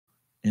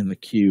in the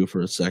queue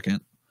for a second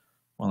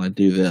while I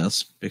do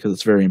this because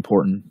it's very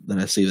important that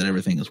I see that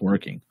everything is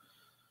working.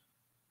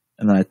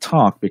 And then I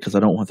talk because I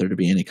don't want there to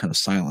be any kind of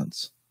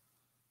silence.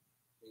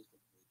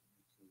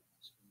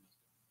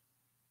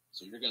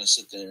 So you're going to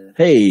sit there.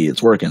 Hey,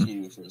 it's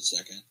working. For a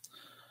second.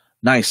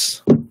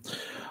 Nice.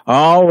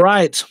 All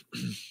right.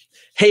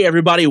 Hey,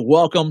 everybody.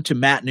 Welcome to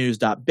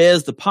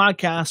mattnews.biz, the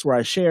podcast where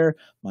I share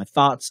my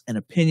thoughts and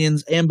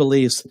opinions and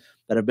beliefs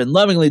that have been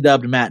lovingly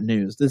dubbed Matt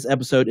News. This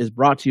episode is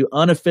brought to you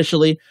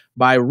unofficially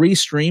by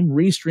Restream.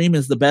 Restream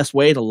is the best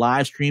way to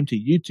live stream to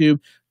YouTube,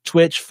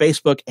 Twitch,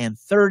 Facebook, and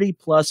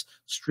 30-plus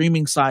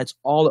streaming sites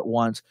all at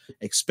once.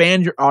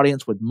 Expand your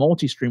audience with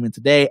multi-streaming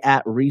today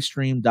at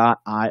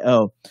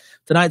Restream.io.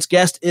 Tonight's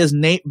guest is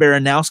Nate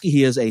Baranowski.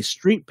 He is a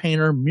street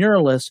painter,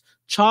 muralist,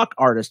 chalk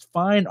artist,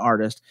 fine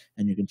artist,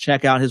 and you can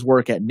check out his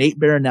work at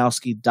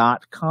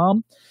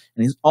natebaranowski.com.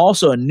 And he's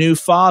also a new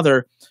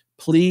father.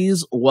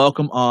 Please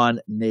welcome on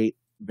Nate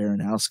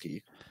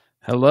Baranowski.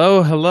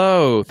 Hello,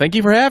 hello. Thank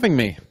you for having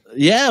me.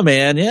 Yeah,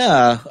 man.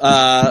 Yeah.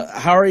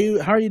 How are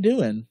you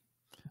doing?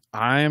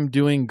 I am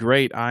doing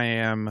great. I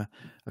am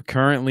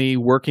currently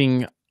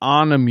working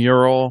on a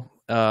mural.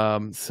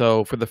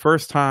 So for the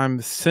first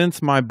time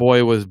since my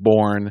boy was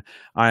born,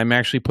 I'm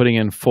actually putting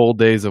in full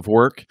days of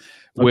work,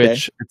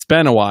 which it's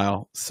been a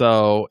while.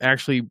 So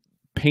actually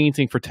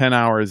painting for 10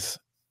 hours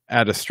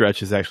at a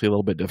stretch is actually a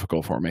little bit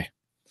difficult for me.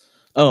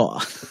 Oh,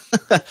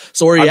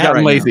 so where are you at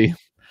right lazy. now?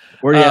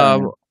 Where are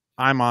you at?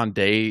 I'm on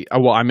day.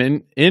 Well, I'm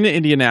in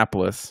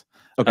Indianapolis.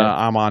 Okay.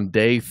 I'm on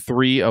day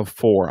 3 of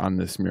 4 on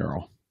this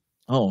mural.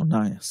 Oh,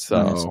 nice.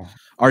 So, nice.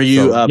 Are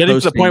you getting to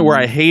the point where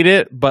I hate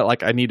it, but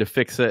like I need to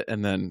fix it,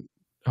 and then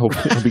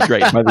hopefully it'll be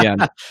great by the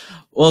end.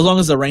 Well, as long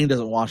as the rain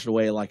doesn't wash it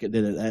away like it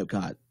did at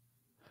Epcot.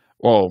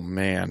 Oh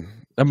man!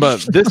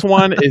 But this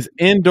one is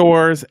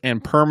indoors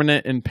and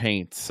permanent in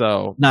paint,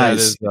 so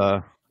nice.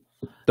 That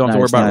is, don't have to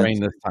worry about rain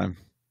this time.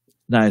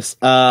 Nice.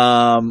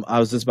 I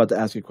was just about to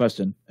ask you a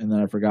question, and then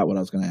I forgot what I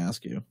was going to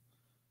ask you.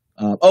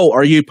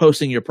 Are you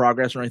posting your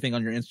progress or anything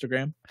on your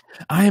Instagram?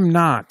 I am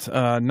not.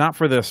 Not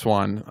for this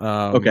one.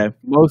 Okay.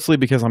 Mostly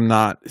because I'm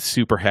not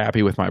super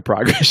happy with my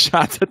progress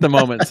shots at the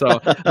moment, so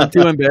I'm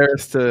too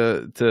embarrassed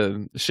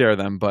to share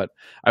them. But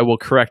I will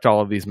correct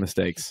all of these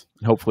mistakes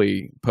and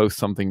hopefully post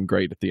something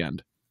great at the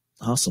end.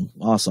 Awesome.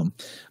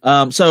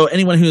 So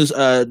anyone who's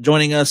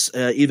joining us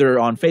either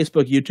on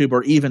Facebook, YouTube,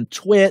 or even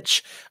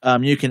Twitch,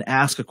 you can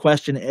ask a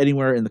question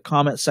anywhere in the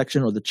comment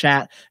section or the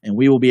chat, and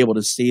we will be able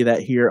to see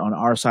that here on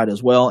our side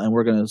as well. And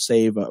we're going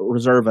to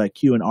reserve a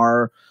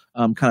Q&R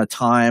kind of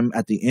time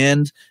at the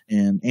end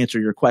and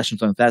answer your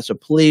questions on that. So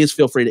please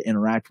feel free to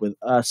interact with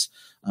us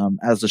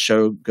as the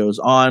show goes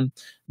on.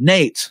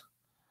 Nate.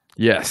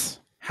 Yes.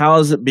 How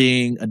is it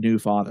being a new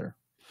father?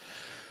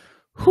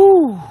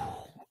 Whew.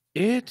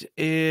 It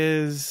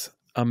is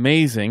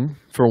amazing,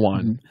 for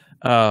one.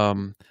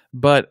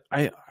 But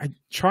I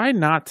try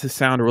not to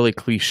sound really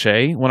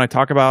cliche when I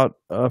talk about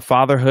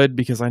fatherhood,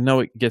 because I know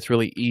it gets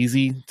really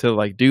easy to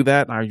like do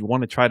that. And I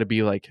want to try to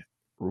be like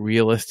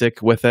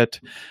realistic with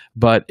it.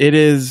 But it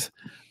is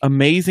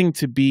amazing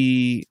to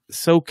be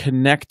so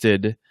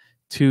connected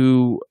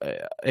to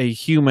a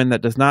human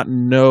that does not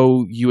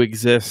know you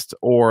exist,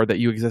 or that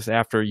you exist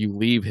after you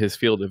leave his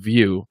field of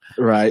view.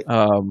 Right.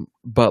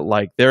 But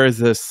like there is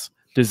this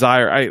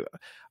desire.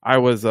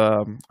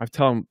 I've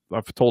told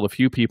a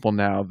few people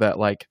now that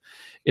like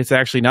it's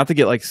actually not to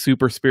get like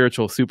super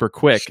spiritual super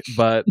quick,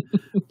 but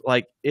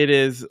like it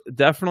is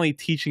definitely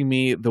teaching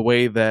me the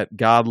way that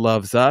God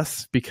loves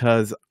us,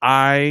 because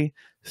I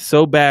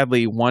so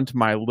badly want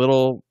my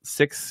little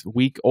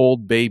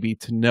 6-week-old baby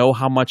to know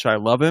how much I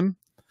love him,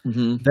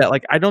 that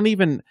like I don't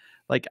even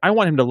like I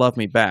want him to love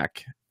me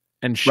back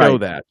and show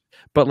that.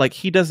 But like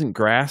he doesn't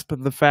grasp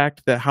the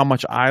fact that how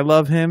much I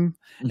love him,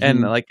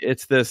 and like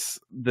it's this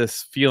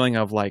feeling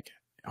of like,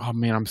 oh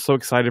man, I'm so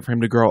excited for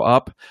him to grow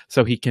up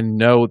so he can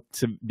know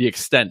to the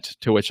extent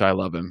to which I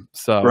love him.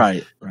 So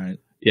right,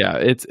 yeah,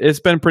 it's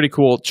been pretty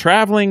cool.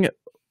 Traveling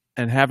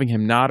and having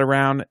him not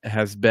around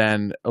has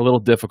been a little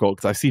difficult,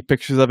 because I see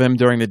pictures of him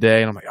during the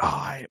day and I'm like, oh,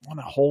 I want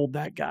to hold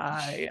that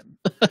guy.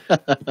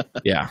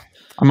 Yeah,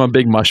 I'm a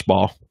big mush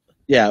ball.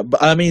 Yeah,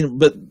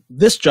 but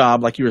this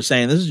job, like you were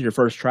saying, this is your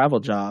first travel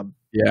job.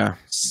 Yeah.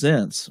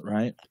 Since,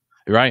 right?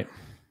 Right.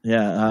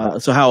 Yeah.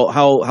 So how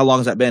long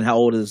has that been? How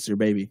old is your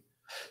baby?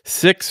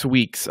 6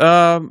 weeks.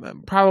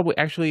 Probably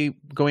actually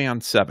going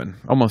on 7,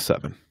 almost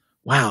 7.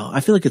 Wow. I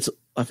feel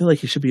like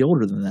he should be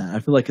older than that. I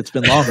feel like it's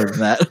been longer than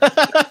that.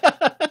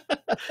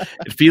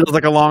 It feels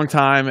like a long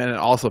time, and it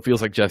also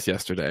feels like just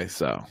yesterday.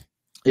 So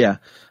yeah.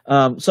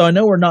 So I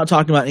know we're not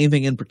talking about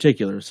anything in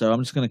particular, so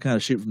I'm just going to kind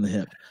of shoot from the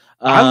hip.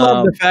 I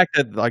love the fact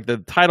that like the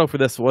title for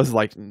this was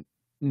like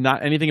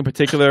not anything in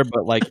particular,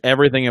 but like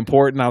everything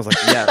important. I was like,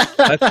 yeah,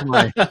 that's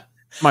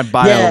my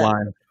bio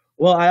line.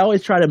 Well, I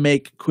always try to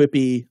make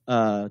quippy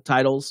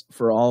titles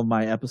for all of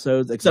my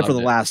episodes, except for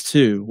the last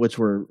 2, which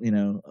were,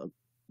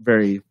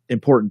 very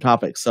important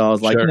topics. So I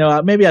was like,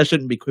 maybe I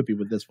shouldn't be quippy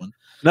with this one.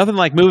 Nothing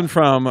like moving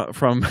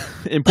from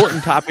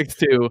important topics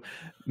to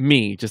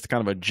me, just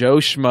kind of a Joe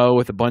Schmo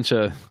with a bunch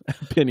of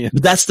opinions.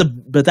 But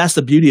that's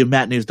the beauty of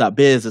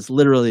mattnews.biz. It's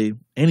literally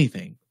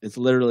anything. It's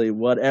literally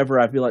whatever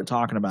I feel like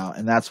talking about,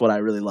 and that's what I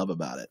really love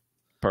about it.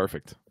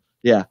 Perfect.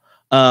 Yeah.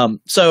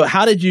 So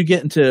how did you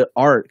get into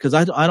art? Because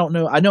I don't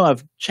know. I know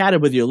I've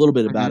chatted with you a little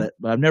bit about it,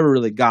 but I've never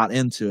really got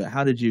into it.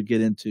 How did you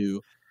get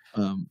into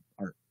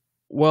art?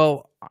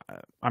 Well,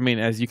 I mean,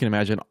 as you can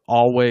imagine,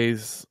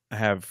 always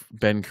have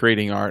been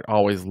creating art,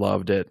 always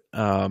loved it.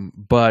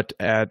 But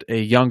at a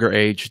younger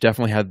age,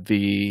 definitely had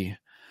the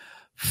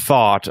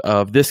thought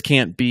of this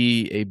can't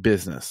be a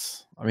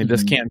business. I mean,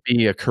 this can't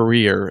be a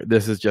career.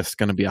 This is just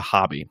going to be a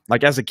hobby.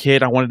 Like as a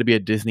kid, I wanted to be a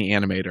Disney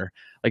animator.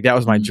 Like that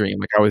was my dream.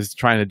 Like I was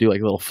trying to do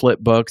like little flip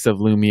books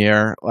of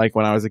Lumiere, like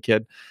when I was a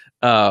kid.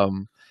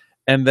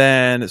 And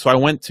then, so I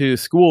went to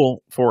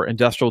school for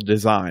industrial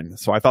design.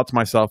 So I thought to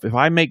myself, if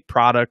I make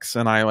products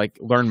and I like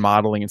learn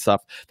modeling and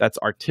stuff, that's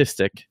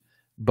artistic,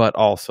 but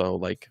also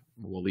like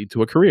will lead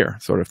to a career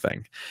sort of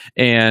thing.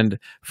 And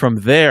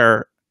from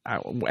there,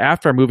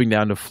 after moving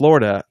down to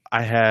Florida,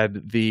 I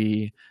had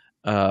the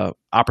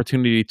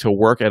opportunity to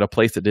work at a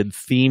place that did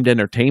themed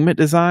entertainment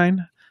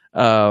design,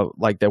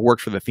 like that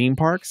worked for the theme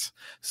parks.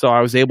 So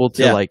I was able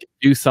to like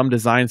do some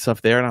design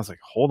stuff there. And I was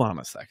like, hold on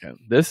a second,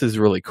 this is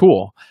really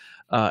cool.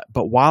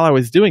 But while I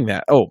was doing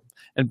that,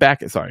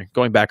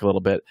 going back a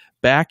little bit,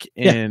 back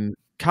in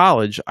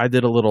college, I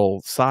did a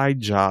little side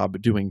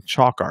job doing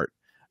chalk art.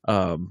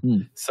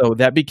 So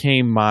that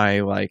became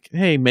my like,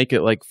 hey, make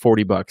it like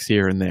 $40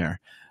 here and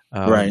there.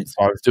 Right.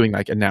 So I was doing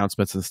like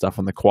announcements and stuff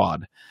on the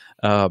quad.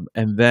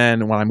 And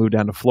then when I moved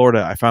down to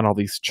Florida, I found all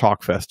these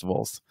chalk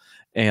festivals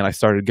and I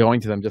started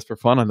going to them just for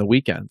fun on the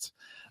weekends.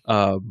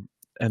 And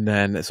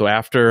then, so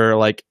after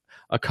like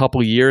a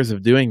couple years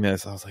of doing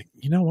this, I was like,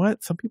 you know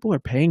what? Some people are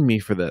paying me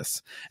for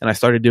this. And I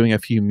started doing a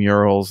few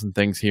murals and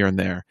things here and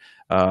there.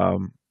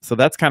 So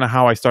that's kind of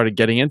how I started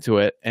getting into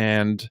it,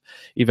 and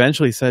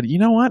eventually said, you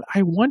know what?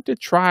 I want to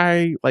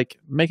try, like,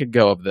 make a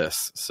go of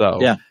this. So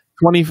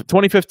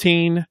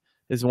 2015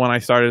 is when I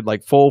started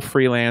like full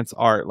freelance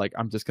art. Like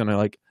I'm just going to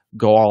like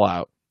go all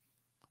out.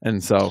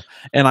 And so,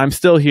 and I'm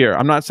still here.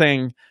 I'm not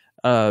saying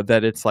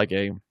that it's like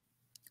a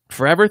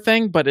forever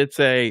thing, but it's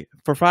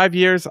for 5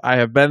 years, I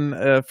have been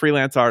a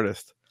freelance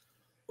artist.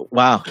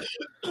 Wow.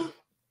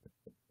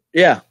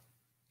 Yeah.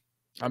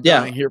 I'm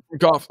dying here from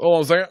cough. Hold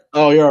on a second.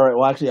 Oh, you're all right.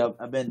 Well, actually,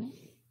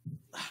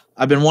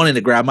 I've been wanting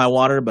to grab my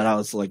water, but I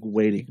was like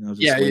waiting. I was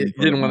just you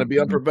didn't want to be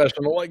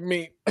unprofessional like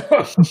me.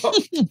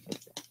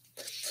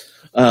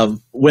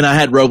 When I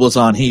had Robles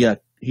on, he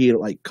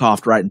like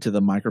coughed right into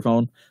the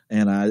microphone,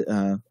 and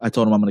I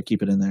told him I'm going to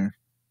keep it in there.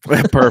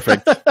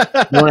 Perfect.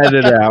 We'll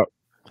edit it out.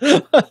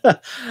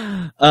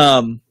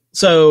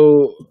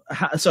 So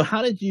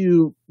how did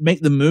you make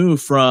the move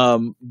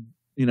from,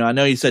 I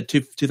know you said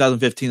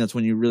 2015, that's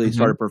when you really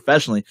started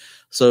professionally.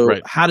 So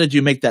how did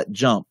you make that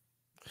jump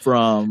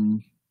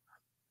from,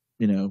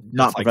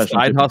 not like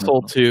professional side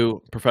hustle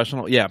to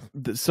professional? Yeah.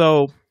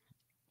 So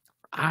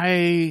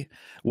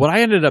what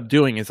I ended up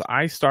doing is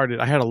I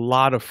had a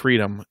lot of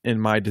freedom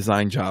in my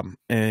design job.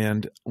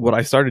 And what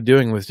I started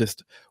doing was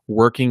just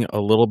working a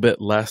little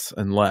bit less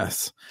and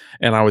less.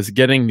 And I was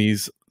getting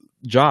these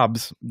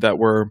jobs that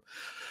were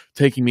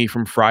taking me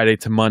from Friday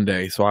to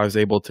Monday. So I was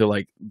able to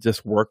like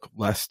just work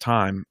less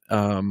time.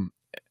 And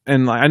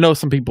I know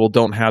some people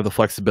don't have the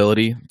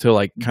flexibility to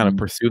like kind of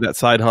pursue that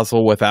side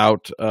hustle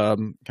without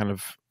kind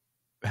of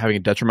having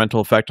a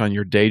detrimental effect on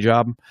your day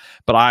job.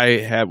 But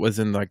I was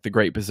in like the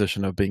great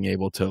position of being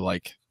able to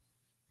like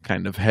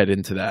kind of head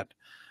into that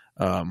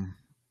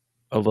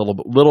a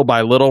little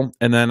by little.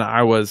 And then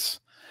I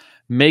was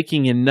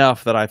making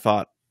enough that I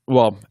thought,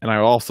 and I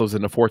also was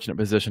in a fortunate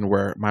position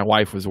where my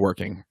wife was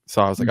working.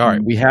 So I was like, all right,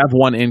 we have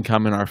one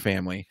income in our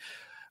family.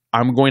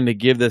 I'm going to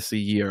give this a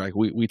year. Like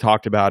we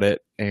talked about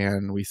it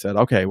and we said,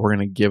 okay, we're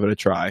going to give it a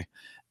try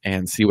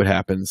and see what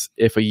happens.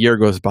 If a year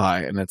goes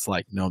by and it's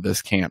like, no,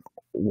 this can't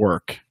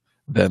work,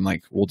 then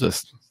like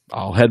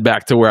I'll head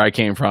back to where I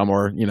came from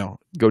or,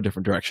 go a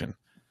different direction.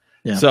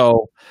 Yeah.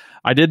 So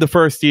I did the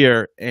first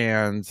year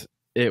and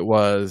it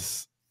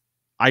was,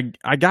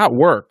 I got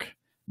work,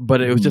 but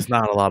it was just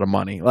not a lot of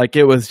money. Like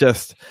it was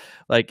just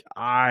like,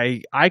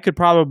 I could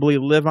probably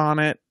live on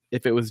it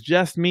if it was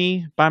just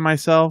me by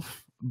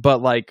myself, but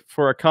like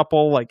for a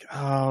couple, like,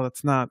 oh,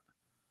 that's not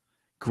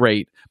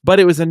great, but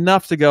it was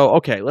enough to go,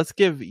 okay, let's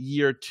give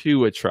year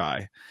 2 a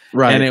try.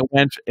 Right.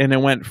 And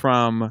it went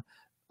from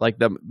like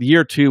the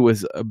year 2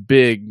 was a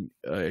big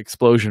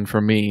explosion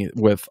for me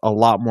with a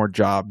lot more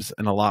jobs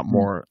and a lot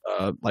more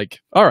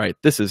like, all right,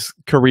 this is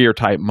career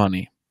type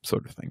money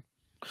sort of thing.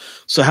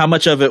 So how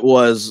much of it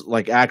was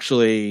like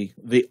actually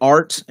the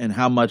art and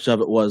how much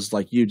of it was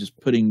like you just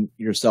putting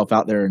yourself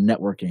out there and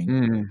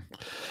networking?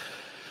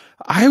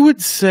 I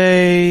would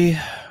say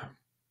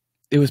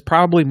it was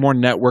probably more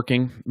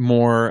networking,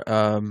 more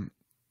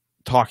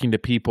talking to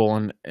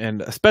people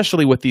and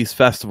especially with these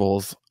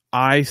festivals,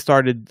 I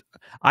started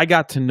I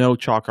got to know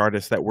chalk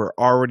artists that were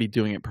already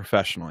doing it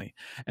professionally.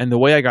 And the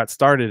way I got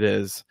started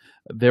is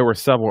there were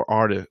several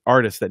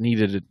artists that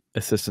needed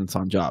assistance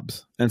on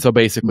jobs. And so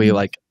basically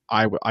like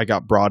I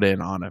got brought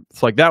in on it.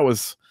 So like that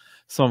was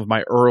some of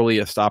my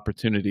earliest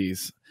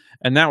opportunities.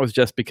 And that was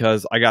just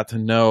because I got to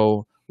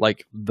know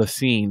like the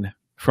scene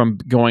from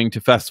going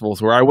to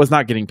festivals where I was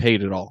not getting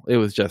paid at all. It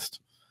was just,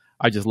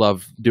 I just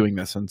love doing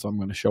this. And so I'm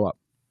going to show up.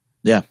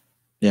 Yeah.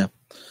 Yeah.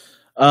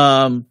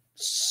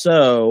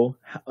 So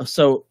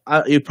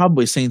you've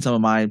probably seen some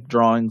of my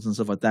drawings and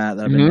stuff like that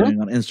I've been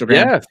doing on Instagram.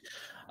 Yes.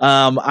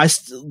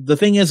 The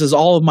thing is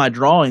all of my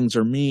drawings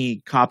are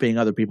me copying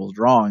other people's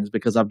drawings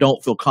because I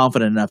don't feel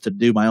confident enough to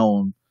do my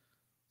own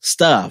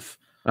stuff.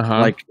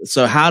 Like,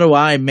 so how do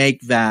I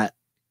make that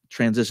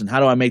transition? How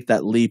do I make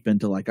that leap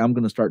into like, I'm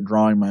going to start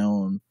drawing my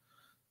own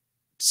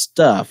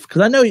stuff?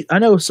 Cause I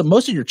know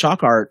most of your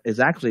chalk art is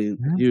actually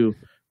you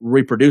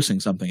reproducing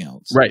something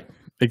else. Right.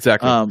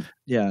 Exactly.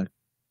 Yeah.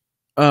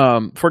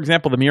 For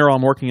example, the mural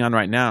I'm working on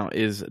right now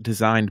is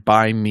designed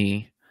by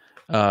me.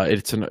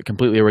 It's a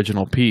completely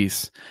original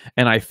piece.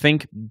 And I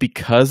think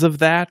because of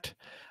that,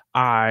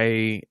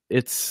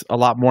 it's a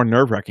lot more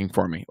nerve-wracking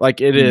for me.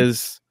 Like it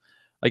is,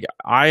 like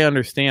I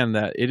understand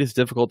that it is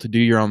difficult to do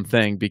your own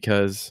thing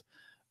because,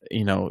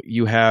 you know,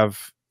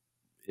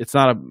 it's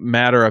not a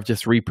matter of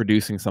just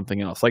reproducing something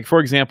else. Like, for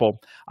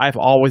example, I've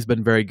always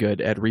been very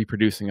good at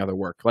reproducing other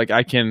work. Like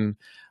I can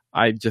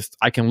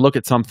look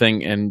at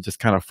something and just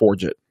kind of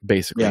forge it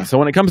basically. Yeah. So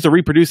when it comes to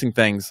reproducing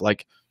things,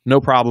 like no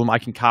problem. I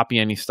can copy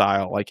any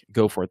style, like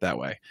go for it that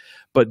way.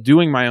 But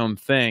doing my own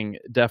thing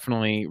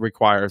definitely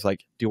requires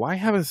like, do I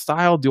have a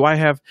style?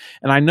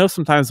 And I know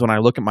sometimes when I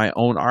look at my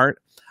own art,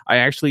 I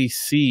actually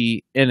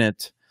see in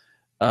it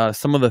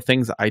some of the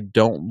things I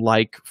don't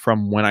like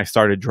from when I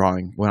started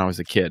drawing when I was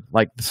a kid.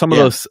 Like some of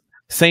those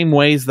same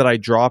ways that I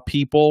draw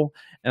people.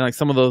 And like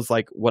some of those,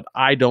 like what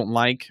I don't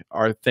like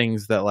are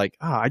things that like,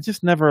 I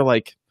just never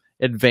like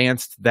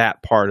advanced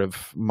that part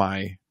of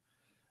my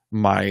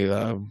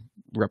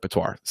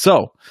repertoire.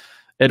 So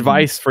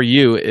advice for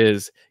you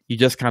is you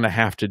just kind of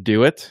have to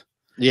do it.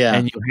 Yeah.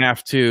 And you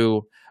have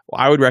to,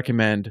 I would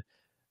recommend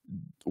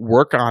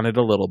work on it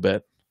a little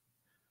bit,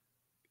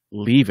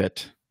 leave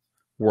it,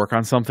 work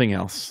on something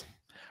else,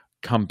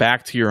 come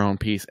back to your own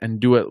piece and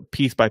do it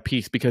piece by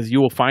piece, because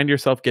you will find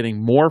yourself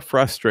getting more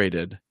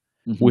frustrated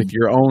with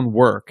your own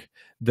work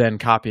than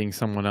copying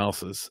someone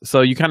else's.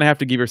 So you kind of have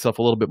to give yourself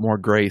a little bit more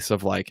grace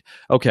of like,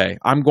 okay,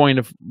 I'm going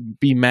to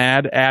be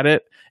mad at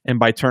it and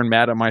by turn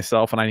mad at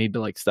myself, and I need to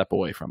like step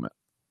away from it.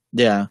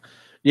 Yeah.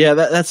 Yeah.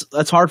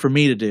 That's hard for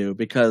me to do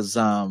because,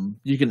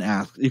 you can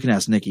ask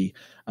Nikki.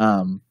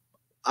 I'm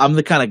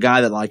the kind of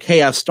guy that like,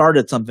 hey, I've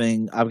started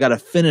something, I've got to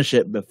finish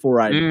it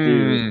before I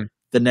do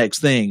the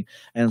next thing.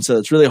 And so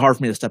it's really hard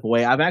for me to step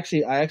away. I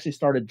actually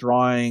started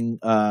drawing,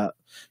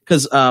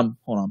 cause, hold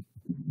on.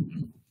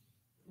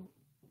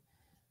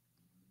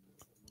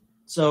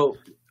 So,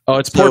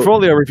 it's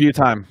portfolio review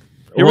time.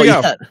 Here we go.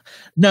 Yeah.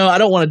 No, I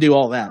don't want to do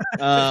all that.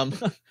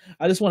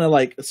 I just want to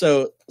like,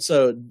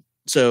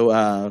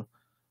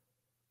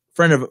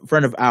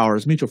 friend of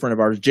ours, mutual friend of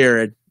ours,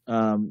 Jared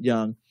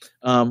Young,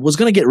 was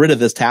going to get rid of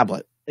this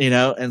tablet, you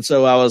know? And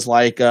so I was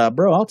like,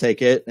 bro, I'll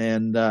take it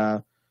and,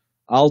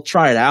 I'll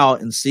try it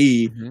out and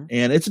see.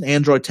 And it's an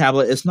Android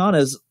tablet. It's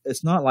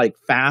not like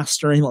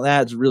fast or anything like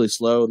that. It's really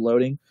slow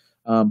loading.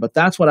 But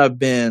that's what I've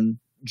been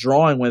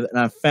drawing with, and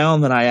I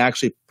found that I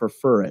actually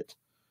prefer it.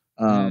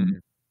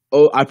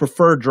 I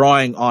prefer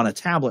drawing on a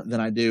tablet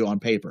than I do on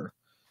paper.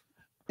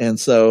 And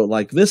so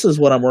like, this is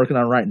what I'm working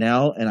on right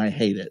now, and I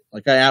hate it.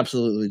 Like I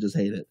absolutely just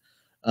hate it.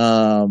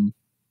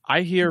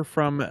 I hear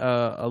from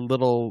a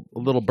little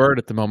bird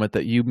at the moment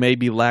that you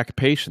maybe lack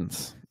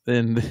patience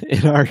in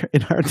our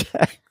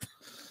text.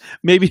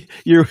 Maybe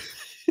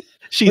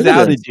she's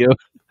outed you.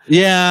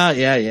 Yeah.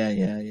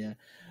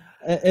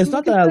 It's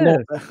not that I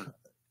won't.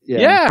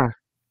 Yeah.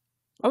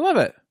 I love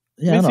it.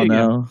 Yeah, I don't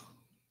know.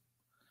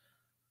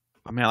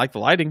 I mean, I like the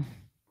lighting.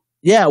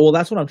 Yeah, well,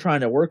 that's what I'm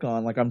trying to work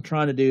on. Like, I'm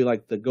trying to do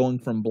like the going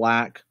from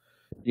black,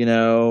 you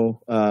know,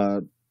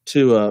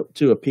 to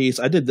a piece.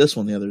 I did this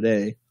one the other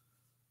day.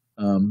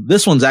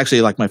 This one's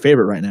actually like my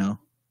favorite right now.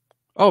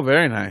 Oh,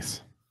 very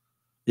nice.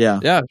 Yeah,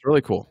 it's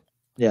really cool.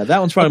 Yeah, that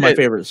one's probably my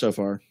favorite so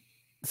far.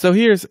 So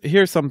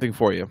here's something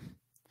for you.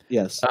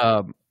 Yes.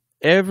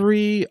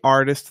 Every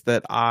artist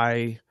that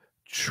I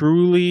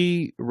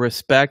truly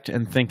respect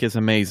and think is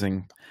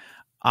amazing,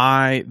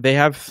 they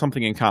have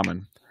something in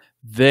common.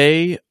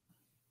 They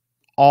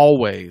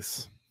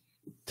always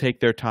take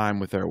their time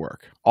with their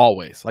work.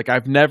 Always. Like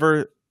I've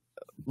never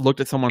looked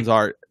at someone's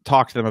art,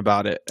 talked to them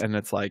about it, and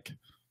it's like,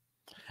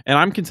 and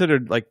I'm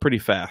considered like pretty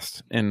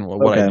fast in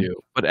what I do.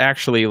 But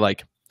actually,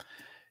 like,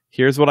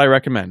 here's what I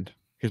recommend.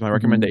 Here's my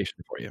recommendation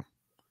for you.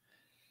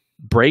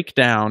 Break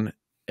down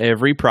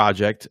every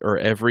project or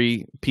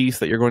every piece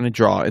that you're going to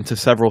draw into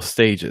several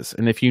stages.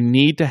 And if you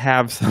need to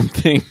have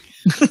something,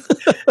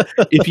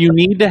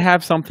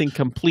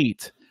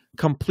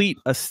 complete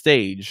a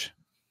stage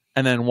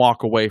and then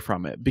walk away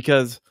from it.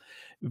 Because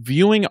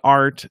viewing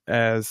art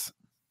as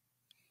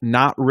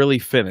not really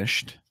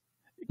finished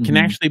can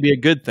actually be a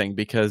good thing,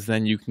 because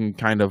then you can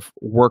kind of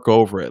work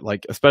over it.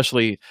 Like,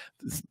 especially,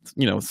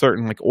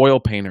 certain like oil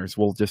painters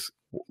will just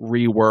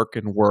rework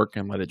and work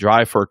and let it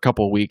dry for a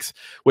couple of weeks,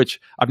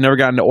 which I've never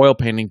gotten to oil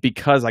painting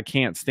because I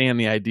can't stand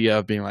the idea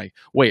of being like,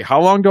 wait,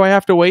 how long do I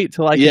have to wait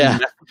till I can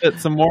mess with it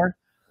some more?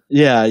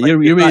 Yeah, like,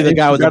 you'll be the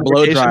guy with the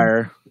blow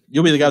dryer.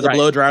 You'll be the guy with the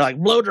blow dryer, like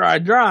blow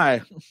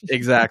dry.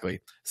 Exactly.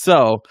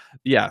 So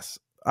yes,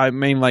 I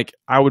mean, like,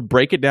 I would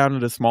break it down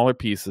into smaller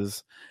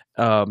pieces.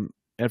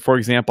 And for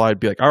example, I'd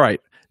be like, all right,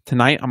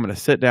 tonight I'm going to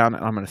sit down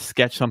and I'm going to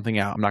sketch something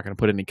out. I'm not going to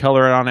put any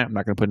color on it. I'm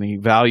not going to put any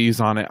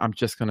values on it. I'm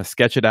just going to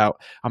sketch it out.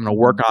 I'm going to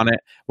work on it.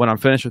 When I'm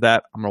finished with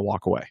that, I'm going to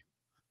walk away.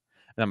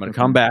 And I'm going to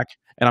come back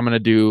and I'm going to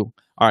do,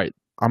 all right,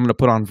 I'm going to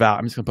put on value.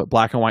 I'm just going to put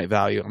black and white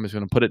value. I'm just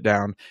going to put it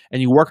down.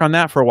 And you work on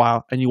that for a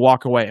while and you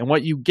walk away. And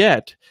what you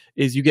get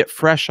is you get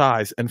fresh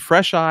eyes. And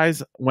fresh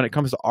eyes, when it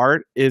comes to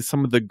art, is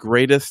some of the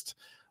greatest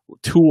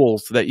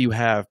tools that you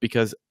have,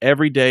 because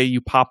every day you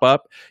pop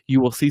up,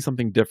 you will see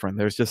something different.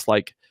 There's just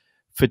like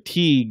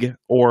fatigue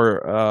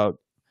or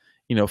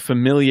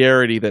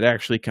familiarity that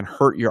actually can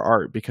hurt your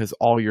art, because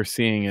all you're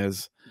seeing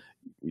is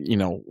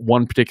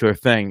one particular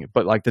thing.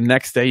 But like the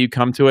next day you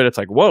come to it, it's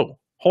like, whoa,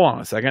 hold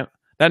on a second,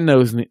 that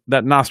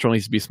nostril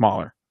needs to be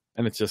smaller.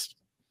 And it's just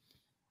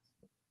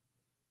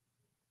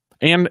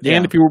and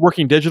if you were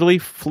working digitally,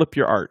 flip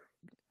your art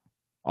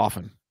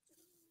often.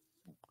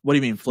 What do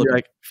you mean flip?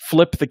 Like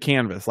flip the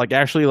canvas. Like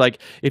actually,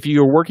 like if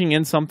you're working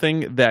in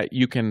something that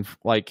you can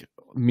like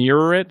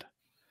mirror it,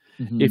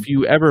 if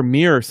you ever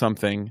mirror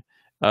something,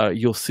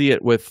 you'll see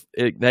it with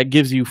it. That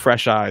gives you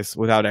fresh eyes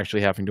without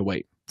actually having to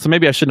wait. So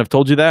maybe I shouldn't have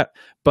told you that,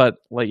 but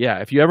like, yeah,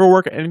 if you ever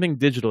work anything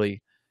digitally,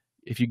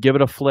 if you give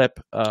it a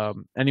flip,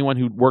 anyone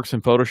who works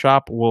in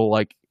Photoshop will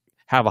like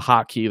have a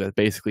hotkey that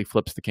basically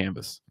flips the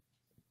canvas.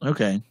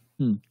 Okay.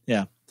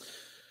 Yeah.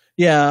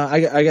 Yeah,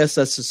 I guess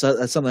that's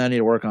something I need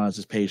to work on, is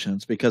just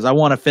patience, because I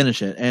want to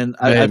finish it. And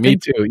I me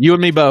too. You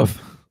and me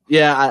both.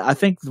 Yeah, I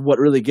think what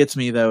really gets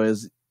me though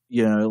is,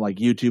 like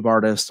YouTube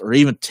artists or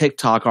even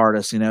TikTok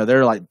artists,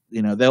 they're like,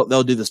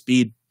 they'll do the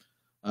speed,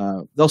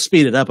 they'll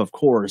speed it up, of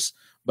course,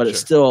 but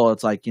it's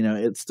like,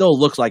 it still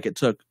looks like it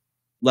took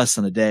less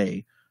than a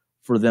day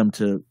for them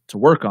to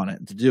work on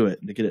it, to do it,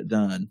 to get it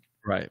done.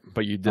 Right,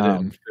 but you did it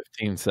in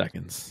 15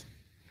 seconds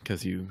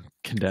because you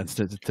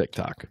condensed it to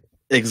TikTok.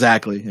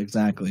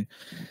 Exactly.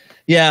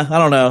 Yeah, I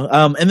don't know.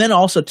 And then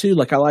also too,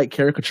 like I like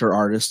caricature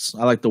artists.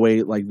 I like the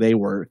way like they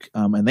work,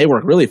 and they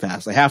work really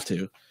fast. They have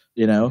to,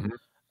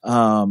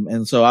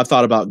 and so I've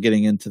thought about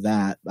getting into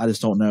that. I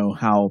just don't know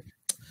how.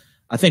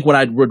 I think what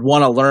I would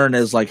want to learn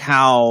is like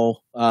how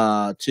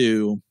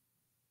to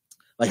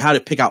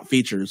pick out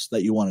features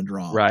that you want to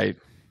draw. Right.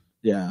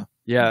 Yeah.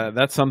 Yeah,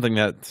 that's something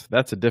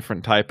that's a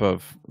different type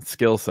of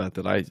skill set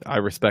that I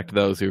respect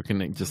those who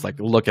can just like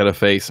look at a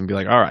face and be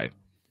like, all right.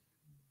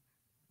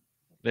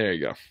 There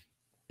you go.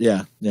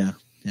 Yeah.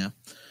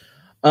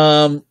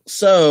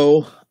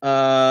 So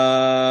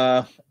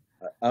I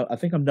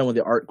think I'm done with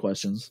the art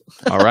questions.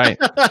 All right.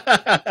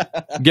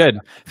 Good.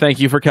 Thank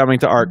you for coming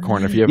to Art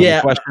Corner. If you have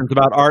any questions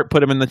about art, put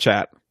them in the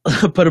chat.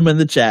 Put them in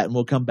the chat and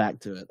we'll come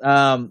back to it.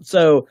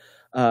 So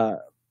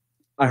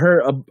I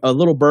heard a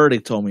little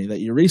birdie told me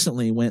that you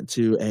recently went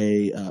to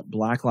a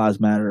Black Lives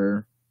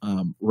Matter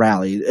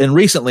rally. And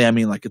recently, I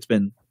mean, like it's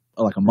been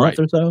like a month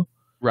or so.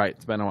 Right.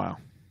 It's been a while.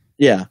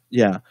 Yeah.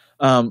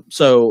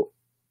 So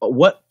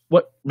what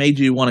made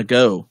you want to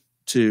go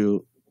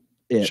to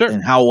it? Sure.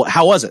 And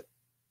how was it?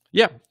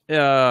 Yeah.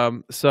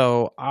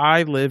 So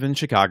I live in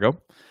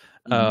Chicago.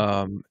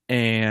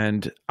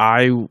 And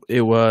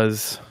it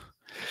was,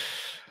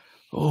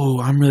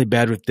 I'm really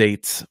bad with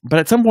dates. But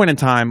at some point in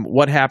time,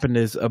 what happened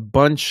is a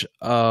bunch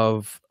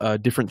of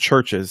different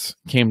churches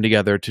came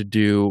together to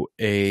do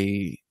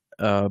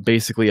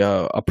basically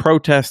a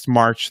protest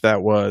march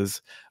that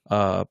was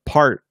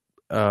part,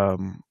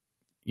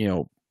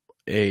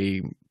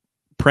 a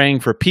praying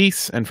for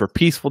peace and for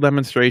peaceful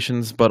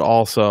demonstrations, but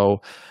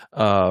also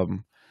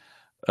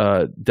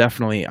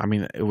definitely, I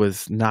mean, it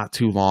was not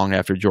too long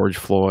after George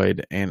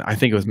Floyd, and I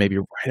think it was maybe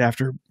right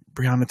after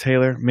Breonna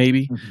Taylor,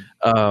 maybe.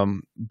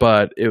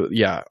 But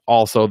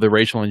also the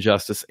racial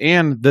injustice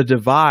and the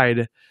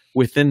divide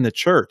within the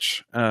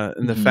church,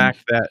 and the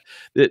fact that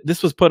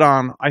this was put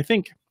on, I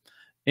think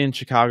in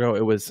Chicago,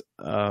 it was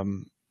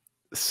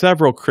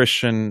several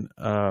Christian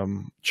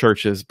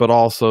churches, but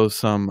also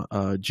some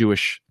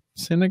Jewish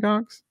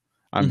synagogues.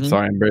 I'm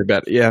sorry, I'm very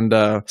bad.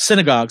 And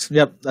synagogues.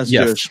 Yep, that's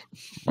Jewish.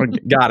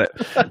 Got it.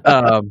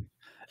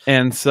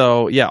 And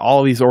so,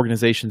 all these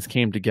organizations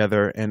came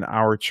together, and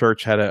our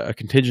church had a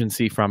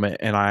contingency from it.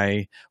 And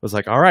I was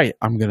like, all right,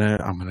 I'm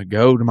gonna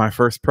go to my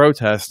first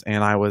protest.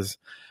 And I was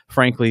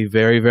frankly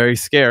very, very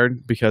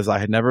scared because I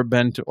had never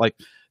been to, like,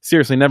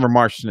 seriously, never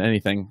marched in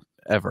anything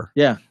ever.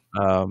 Yeah.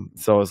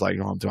 So I was like,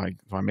 do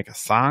I make a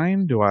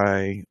sign?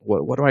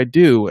 What do I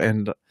do?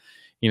 And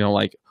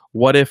like,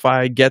 what if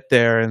I get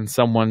there and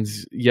someone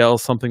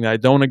yells something that I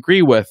don't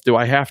agree with? Do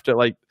I have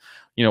to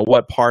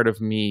what part of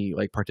me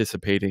like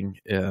participating,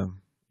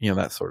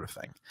 that sort of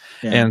thing.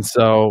 Yeah. And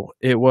so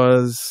it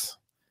was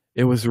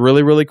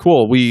really, really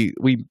cool. We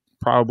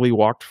probably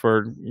walked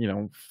for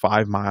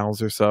 5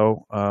 miles or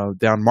so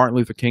down Martin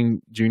Luther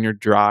King Jr.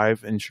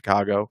 Drive in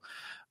Chicago,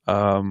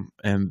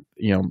 and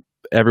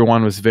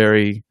everyone was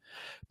very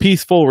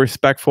peaceful,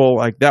 respectful.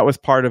 Like that was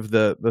part of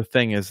the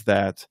thing, is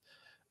that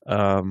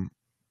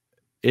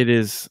it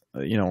is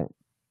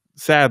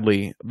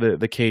sadly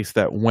the case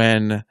that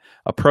when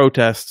a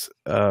protest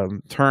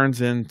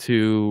turns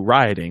into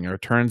rioting or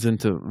turns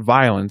into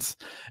violence,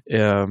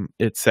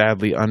 it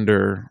sadly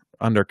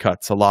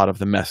undercuts a lot of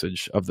the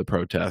message of the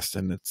protest,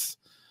 and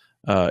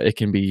it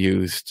can be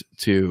used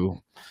to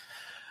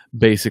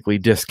basically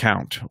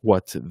discount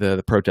what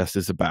the protest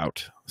is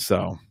about.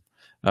 So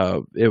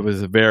it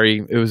was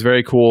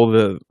very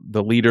cool.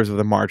 The leaders of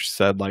the march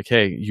said, like,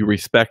 hey, you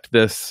respect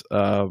this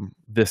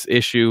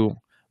issue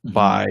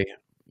by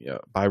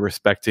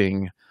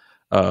respecting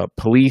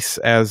police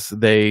as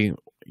they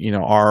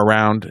are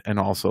around, and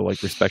also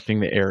like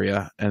respecting the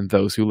area and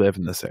those who live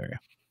in this area.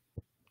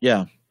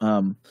 Yeah.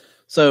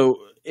 So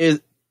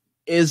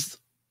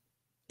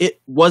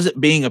was it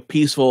being a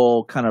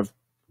peaceful kind of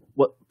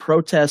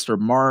protest or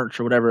march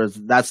or whatever?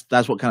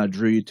 That's what kind of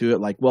drew you to it?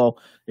 Like, well,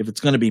 if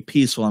it's going to be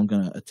peaceful, I'm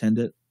going to attend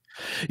it.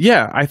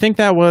 Yeah, I think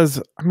that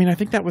was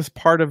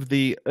part of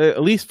the,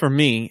 at least for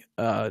me,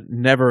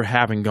 never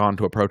having gone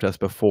to a protest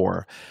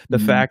before. The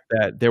fact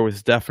that there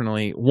was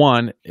definitely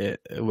one, it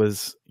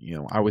was,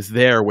 I was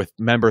there with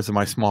members of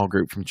my small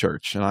group from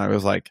church, and I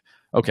was like,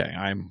 okay,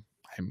 I'm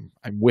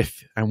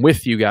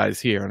with you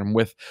guys here, and I'm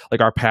with,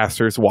 like, our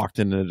pastors walked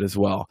in it as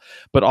well.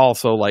 But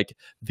also like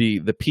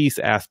the peace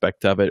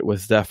aspect of it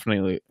was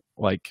definitely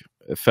like,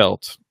 it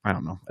felt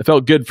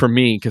good for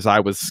me because I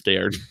was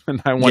scared and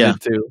I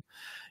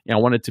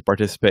wanted to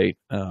participate.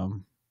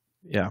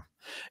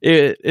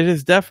 It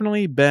has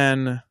definitely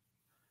been,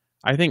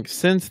 I think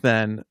since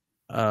then,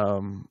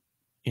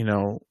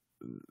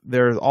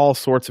 there's all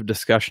sorts of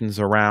discussions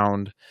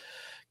around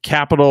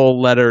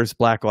capital letters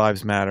Black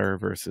Lives Matter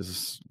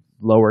versus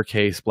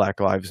lowercase Black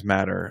Lives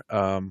Matter.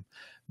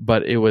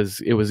 But it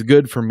was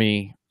good for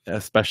me,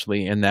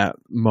 especially in that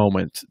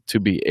moment,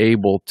 to be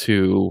able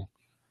to,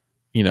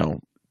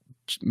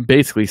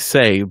 basically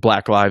say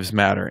Black Lives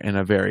Matter in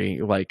a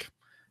very like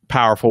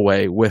powerful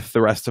way with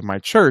the rest of my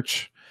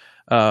church,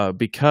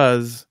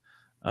 because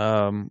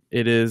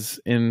it is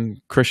in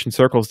Christian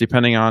circles,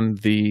 depending on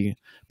the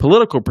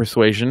political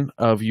persuasion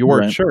of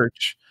your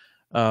church,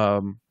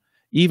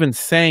 even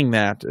saying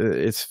that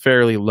is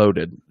fairly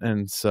loaded.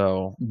 And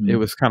so it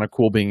was kind of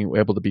cool being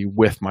able to be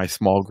with my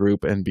small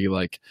group and be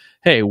like,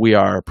 hey, we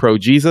are pro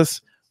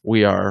Jesus,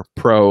 we are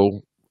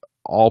pro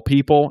all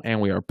people, and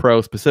we are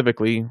pro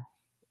specifically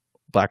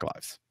Black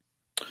lives.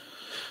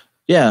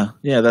 Yeah,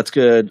 that's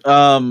good.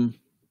 Like,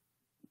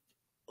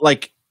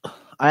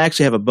 I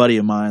actually have a buddy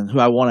of mine who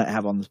I want to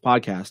have on this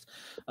podcast,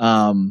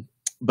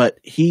 but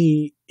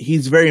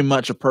he's very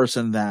much a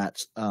person that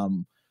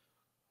kind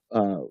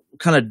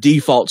of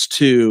defaults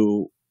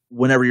to,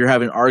 whenever you're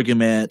having an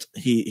argument,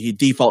 he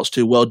defaults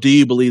to, well, do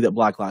you believe that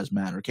Black Lives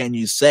Matter? Can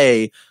you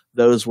say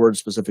those words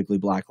specifically,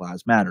 Black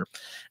Lives Matter?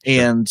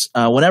 Sure. And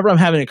whenever I'm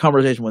having a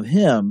conversation with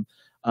him,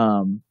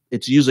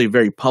 it's usually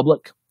very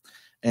public.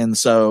 And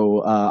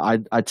so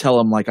I tell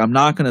him, like, I'm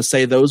not going to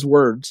say those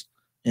words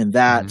in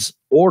that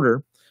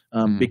order,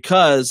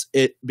 because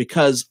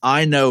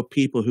I know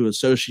people who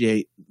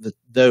associate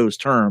those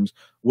terms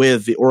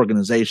with the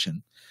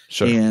organization.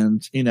 Sure.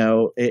 And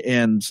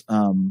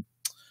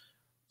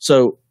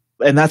so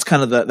that's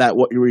kind of that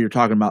what you're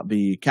talking about,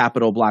 the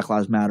capital Black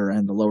Lives Matter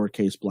and the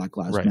lowercase Black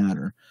Lives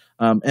Matter.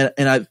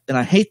 And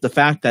I hate the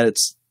fact that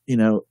it's,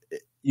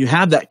 you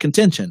have that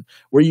contention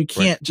where you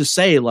can't just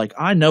say, like,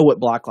 I know what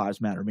Black Lives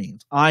Matter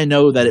means. I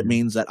know that it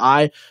means that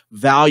I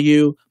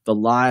value the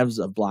lives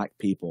of Black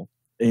people,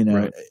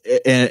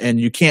 and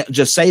you can't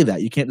just say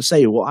that. You can't just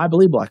say, well, I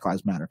believe Black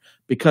Lives Matter,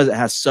 because it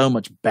has so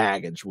much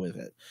baggage with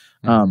it.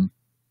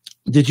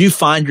 Did you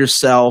find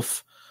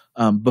yourself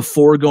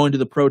before going to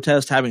the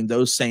protest having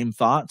those same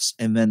thoughts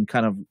and then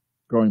kind of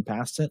growing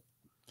past it?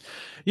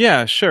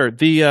 Yeah, sure.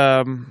 The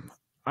I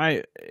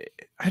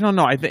don't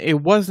know. I think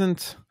it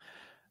wasn't.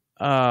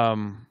 I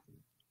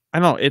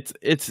don't know.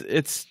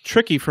 It's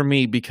tricky for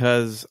me,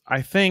 because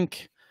I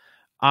think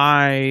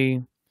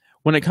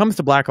when it comes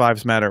to Black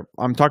Lives Matter,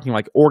 I'm talking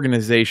like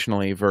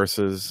organizationally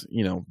versus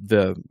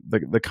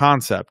the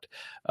concept.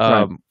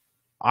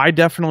 I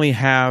definitely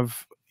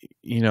have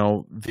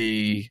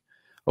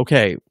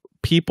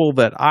people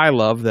that I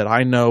love, that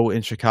I know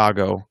in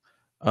Chicago,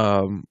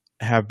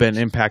 have been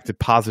impacted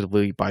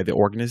positively by the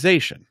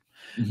organization.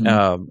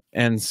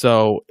 And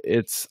so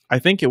I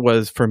think it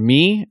was, for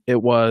me,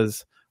 it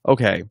was,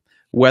 okay,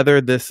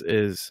 whether this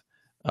is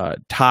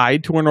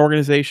tied to an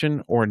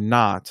organization or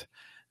not,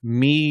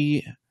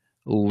 me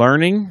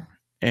learning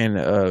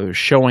and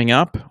showing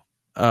up.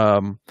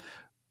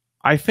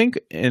 I think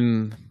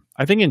in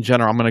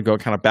general, I'm going to go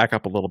kind of back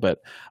up a little bit.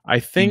 I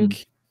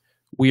think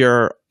we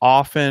are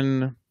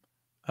often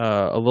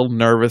a little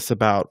nervous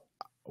about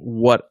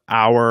what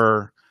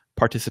our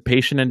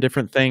participation in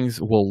different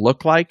things will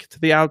look like to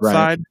the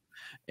outside,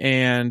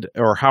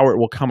 or how it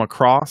will come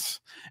across.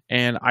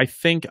 And I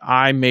think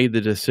I made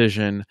the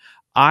decision,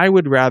 I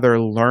would rather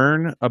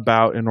learn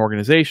about an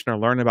organization or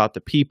learn about the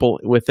people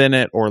within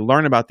it or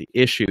learn about the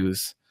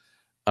issues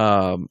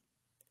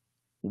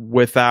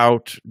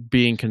without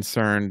being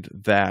concerned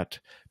that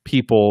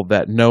people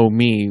that know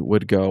me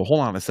would go, hold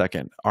on a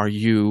second, are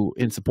you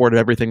in support of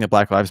everything that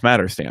Black Lives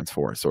Matter stands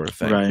for, sort of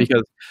thing?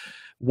 Because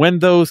when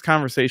those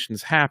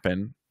conversations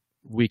happen,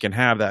 we can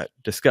have that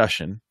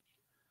discussion.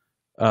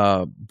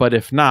 But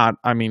if not,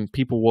 I mean,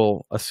 people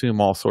will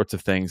assume all sorts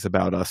of things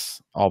about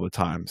us all the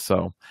time.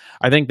 So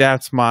I think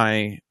that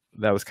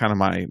was kind of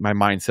my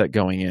mindset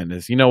going in,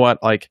 is, you know what,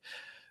 like,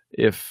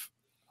 if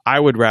I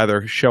would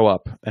rather show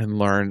up and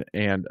learn,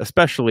 and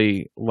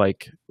especially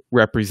like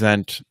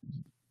represent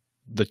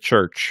the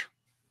church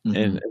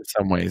in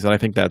some ways. And I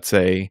think that's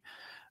I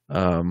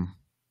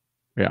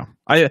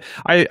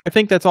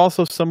think that's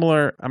also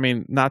similar. I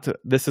mean,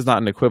 this is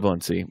not an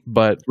equivalency,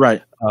 but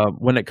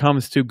when it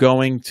comes to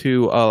going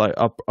to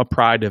a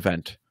pride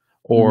event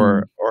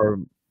or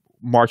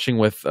marching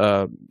with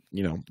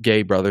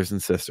gay brothers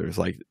and sisters,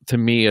 like, to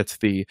me, it's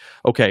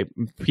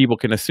people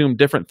can assume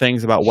different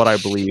things about what I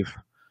believe,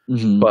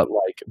 but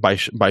like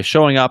by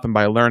showing up and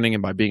by learning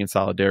and by being in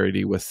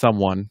solidarity with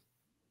someone,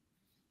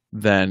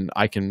 then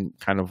I can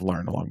kind of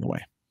learn along the way.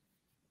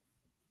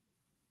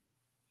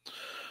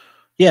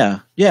 Yeah.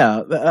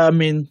 I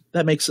mean,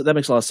 that makes a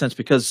lot of sense,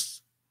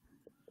 because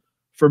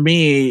for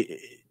me,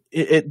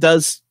 it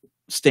does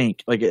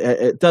stink. Like,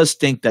 it does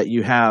stink that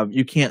you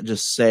can't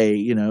just say,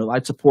 I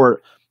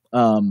support,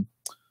 when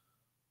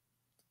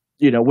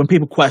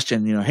people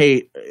question,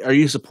 hey, are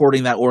you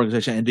supporting that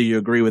organization, and do you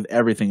agree with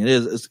everything it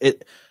is?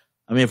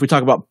 I mean, if we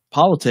talk about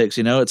politics,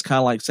 it's kind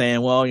of like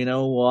saying, well,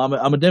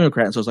 I'm a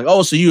Democrat. So it's like,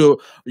 oh, so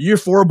you're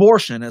for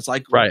abortion. It's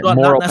like, not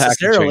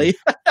necessarily.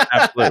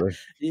 Absolutely.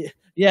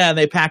 Yeah. And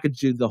they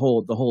package you the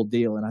whole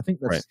deal. And I think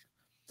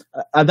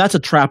that's a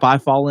trap I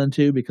fall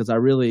into, because I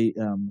really,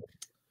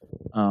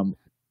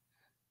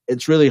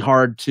 it's really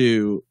hard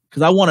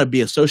because I want to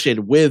be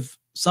associated with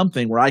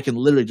something where I can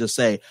literally just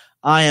say,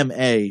 I am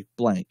a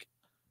blank.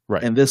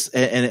 Right. And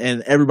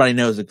and everybody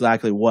knows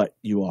exactly what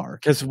you are.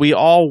 Because we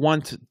all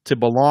want to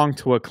belong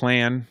to a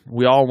clan.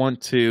 We all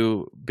want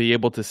to be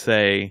able to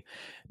say,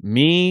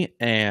 me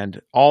and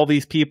all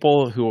these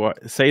people who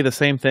say the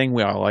same thing,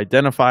 we all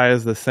identify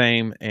as the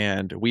same,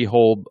 and we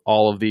hold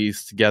all of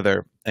these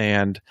together.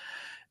 And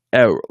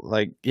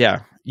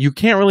you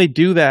can't really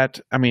do that.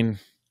 I mean,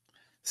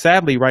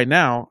 sadly, right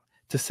now,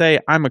 to say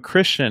I'm a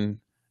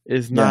Christian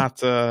is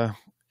not. I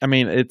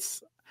mean,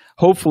 it's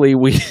hopefully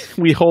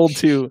we hold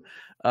to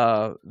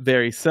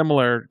very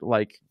similar,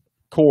 like,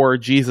 core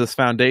Jesus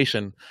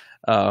foundation,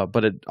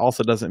 but it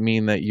also doesn't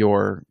mean that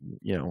your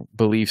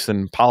beliefs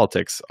in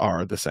politics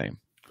are the same.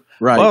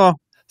 Right. Well,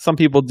 some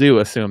people do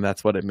assume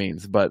that's what it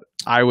means, but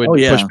I would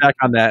push back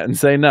on that and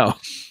say no.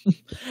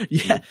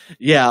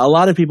 Yeah. A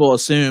lot of people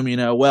assume,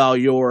 well,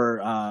 you're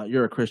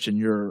a Christian,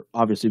 you're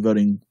obviously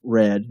voting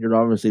red, you're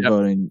obviously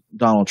voting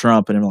Donald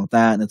Trump and everything like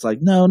that, and it's like,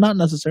 no, not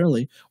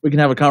necessarily. We can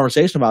have a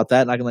conversation about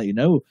that, and I can let you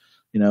know,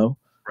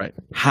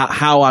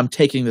 how I'm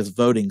taking this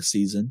voting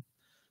season.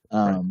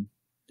 Well,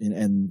 are we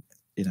going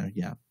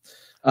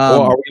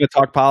to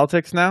talk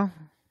politics now?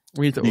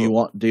 Do you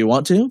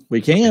want to? We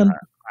can.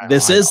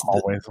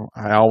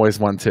 I always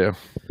want to.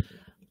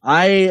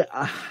 I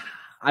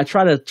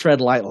try to tread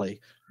lightly.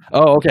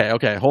 Oh,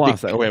 okay. Hold on a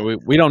second. Wait,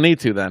 we don't need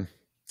to then.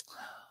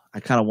 I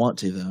kind of want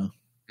to, though.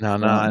 No.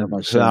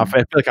 I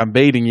feel like I'm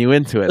baiting you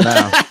into it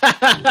now.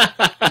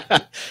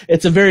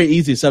 It's a very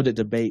easy subject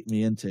to bait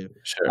me into.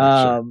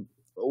 Sure.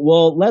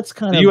 Well, let's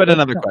kind of. You had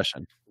another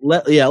question.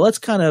 Let's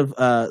kind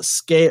of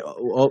scale.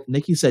 Oh,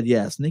 Nikki said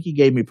yes. Nikki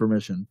gave me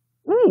permission.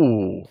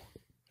 Ooh.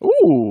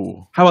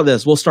 How about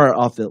this? We'll start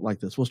off like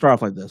this.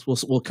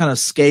 We'll kind of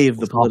scathe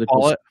the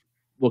political.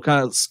 We'll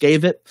kind of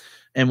scathe it,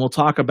 and we'll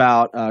talk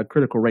about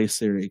critical race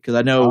theory, because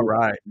I know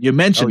you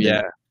mentioned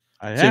it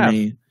to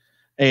me,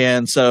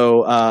 and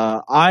so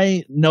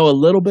I know a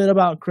little bit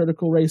about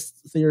critical race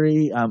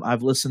theory.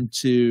 I've listened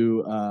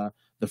to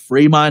the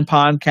Free Mind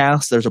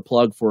podcast. There's a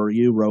plug for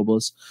you,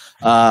 Robles.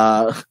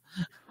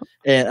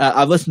 And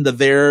I've listened to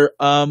their,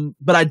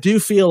 but I do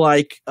feel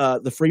like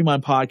the Free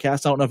Mind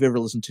podcast. I don't know if you ever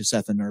listened to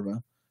Seth and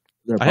Nerva,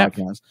 their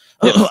podcast.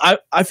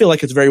 I feel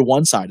like it's very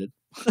one-sided.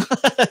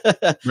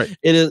 Right.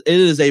 It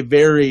is a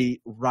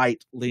very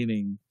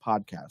right-leaning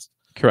podcast.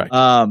 Correct.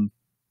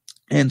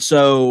 And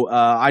so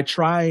I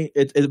try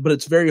it, but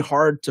it's very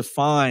hard to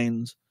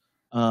find,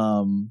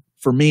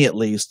 for me at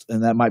least,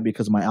 and that might be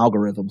because of my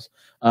algorithms.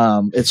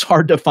 It's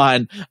hard to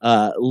find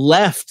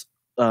left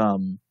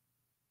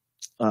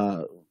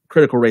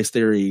critical race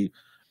theory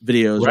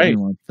videos or anything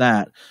like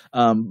that.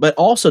 But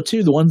also,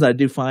 too, the ones I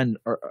do find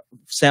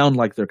sound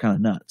like they're kind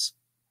of nuts.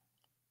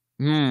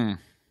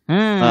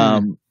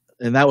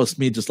 And that was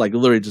me just like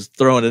literally just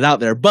throwing it out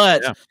there.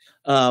 But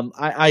so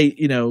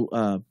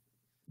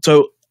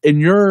in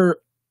your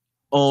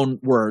own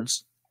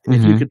words,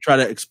 if you could try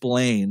to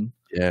explain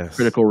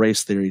critical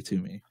race theory to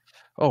me.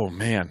 Oh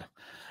man.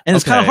 And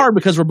it's kind of hard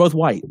because we're both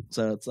white,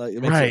 so it's like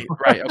it makes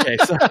right.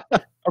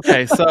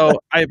 Okay, so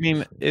I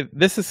mean,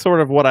 this is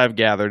sort of what I've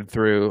gathered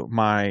through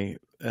my.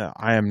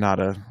 I am not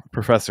a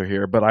professor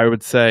here, but I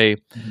would say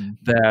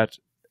that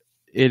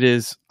it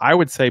is. I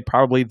would say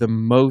probably the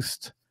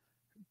most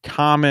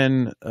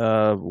common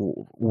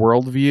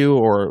worldview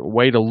or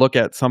way to look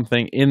at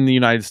something in the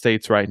United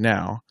States right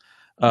now,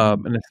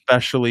 and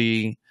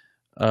especially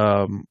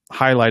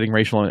highlighting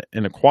racial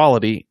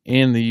inequality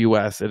in the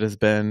U.S. It has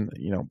been,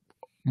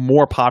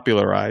 more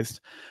popularized,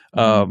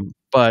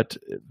 but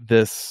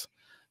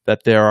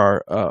that there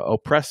are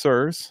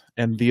oppressors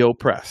and the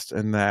oppressed,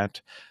 and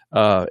that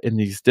in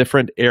these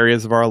different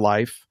areas of our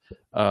life,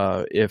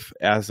 if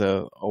as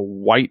a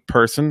white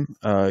person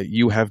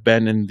you have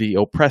been in the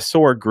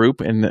oppressor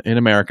group in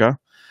America,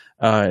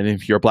 and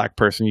if you're a black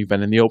person, you've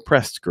been in the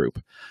oppressed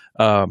group,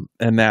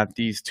 and that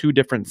these two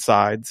different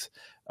sides,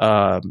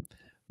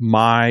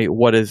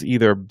 what is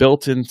either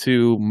built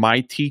into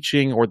my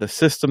teaching or the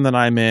system that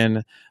I'm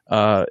in,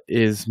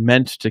 is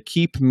meant to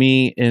keep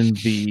me in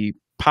the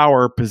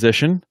power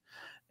position,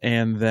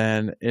 and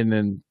then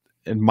in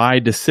my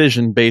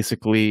decision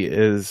basically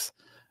is,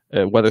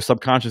 whether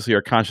subconsciously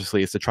or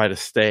consciously, is to try to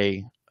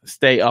stay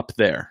up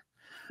there.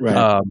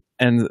 Right.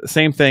 And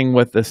same thing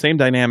with the same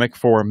dynamic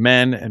for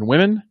men and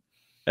women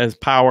as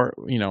power,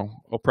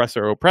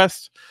 oppressor,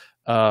 oppressed,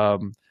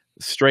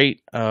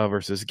 straight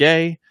versus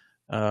gay,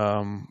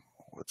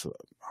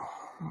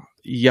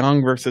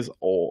 young versus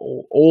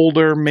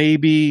older,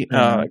 maybe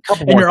a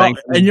couple more things.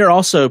 And you're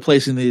also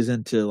placing these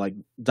into like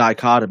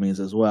dichotomies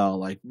as well.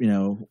 Like,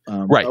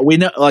 right. We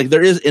know like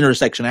there is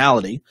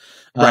intersectionality,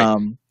 right.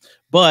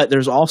 But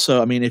there's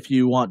also, I mean, if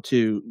you want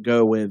to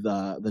go with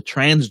the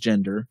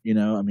transgender,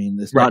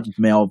 it's not just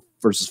male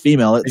versus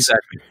female. It's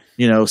exactly.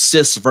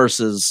 Cis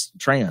versus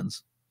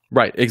trans.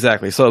 Right.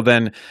 Exactly. So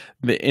then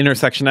the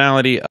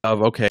intersectionality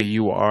of, okay,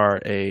 you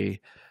are a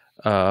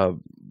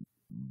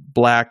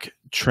black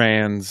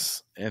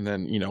trans, and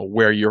then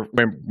where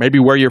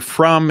you're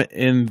from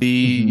in the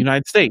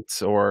United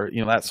States, or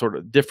that sort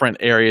of different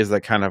areas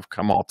that kind of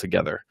come all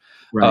together,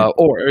 right.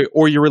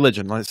 Or your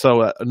religion.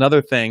 So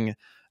another thing,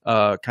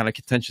 kind of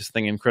contentious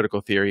thing in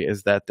critical theory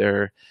is that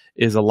there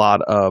is a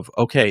lot of,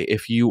 okay,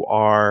 if you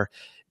are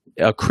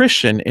a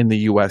Christian in the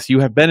U.S., you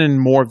have been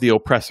in more of the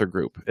oppressor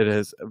group. It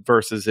is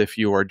versus if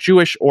you are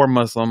Jewish or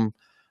Muslim.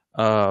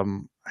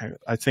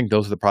 I think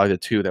those are probably the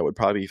two that would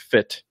probably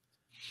fit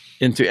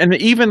into, and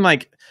even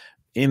like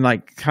in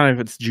like kind of,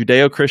 it's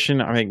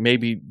Judeo-Christian, I think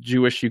maybe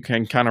Jewish, you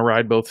can kind of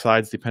ride both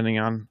sides depending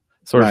on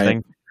sort of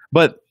thing.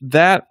 But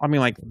that, I mean,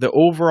 like the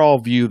overall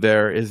view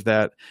there is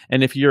that,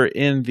 and if you're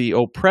in the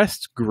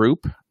oppressed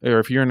group, or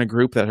if you're in a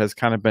group that has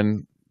kind of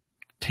been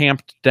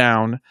tamped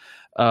down,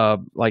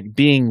 like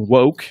being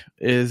woke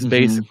is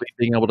basically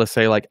being able to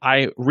say, like,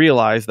 I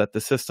realize that the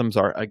systems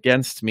are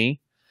against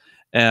me,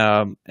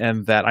 and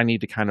that I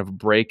need to kind of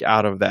break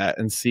out of that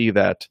and see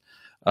that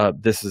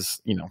this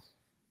is,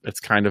 it's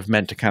kind of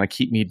meant to kind of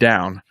keep me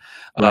down.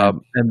 Right.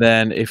 And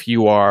then if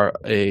you are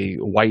a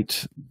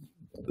white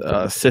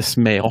cis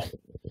male,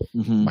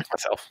 like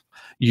myself,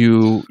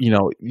 your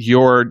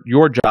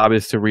job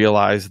is to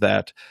realize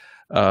that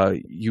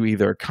you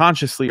either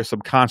consciously or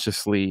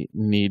subconsciously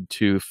need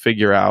to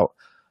figure out,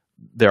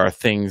 there are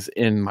things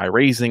in my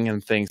raising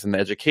and things in the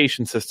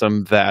education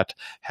system that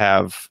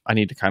I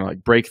need to kind of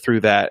like break through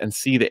that and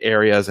see the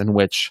areas in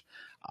which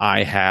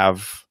I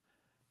have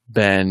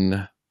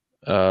been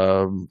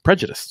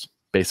prejudiced,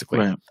 basically.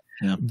 Right.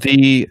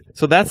 Yeah.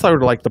 So that's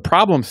sort of like the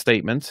problem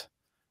statement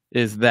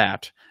is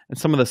that, and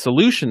some of the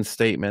solution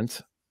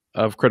statement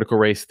of critical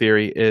race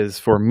theory is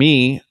for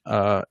me,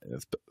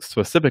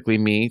 specifically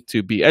me,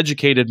 to be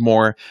educated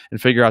more and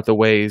figure out the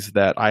ways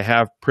that I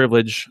have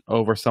privilege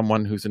over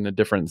someone who's in a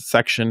different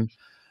section,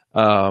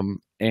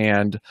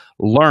 and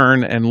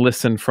learn and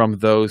listen from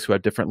those who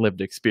have different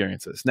lived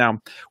experiences. Now,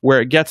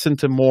 where it gets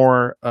into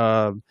more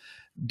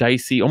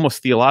dicey,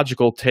 almost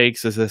theological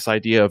takes, is this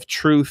idea of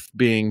truth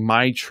being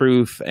my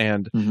truth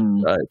and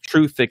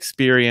truth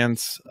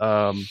experience.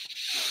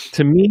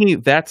 To me,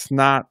 that's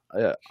not,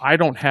 I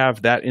don't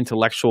have that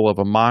intellectual of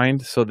a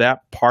mind, so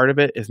that part of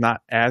it is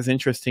not as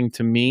interesting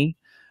to me,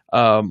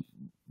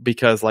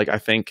 because like I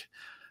think,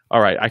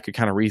 all right, I could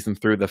kind of reason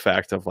through the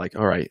fact of like,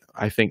 all right,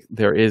 I think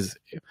there is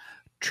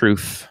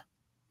truth,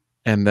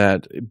 and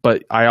that,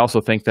 but I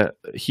also think that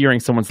hearing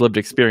someone's lived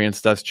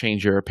experience does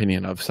change your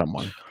opinion of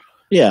someone.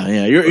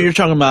 Yeah. You're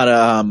talking about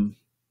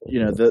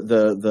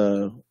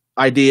the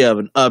idea of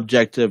an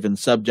objective and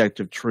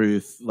subjective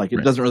truth. Like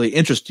it doesn't really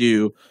interest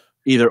you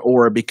either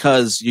or,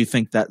 because you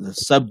think that the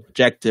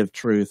subjective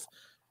truth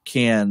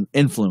can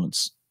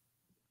influence.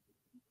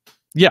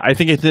 Yeah, I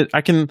think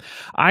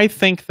I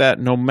think that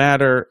no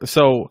matter,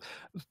 so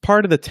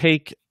part of the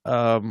take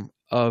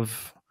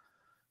of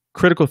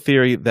critical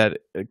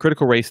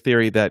race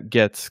theory that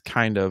gets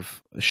kind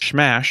of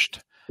smashed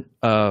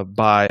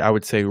by, I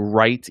would say,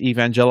 right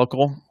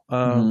evangelical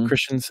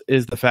Christians,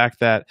 is the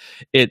fact that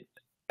it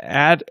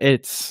at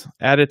its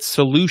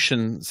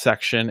solution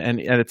section and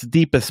at its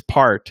deepest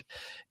part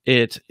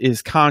it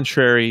is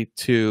contrary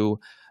to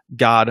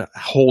God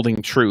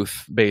holding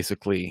truth,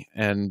 basically,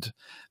 and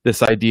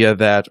this idea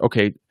that,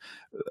 okay,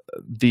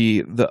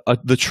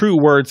 the true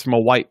words from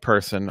a white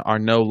person are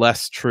no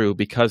less true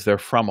because they're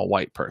from a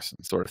white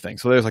person, sort of thing.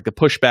 So there's like the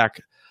pushback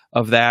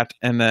of that,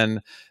 and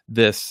then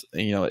this,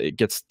 it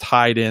gets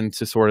tied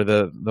into sort of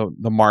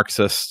the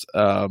Marxist,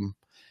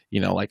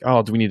 like,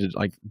 oh, do we need to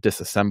like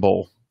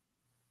disassemble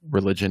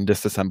religion,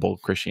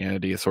 disassemble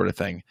Christianity, sort of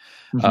thing,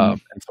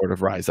 and sort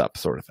of rise up,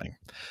 sort of thing.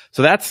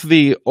 So that's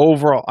the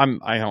overall.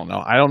 I don't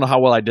know how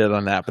well I did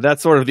on that, but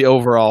that's sort of the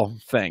overall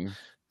thing.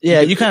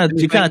 Yeah, you kind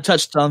of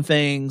touched on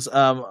things.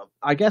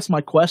 I guess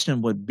my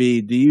question would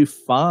be: do you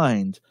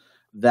find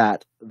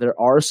that there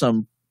are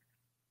some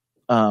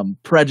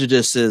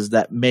prejudices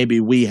that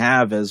maybe we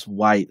have as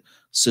white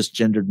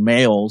cisgendered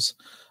males?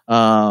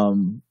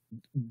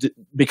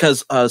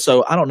 Because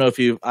so I don't know if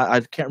I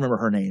can't remember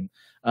her name,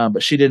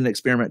 but she did an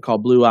experiment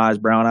called Blue Eyes,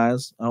 Brown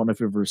Eyes. I don't know if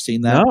you've ever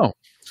seen that.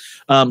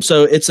 No.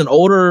 So it's an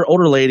older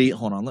lady.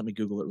 Hold on, let me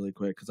Google it really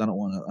quick because I don't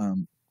want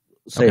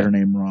to say her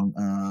name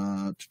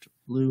wrong.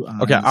 Blue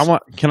Eyes. Okay,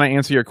 can I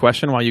answer your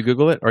question while you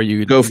Google it, or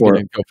you go for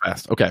it? Go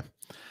fast. Okay.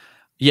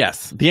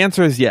 Yes, the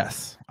answer is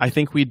yes. I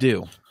think we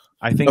do.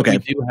 I think we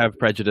do have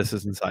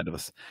prejudices inside of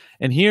us.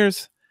 And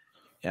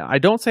I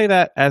don't say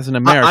that as an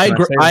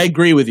American. I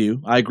agree with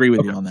you. I agree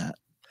with you on that.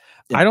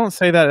 Yeah. I don't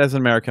say that as an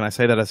American. I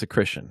say that as a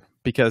Christian,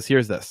 because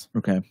here's this.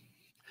 Okay.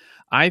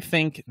 I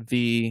think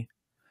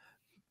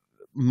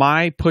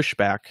my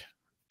pushback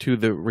to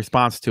the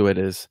response to it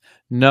is,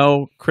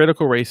 no,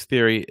 critical race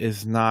theory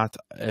is not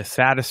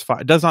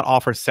does not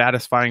offer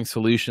satisfying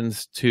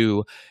solutions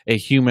to a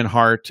human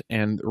heart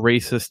and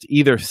racist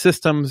either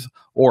systems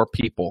or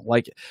people.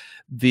 Like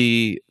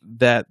the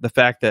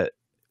fact that,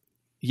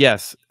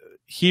 yes,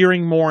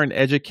 hearing more and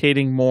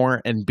educating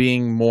more and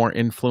being more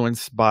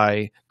influenced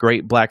by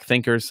great Black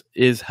thinkers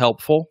is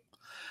helpful.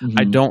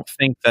 I don't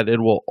think that it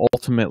will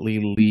ultimately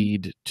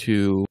lead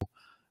to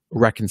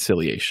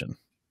reconciliation.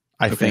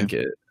 I think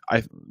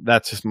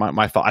that's just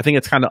my thought. I think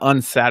it's kind of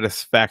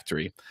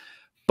unsatisfactory.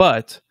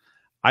 But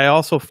I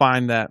also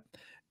find that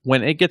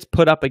when it gets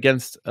put up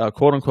against a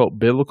quote unquote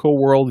biblical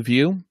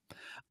worldview,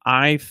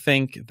 I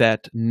think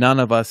that none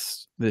of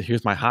us,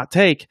 here's my hot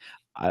take,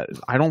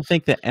 I don't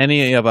think that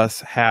any of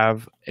us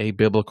have a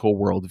biblical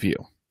worldview.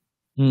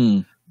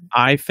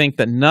 I think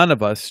that none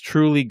of us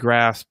truly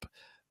grasp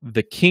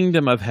the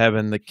kingdom of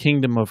heaven, the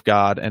kingdom of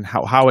God, and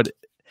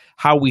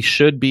how we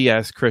should be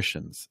as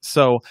Christians.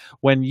 So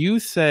when you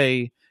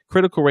say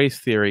critical race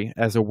theory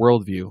as a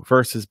worldview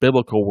versus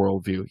biblical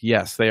worldview,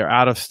 yes, they are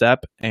out of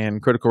step,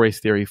 and critical race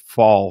theory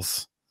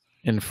falls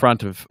in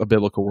front of a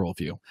biblical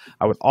worldview.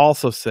 I would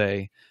also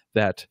say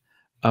that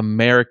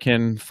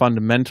American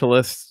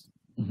fundamentalist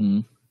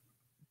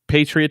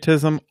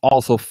patriotism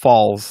also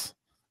falls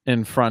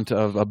in front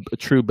of a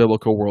true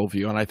biblical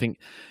worldview. And I think,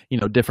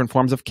 different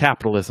forms of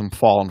capitalism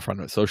fall in front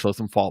of it.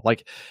 Socialism fall.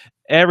 Like,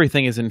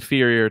 everything is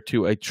inferior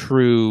to a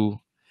true,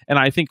 and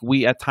I think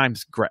we at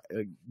times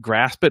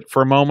grasp it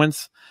for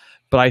moments,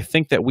 but I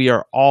think that we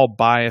are all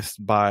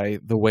biased by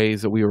the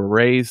ways that we were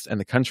raised and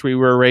the country we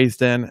were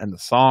raised in and the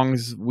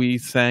songs we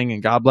sang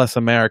and God Bless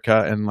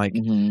America. And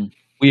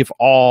we've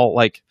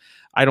all,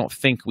 I don't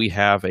think we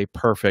have a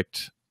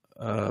perfect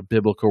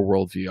biblical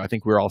worldview. I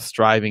think we're all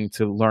striving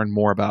to learn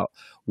more about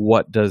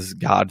what does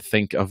God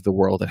think of the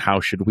world and how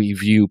should we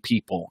view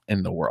people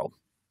in the world.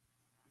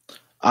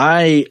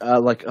 I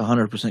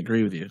 100%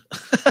 agree with you.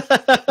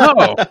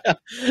 Oh,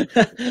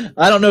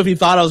 I don't know if you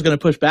thought I was going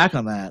to push back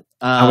on that.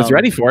 I was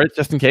ready for it,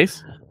 just in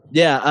case.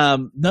 Yeah.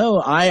 No,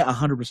 I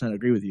 100%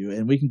 agree with you,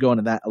 and we can go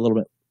into that a little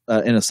bit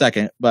in a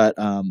second. But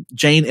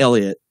Jane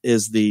Elliott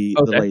is the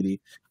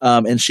lady,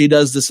 and she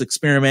does this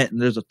experiment,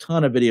 and there's a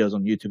ton of videos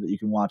on YouTube that you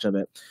can watch of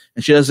it.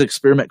 And she does an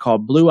experiment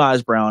called Blue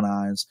Eyes, Brown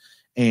Eyes.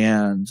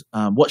 And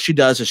what she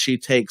does is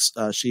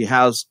she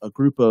has a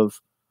group of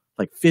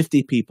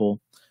 50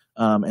 people.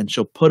 And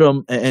she'll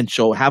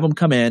she'll have them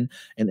come in,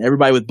 and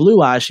everybody with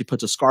blue eyes, she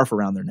puts a scarf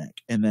around their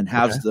neck and then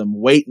has them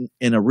wait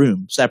in a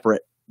room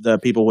separate the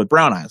people with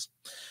brown eyes.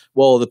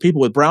 Well, the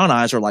people with brown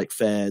eyes are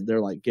fed,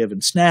 they're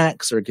given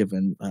snacks, they're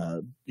given,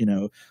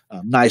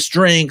 nice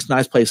drinks,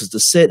 nice places to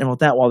sit and with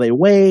that while they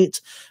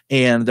wait.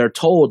 And they're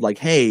told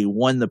hey,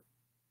 when the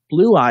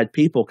blue eyed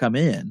people come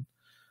in,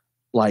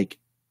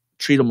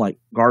 treat them like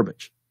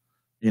garbage,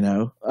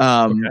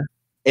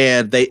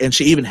 And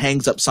she even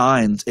hangs up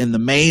signs in the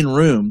main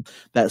room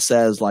that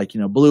says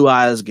blue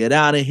eyes, get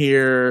out of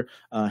here,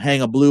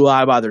 hang a blue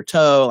eye by their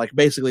toe,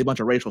 basically a bunch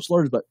of racial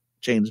slurs, but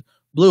change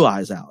blue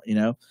eyes out,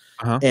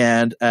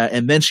 And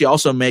then she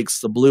also makes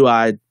the blue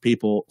eyed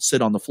people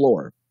sit on the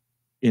floor,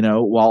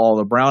 while all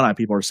the brown eyed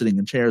people are sitting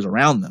in chairs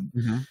around them.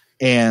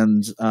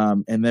 And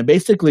then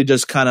basically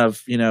just kind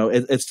of,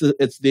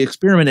 it's the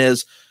experiment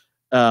is,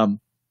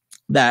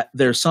 that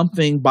there's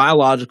something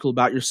biological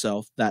about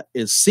yourself that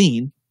is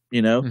seen,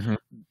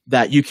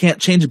 that you can't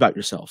change about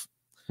yourself.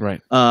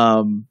 Right.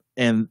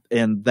 And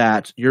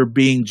that you're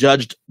being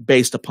judged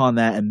based upon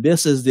that. And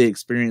this is the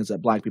experience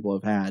that Black people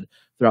have had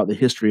throughout the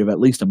history of at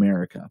least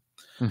America.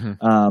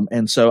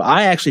 And so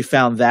I actually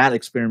found that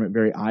experiment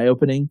very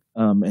eye-opening,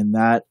 and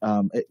that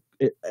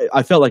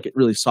I felt like it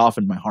really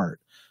softened my heart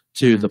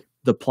to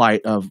the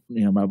plight of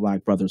my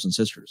Black brothers and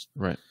sisters.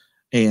 Right.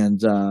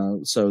 And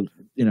so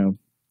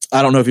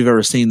I don't know if you've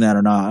ever seen that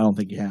or not. I don't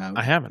think you have.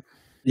 I haven't.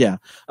 Yeah.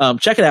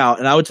 Check it out,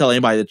 and I would tell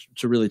anybody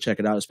to really check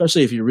it out,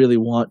 especially if you really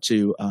want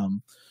to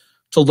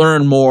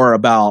learn more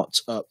about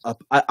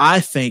I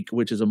think,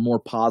 which is a more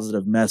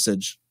positive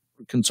message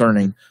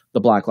concerning the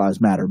Black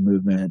Lives Matter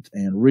movement,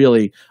 and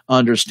really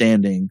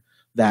understanding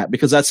that,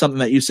 because that's something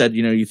that you said,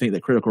 you think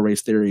that critical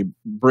race theory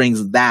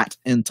brings that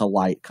into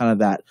light, kind of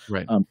that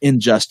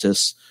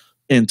injustice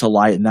into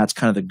light. And that's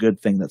kind of the good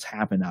thing that's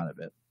happened out of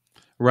it.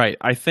 Right.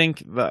 I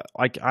think that,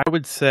 I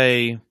would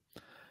say,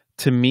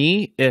 to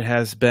me, it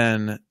has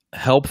been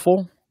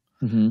helpful.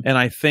 And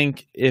I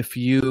think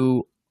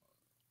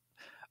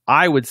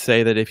I would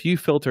say that if you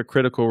filter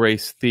critical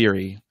race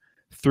theory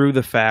through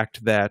the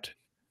fact that,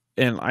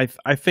 and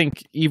I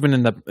think even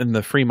in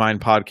the Free Mind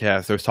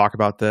podcast, there's talk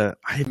about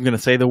I'm going to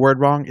say the word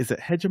wrong. Is it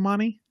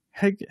hegemony?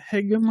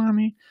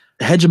 Hegemony?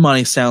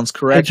 Hegemony sounds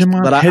correct,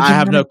 but I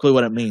have no clue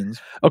what it means.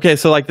 Okay,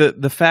 so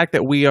the fact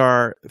that we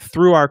are,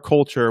 through our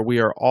culture, we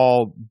are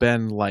all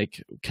been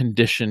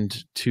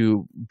conditioned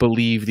to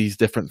believe these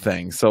different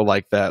things. So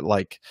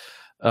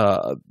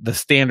the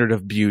standard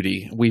of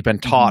beauty, we've been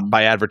taught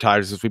by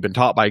advertisers, we've been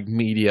taught by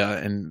media,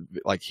 and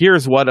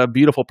here's what a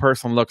beautiful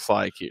person looks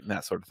like, and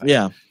that sort of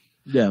thing.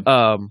 Yeah.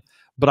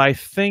 But I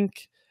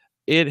think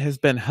it has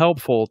been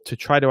helpful to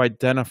try to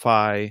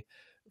identify,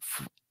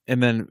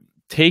 and then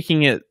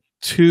taking it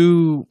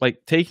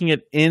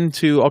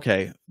into,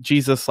 okay,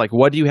 Jesus,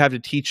 what do you have to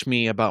teach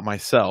me about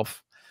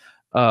myself?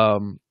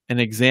 And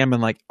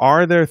examine,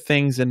 are there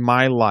things in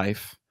my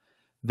life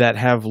that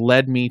have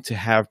led me to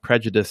have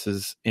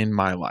prejudices in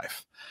my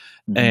life?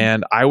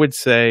 And I would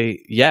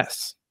say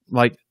yes.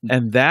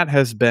 And that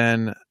has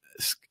been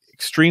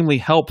extremely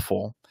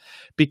helpful,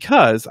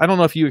 because I don't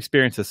know if you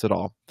experience this at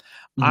all.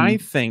 I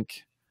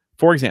think,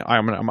 for example,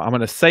 I'm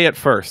gonna say it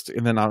first,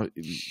 and then I'll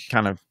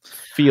kind of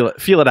feel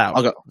it out.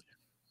 I'll go.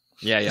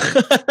 Yeah.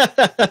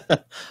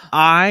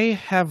 I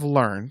have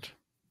learned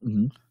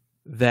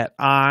that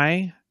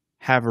I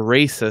have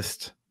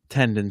racist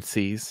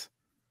tendencies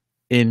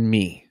in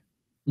me.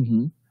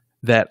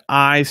 That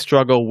I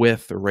struggle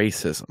with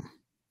racism.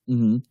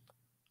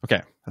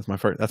 Okay,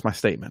 that's my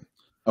statement.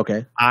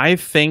 Okay. I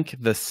think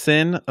the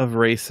sin of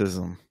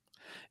racism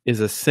is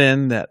a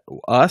sin that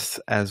us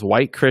as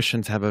white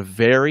Christians have a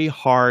very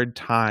hard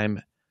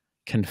time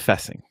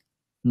confessing.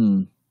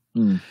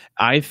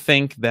 I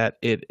think that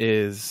it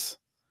is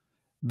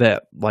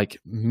that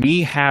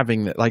me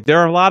having that, there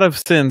are a lot of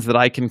sins that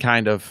I can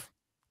kind of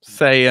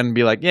say and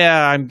be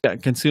yeah, I'm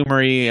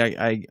consumery,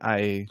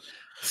 I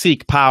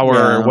seek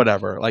power or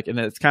whatever. And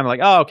it's kind of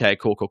oh, okay,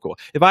 cool.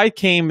 If I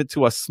came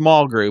to a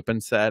small group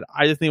and said,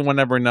 I just need one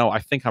to know, I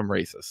think I'm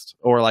racist,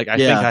 or I think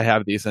I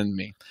have these in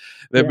me,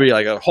 they'd be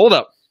hold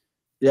up.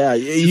 Yeah,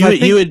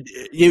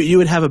 you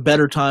would have a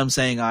better time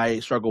saying I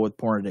struggle with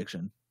porn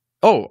addiction.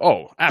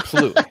 Oh,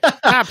 absolutely.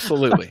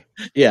 Absolutely.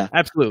 Yeah.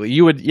 Absolutely.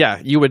 You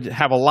would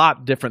have a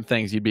lot different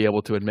things you'd be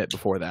able to admit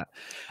before that.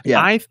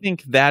 Yeah. I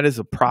think that is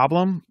a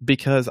problem,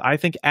 because I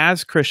think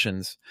as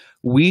Christians,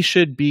 we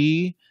should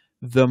be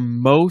the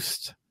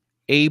most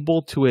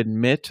able to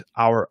admit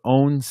our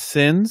own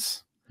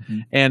sins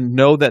and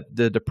know that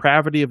the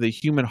depravity of the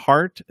human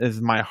heart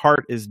my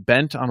heart is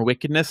bent on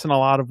wickedness in a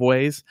lot of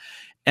ways.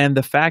 And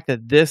the fact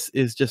that this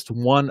is just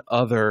one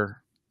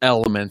other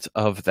element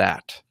of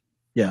that.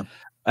 Yeah.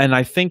 And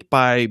I think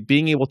by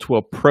being able to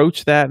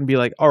approach that and be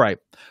all right,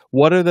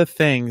 what are the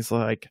things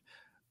I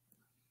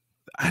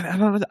don't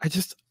know.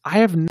 I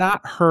have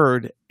not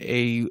heard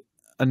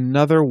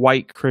another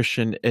white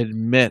Christian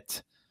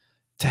admit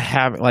to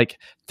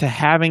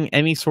having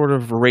any sort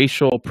of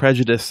racial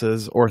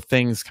prejudices or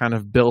things kind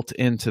of built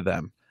into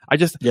them. I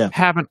just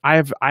haven't.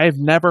 I've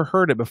never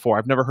heard it before.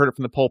 I've never heard it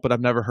from the pulpit.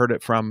 I've never heard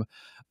it from,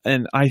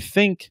 and I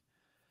think,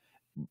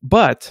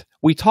 but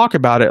we talk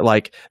about it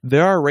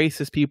there are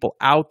racist people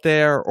out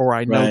there, or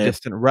I know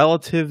distant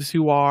relatives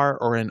who are,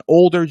 or an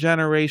older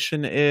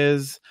generation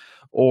is,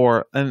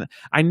 and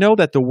I know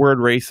that the word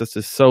racist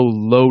is so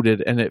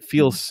loaded and it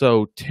feels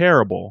so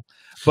terrible.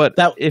 But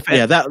that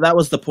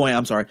was the point.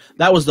 I'm sorry.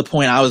 That was the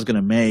point I was going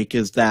to make,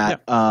 is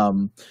that,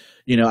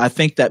 I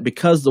think that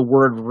because the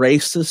word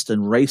racist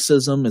and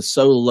racism is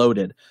so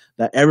loaded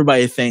that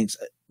everybody thinks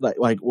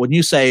when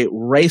you say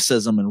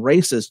racism and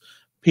racist,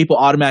 people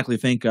automatically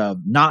think of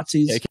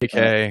Nazis,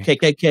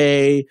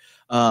 KKK,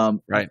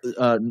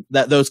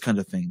 those kinds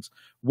of things.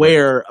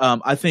 Where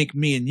I think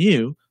me and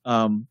you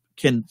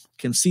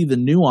can see the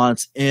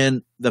nuance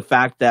in the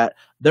fact that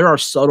there are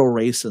subtle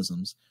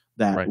racisms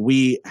that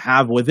we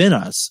have within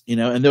us,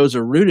 and those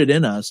are rooted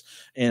in us,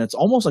 and it's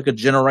almost like a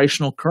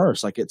generational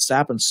curse. It's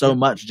happened so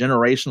much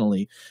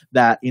generationally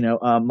that,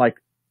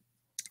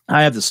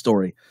 I have this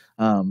story.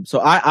 So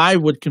I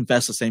would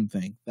confess the same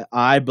thing, that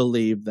I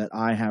believe that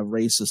I have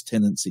racist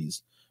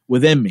tendencies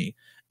within me.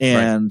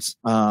 And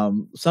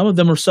some of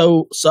them are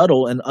so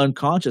subtle and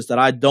unconscious that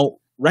I don't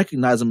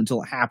recognize them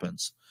until it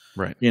happens.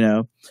 Right. You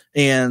know,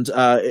 and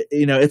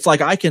you know, it's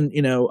like I can,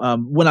 you know,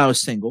 when I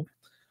was single,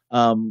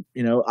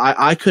 you know,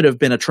 I could have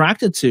been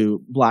attracted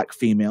to black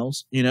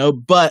females, you know,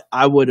 but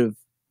I would have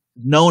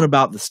known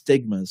about the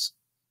stigmas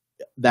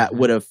that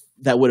would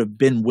have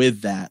been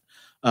with that.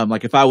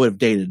 Like if I would have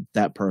dated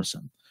that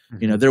person,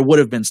 you know, there would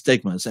have been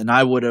stigmas, and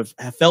I would have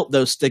felt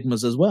those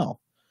stigmas as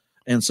well.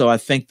 And so I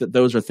think that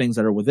those are things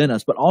that are within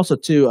us, but also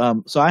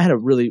too. So I had a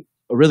really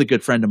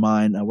good friend of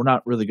mine. We're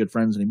not really good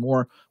friends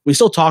anymore. We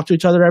still talk to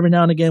each other every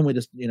now and again. We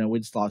just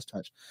lost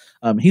touch.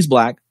 He's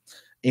black.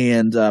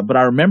 And, but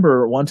I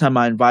remember one time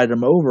I invited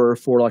him over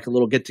for like a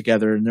little get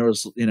together, and there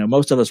was, you know,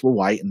 most of us were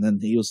white, and then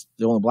he was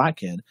the only black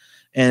kid.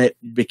 And it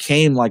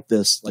became like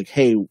this, like,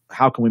 hey,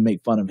 how can we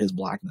make fun of his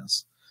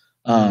blackness?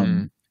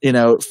 You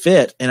know,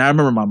 fit. And I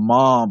remember my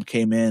mom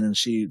came in and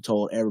she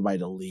told everybody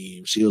to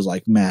leave. She was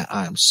like, Matt,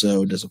 I am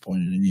so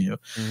disappointed in you.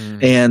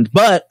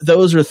 But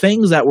those are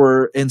things that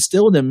were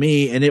instilled in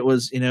me. And it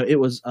was, you know, it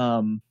was,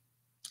 I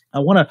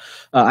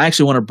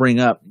actually want to bring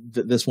up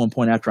this one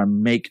point after I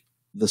make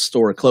the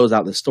story, close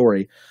out the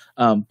story.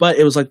 But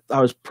it was like,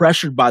 I was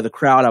pressured by the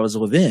crowd I was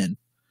within,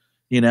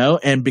 you know,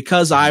 and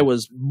because I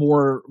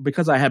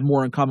had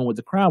more in common with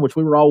the crowd, which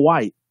we were all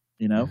white,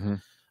 you know,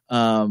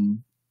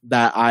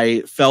 that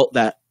I felt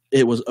that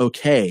it was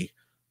okay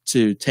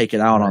to take it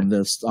out on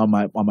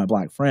my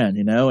black friend,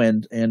 you know,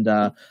 and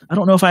I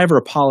don't know if I ever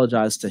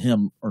apologized to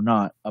him or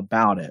not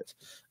about it.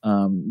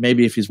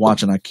 Maybe if he's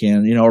watching, I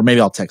can, you know, or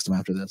maybe I'll text him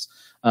after this.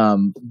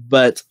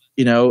 But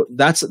you know,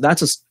 that's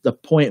the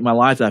point in my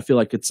life that I feel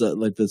like it's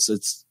like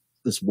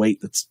this weight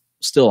that's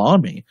still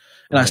on me,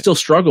 and I still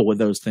struggle with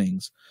those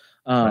things.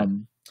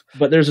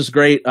 But there's this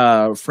great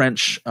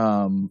French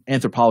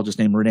anthropologist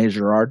named René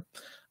Girard.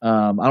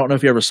 I don't know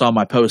if you ever saw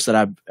my post that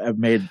I've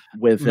made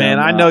with him. Man,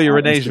 I know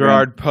your René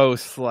Girard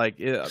posts.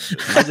 Like,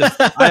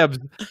 I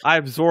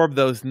absorb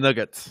those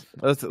nuggets.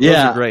 Those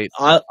are great.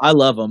 I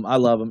love them.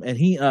 And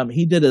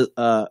he did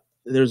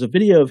there's a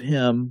video of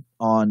him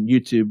on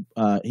YouTube.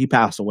 He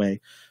passed away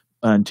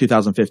in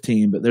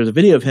 2015, but there's a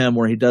video of him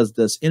where he does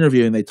this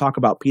interview, and they talk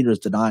about Peter's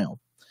denial.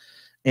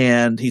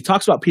 And he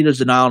talks about Peter's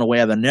denial in a way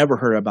I've never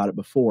heard about it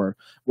before,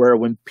 where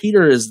when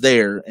Peter is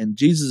there and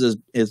Jesus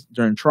is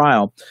during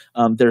trial,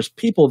 there's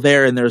people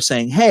there and they're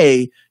saying,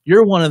 hey,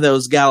 you're one of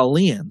those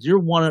Galileans. You're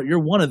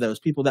one of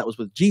those people that was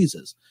with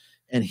Jesus.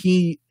 And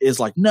he is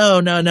like, no,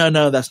 I'm not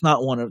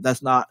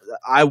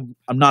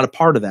a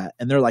part of that.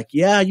 And they're like,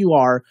 yeah, you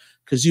are,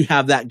 because you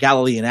have that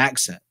Galilean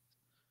accent,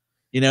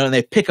 you know, and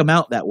they pick him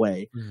out that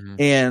way.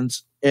 And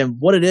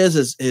what it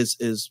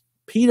is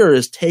Peter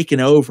is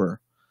taken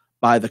over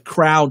by the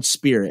crowd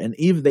spirit. And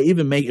they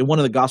even make, in one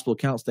of the gospel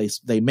accounts,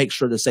 they make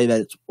sure to say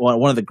that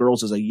one of the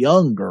girls is a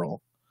young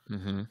girl,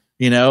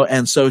 you know?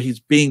 And so he's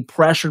being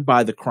pressured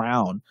by the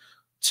crowd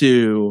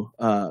to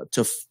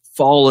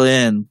fall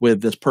in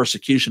with this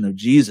persecution of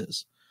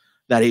Jesus,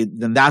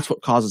 then that's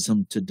what causes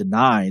him to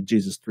deny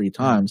Jesus 3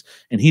 times.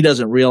 And he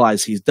doesn't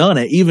realize he's done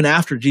it. Even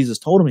after Jesus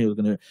told him he was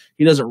going to,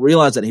 he doesn't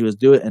realize that he was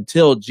doing it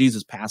until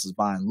Jesus passes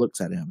by and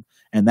looks at him.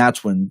 And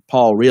that's when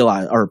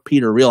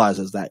Peter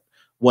realizes that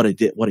what he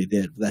did,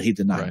 that he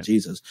denied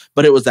Jesus.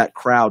 But it was that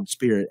crowd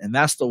spirit. And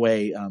that's the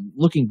way,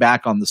 looking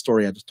back on the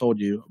story I just told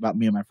you about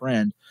me and my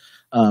friend,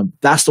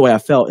 that's the way I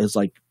felt, is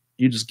like,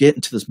 you just get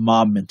into this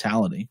mob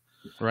mentality.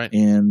 Right.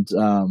 And,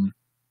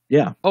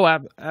 yeah. Oh,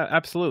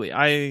 absolutely.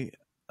 I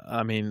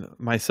mean,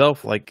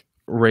 myself, like,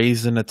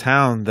 raised in a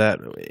town that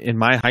in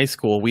my high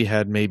school, we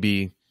had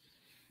maybe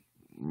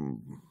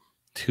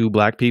 2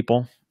 black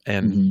people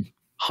and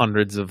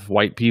hundreds of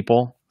white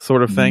people,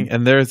 sort of thing.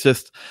 And there's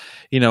just,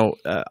 you know,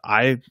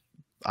 I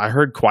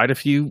heard quite a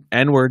few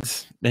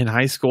N-words in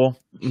high school,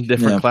 in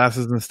different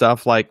classes and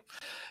stuff. Like,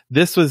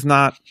 this was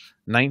not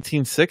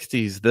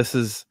 1960s. This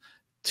is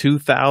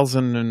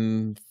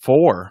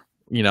 2004.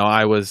 You know,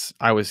 I was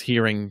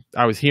hearing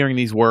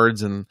these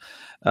words and,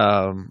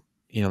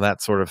 you know,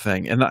 that sort of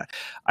thing. And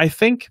I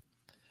think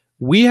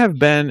we have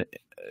been,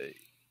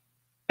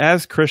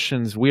 as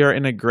Christians, we are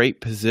in a great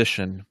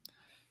position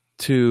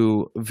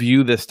to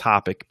view this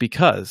topic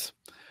because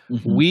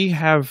we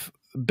have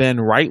been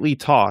rightly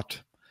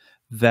taught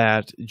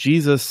that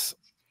Jesus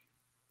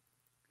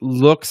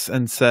looks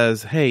and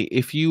says, hey,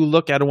 if you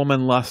look at a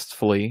woman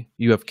lustfully,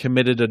 you have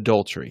committed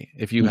adultery.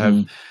 If you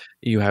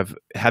have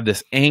had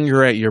this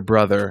anger at your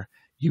brother,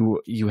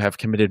 you have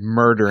committed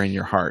murder in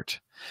your heart.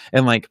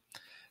 And like,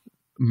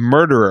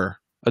 murderer,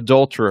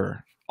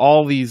 adulterer,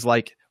 all these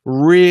like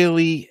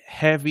really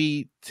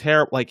heavy,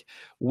 terrible, like,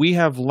 we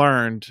have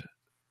learned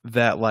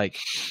that like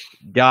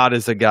God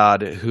is a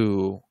God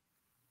who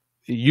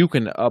you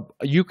can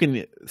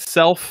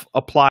self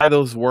apply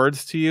those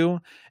words to you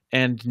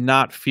and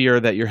not fear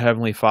that your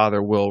heavenly Father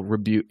will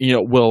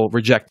will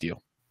reject you.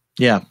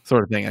 Yeah.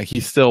 Sort of thing. Like,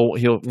 he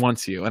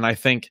wants you. And I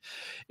think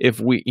if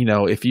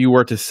you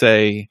were to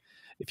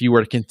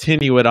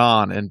continue it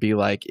on and be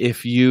like,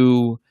 if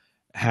you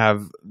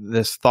have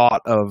this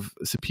thought of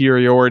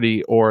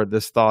superiority or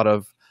this thought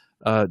of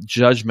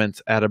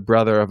judgment at a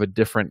brother of a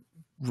different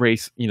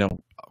race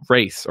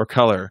or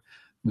color,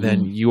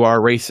 then you are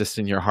racist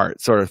in your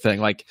heart, sort of thing.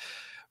 Like,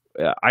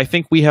 I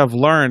think we have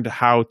learned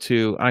how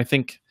to, I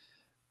think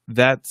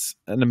that's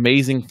an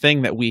amazing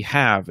thing that we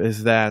have,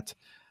 is that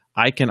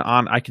I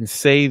can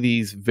say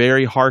these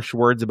very harsh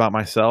words about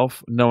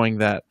myself, knowing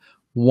that,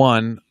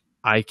 one,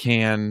 I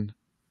can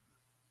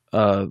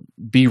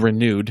be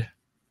renewed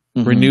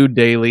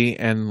daily,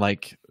 and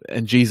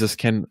Jesus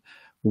can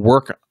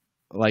work,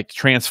 like,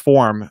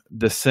 transform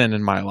the sin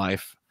in my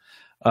life,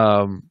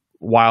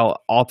 while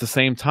all at the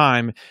same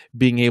time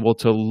being able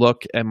to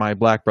look at my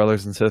black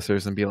brothers and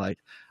sisters and be like,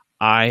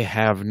 I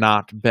have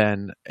not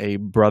been a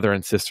brother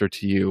and sister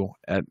to you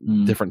at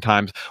different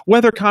times,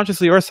 whether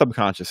consciously or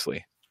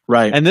subconsciously.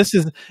 Right. And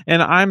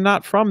I'm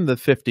not from the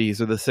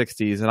 50s or the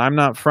 60s, and I'm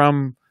not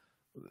from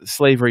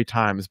slavery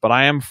times, but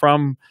I am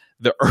from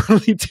the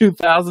early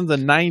 2000s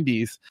and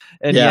 90s.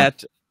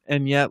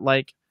 And yet,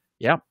 like,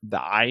 yeah,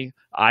 I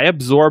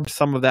absorbed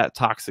some of that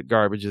toxic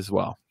garbage as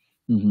well.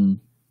 Mm-hmm.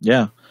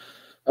 Yeah.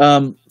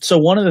 So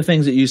one of the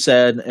things that you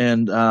said,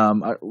 and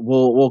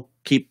we'll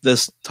keep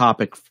this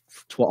topic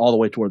all the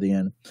way toward the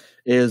end,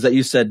 is that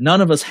you said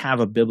none of us have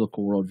a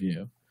biblical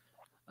worldview.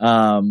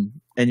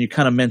 And you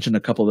kind of mentioned a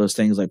couple of those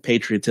things like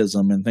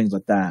patriotism and things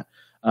like that.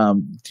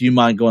 Do you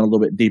mind going a little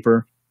bit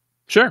deeper?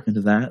 Sure.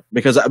 Into that?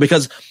 Because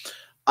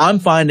I'm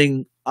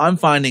finding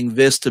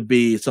this to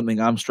be something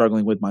I'm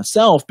struggling with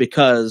myself,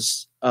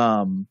 because,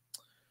 a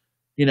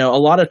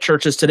lot of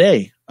churches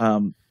today,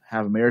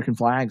 have American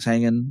flags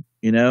hanging,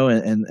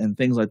 and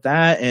things like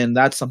that. And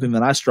that's something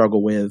that I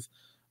struggle with,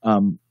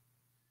 on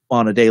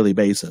a daily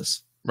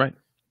basis. Right.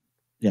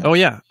 Yeah. Oh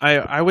yeah.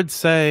 I would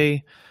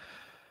say,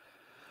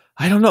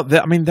 I don't know.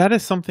 That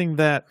is something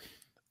that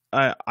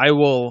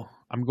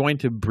I'm going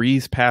to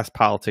breeze past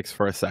politics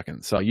for a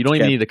second. So you don't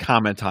even need to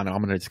comment on it. I'm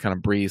going to just kind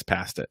of breeze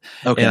past it.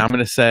 Okay. And I'm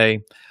going to say,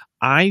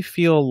 I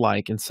feel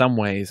like in some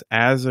ways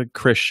as a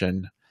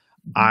Christian,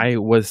 I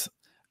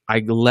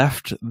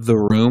left the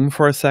room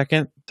for a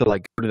second to,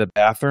 like, go to the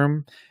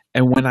bathroom.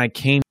 And when I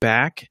came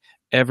back,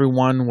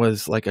 everyone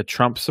was like a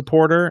Trump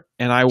supporter.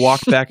 And I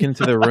walked back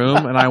into the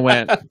room and I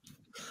went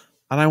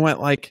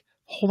like,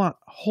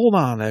 hold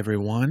on,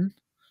 everyone.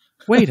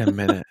 Wait a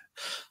minute.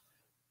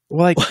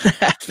 Like,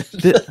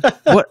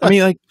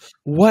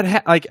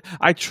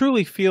 I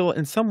truly feel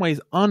in some ways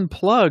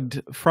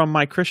unplugged from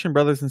my Christian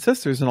brothers and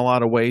sisters in a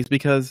lot of ways,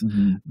 because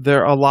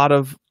there are a lot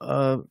of,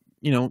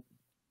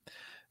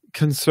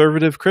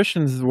 conservative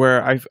Christians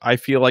where I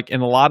feel like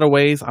in a lot of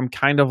ways I'm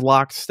kind of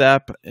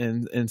lockstep,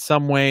 and in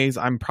some ways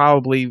I'm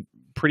probably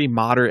pretty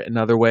moderate in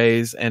other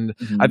ways. And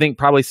I think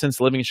probably since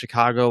living in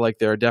Chicago, like,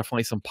 there are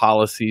definitely some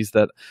policies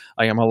that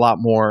I am a lot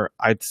more,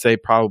 I'd say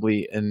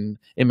probably in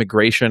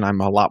immigration,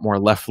 I'm a lot more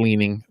left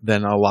leaning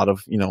than a lot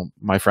of,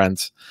 my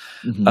friends,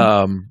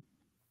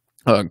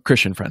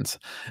 Christian friends.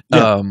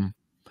 Yeah.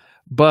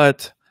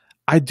 But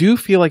I do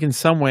feel like in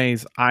some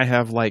ways I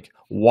have, like,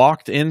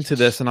 walked into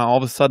this and all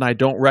of a sudden I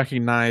don't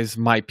recognize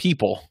my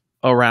people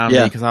around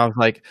me, because I was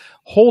like,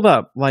 hold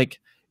up, like,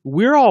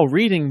 we're all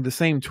reading the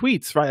same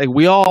tweets, right? Like,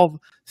 we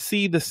all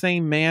see the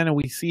same man and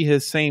we see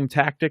his same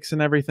tactics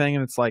and everything.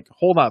 And it's like,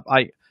 hold up,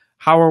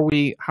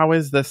 how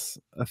is this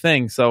a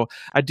thing? So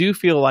I do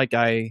feel like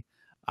I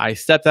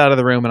stepped out of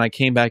the room and I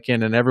came back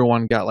in and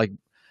everyone got, like,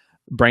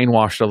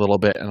 brainwashed a little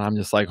bit. And I'm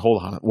just like,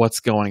 hold on, what's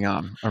going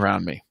on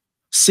around me?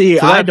 See,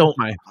 so I don't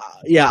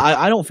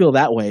feel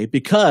that way,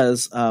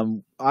 because I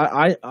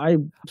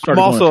started. I'm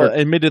also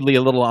admittedly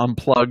a little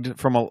unplugged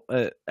from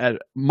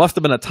must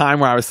have been a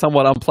time where I was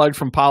somewhat unplugged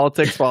from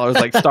politics while I was,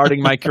 like,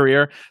 starting my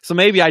career. So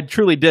maybe I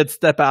truly did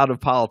step out of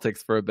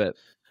politics for a bit.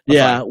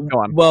 Yeah. Go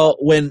on. Well,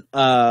 when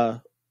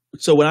I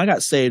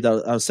got saved, I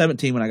was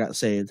 17 when I got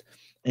saved,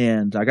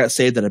 and I got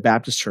saved at a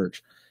Baptist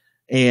church,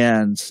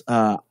 and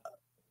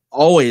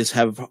always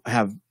have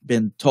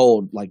been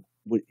told, like,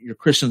 your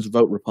Christians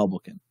vote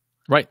Republican.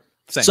 Right.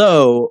 Same.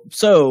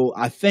 So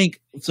I think,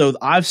 so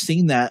I've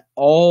seen that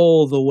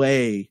all the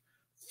way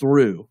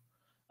through,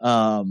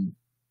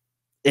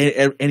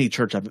 any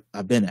church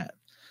I've been at.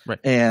 Right.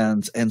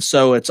 And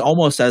so it's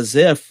almost as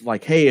if,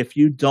 like, hey, if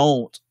you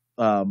don't,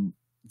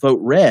 vote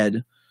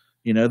red,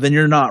 then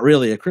you're not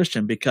really a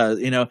Christian, because,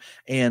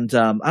 and,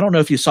 I don't know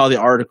if you saw the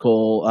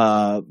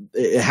article,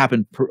 it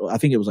happened, I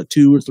think it was like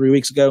 2 or 3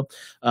 weeks ago.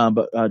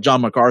 But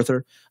John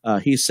MacArthur,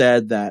 he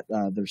said that,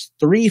 there's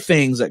 3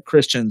 things that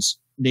Christians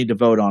need to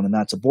vote on, and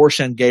that's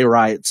abortion, gay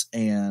rights,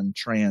 and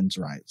trans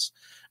rights.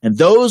 And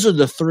those are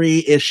the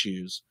 3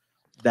 issues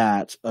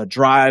that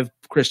drive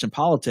Christian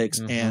politics.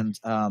 And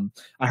I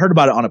heard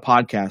about it on a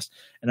podcast,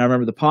 and I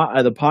remember the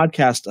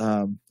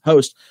podcast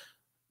host,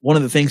 one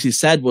of the things he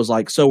said was,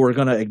 like, so we're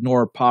going to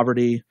ignore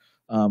poverty,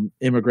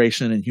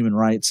 immigration, and human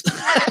rights,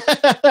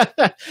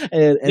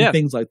 and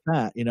things like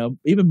that.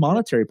 Even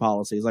monetary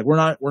policies. Like, we're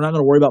not going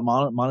to worry about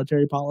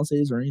monetary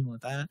policies or anything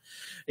like that.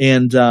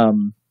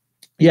 And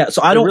yeah,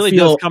 so I don't really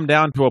feel does come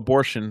down to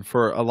abortion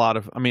for a lot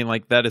of. I mean,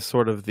 like, that is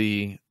sort of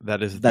the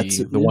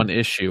one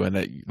issue, and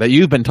that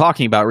you've been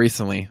talking about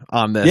recently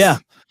on this.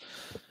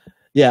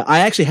 Yeah, I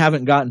actually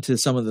haven't gotten to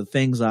some of the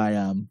things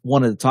I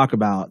wanted to talk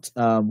about,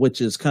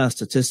 which is kind of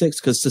statistics.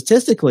 Because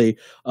statistically,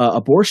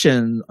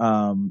 abortions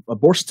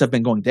have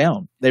been going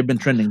down. They've been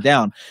trending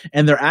down,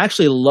 and they're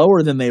actually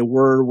lower than they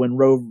were when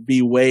Roe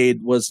v.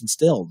 Wade was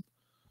instilled.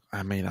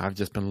 I mean, I've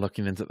just been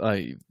looking into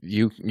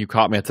you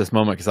caught me at this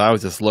moment because I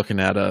was just looking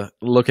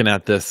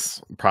at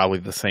this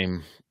probably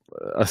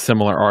a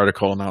similar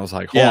article, and I was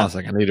like, hold on a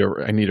second,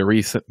 I need to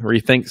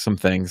rethink some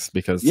things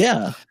because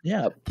and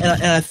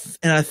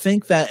I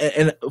think that,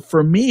 and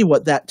for me,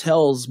 what that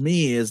tells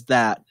me is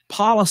that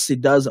policy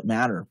doesn't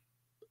matter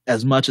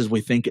as much as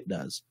we think it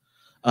does.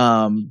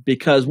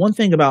 Because one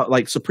thing about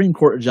like Supreme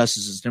Court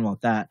justices and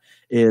like that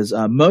is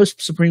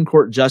most Supreme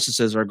Court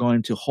justices are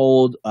going to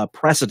hold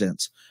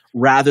precedents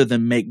rather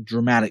than make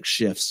dramatic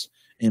shifts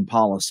in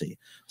policy.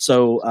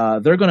 So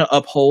they're going to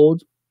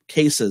uphold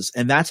cases,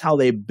 and that's how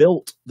they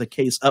built the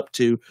case up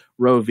to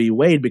Roe v.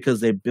 Wade, because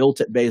they built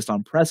it based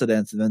on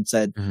precedents and then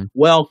said,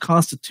 well,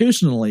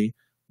 constitutionally,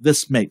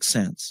 this makes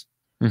sense.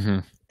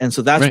 And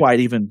so that's why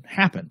it even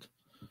happened.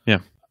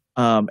 Yeah.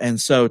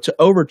 And so to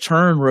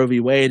overturn Roe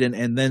v. Wade,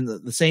 and then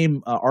the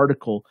same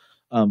article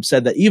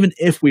said that even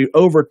if we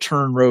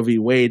overturn Roe v.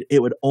 Wade,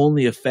 it would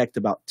only affect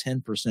about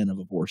 10% of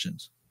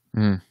abortions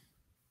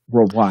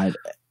worldwide.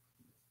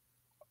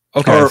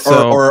 Okay,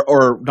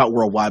 or not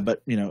worldwide,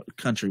 but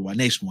countrywide,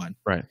 nationwide.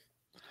 Right.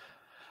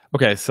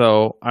 Okay,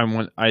 so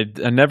I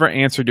never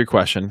answered your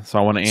question, so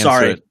I want to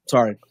answer it.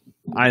 Sorry.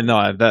 I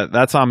know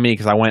that's on me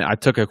because I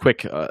took a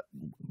quick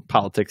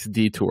politics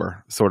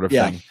detour sort of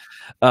thing.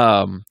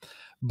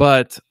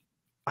 But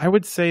I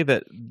would say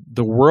that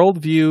the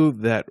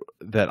worldview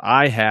that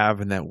I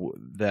have and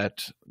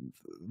that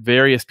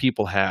various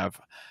people have,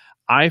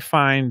 I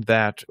find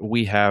that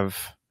we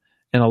have,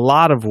 in a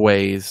lot of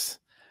ways,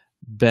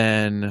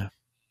 been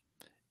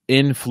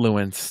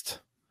influenced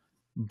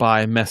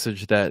by a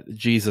message that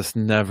Jesus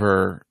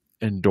never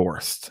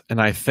endorsed.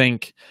 And I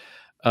think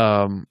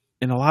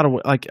in a lot of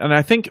and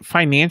I think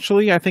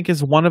financially, I think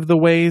is one of the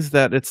ways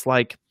that it's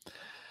like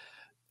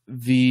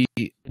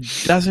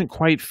doesn't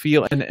quite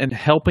feel and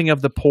helping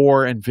of the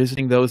poor and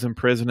visiting those in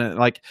prison, and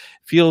like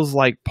feels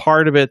like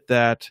part of it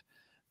that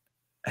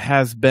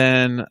has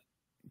been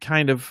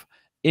kind of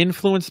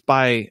influenced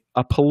by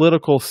a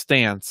political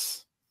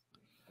stance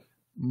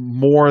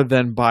more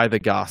than by the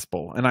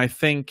gospel. And I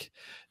think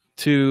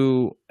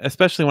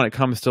especially when it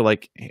comes to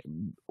like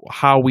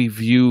how we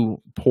view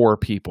poor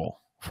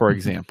people, for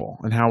example,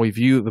 and how we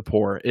view the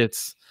poor,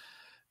 it's,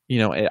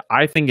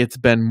 I think it's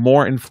been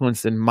more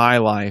influenced in my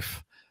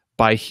life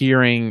by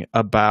hearing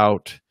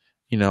about,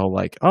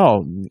 like,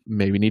 oh,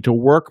 maybe need to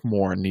work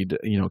more,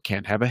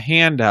 can't have a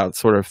handout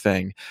sort of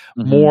thing,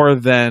 more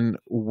than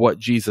what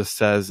Jesus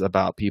says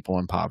about people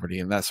in poverty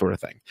and that sort of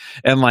thing.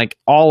 And like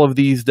all of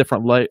these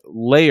different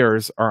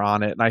layers are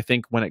on it. And I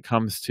think when it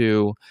comes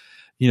to,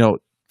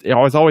 I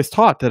was always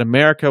taught that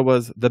America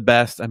was the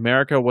best.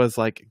 America was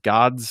like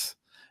God's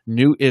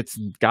new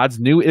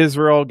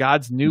Israel,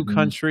 God's new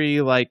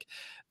country. Like,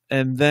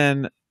 and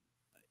then,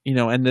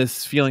 and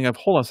this feeling of,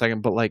 hold on a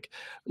second, but like,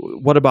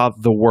 what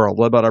about the world?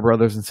 What about our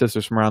brothers and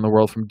sisters from around the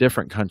world from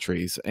different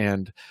countries?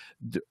 And,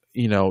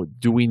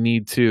 do we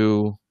need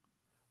to,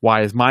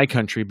 why is my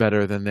country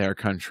better than their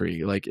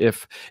country? Like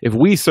if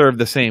we serve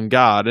the same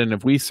God, and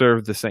if we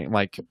serve the same,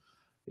 like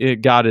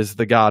God is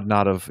the God,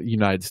 not of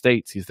United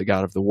States. He's the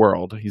God of the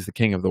world. He's the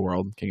King of the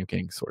world, King of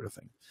Kings sort of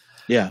thing.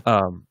 Yeah.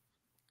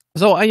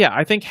 So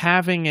I think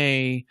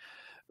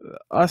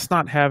us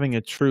not having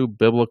a true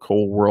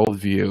biblical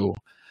worldview,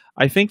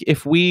 I think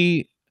if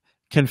we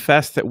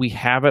confess that we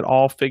have it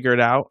all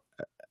figured out,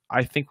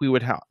 I think we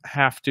would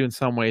have to in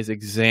some ways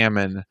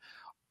examine,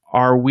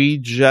 are we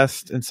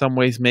just in some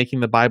ways making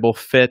the Bible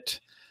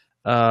fit?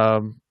 I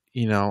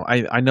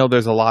know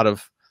there's a lot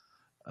of,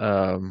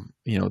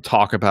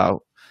 talk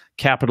about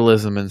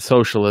capitalism and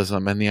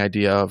socialism and the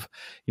idea of,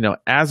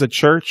 as a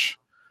church,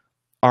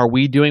 are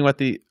we doing what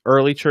the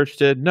early church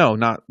did? No,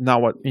 not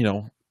what,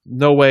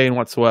 no way in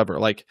whatsoever.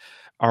 Like,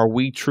 are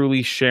we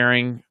truly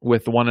sharing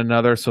with one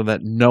another so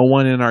that no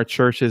one in our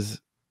church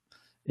is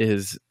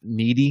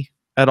needy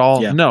at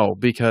all? Yeah. No,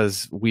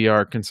 because we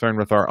are concerned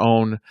with our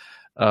own,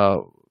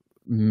 our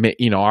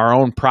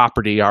own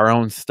property, our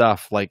own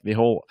stuff, like the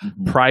whole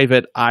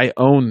private, I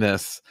own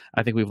this.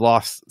 I think we've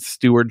lost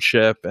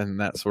stewardship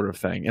and that sort of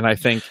thing. And I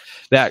think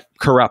that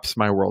corrupts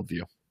my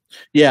worldview.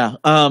 Yeah.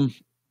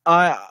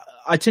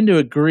 I tend to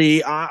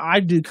agree. I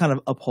do kind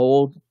of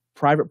uphold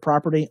private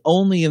property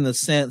only in the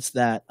sense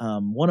that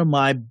one of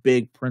my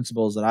big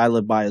principles that I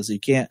live by is you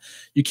can't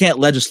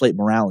legislate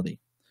morality.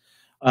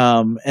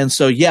 And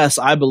so, yes,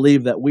 I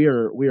believe that we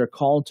are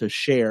called to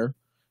share,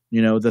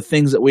 the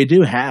things that we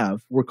do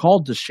have. We're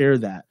called to share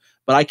that,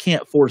 but I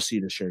can't force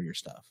you to share your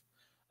stuff.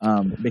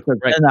 Because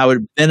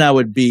then I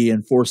would be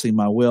enforcing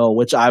my will,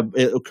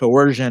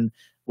 coercion,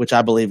 which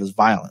I believe is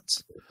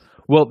violence.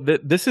 Well,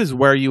 this is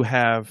where you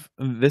have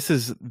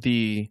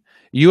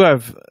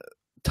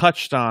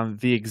touched on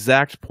the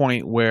exact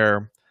point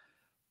where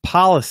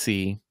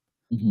policy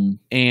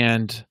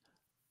and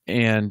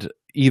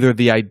either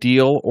the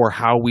ideal or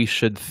how we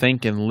should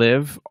think and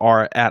live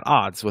are at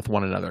odds with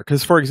one another.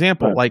 Because, for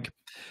example, Right. like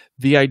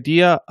the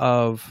idea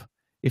of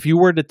if you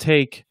were to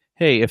take,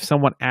 hey, if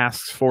someone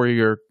asks for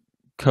your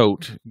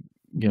coat,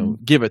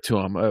 give it to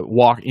them,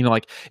 walk,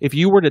 like if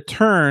you were to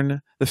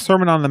turn the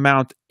Sermon on the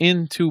Mount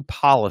into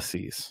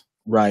policies,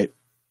 right,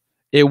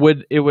 it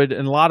would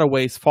in a lot of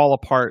ways fall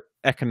apart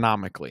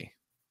economically.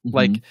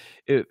 Like,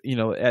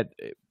 at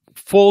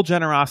full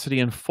generosity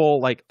and full,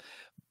 like,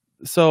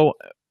 so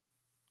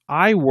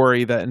I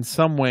worry that in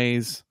some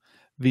ways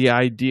the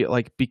idea,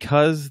 like,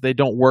 because they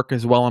don't work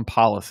as well in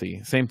policy,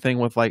 same thing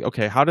with like,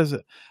 okay, how does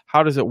it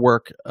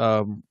work,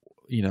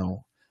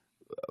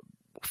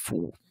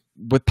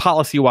 with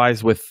policy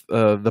wise with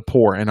the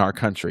poor in our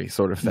country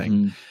sort of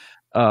thing.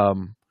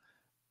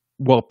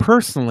 Well,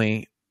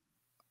 personally,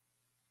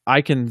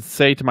 I can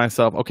say to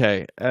myself,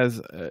 okay,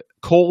 as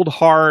cold,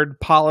 hard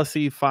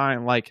policy,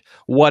 fine, like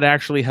what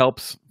actually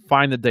helps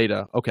find the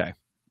data. Okay,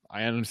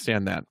 I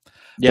understand that.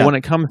 Yeah. But when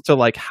it comes to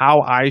like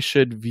how I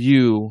should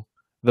view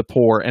the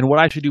poor and what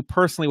I should do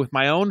personally with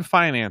my own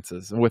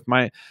finances and with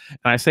and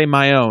I say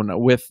my own,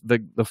 with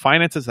the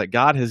finances that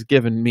God has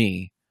given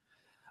me,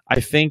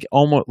 I think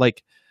almost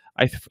like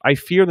I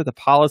fear that the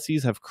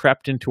policies have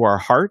crept into our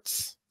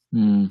hearts,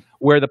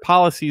 where the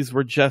policies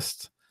were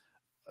just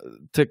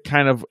to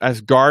kind of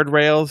as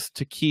guardrails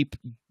to keep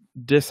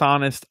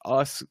dishonest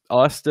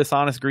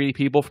greedy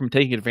people from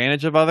taking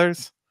advantage of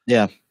others.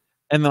 Yeah.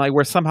 And then like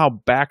we're somehow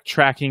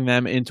backtracking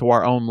them into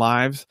our own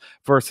lives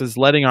versus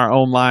letting our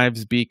own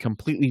lives be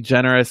completely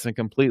generous and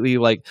completely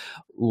like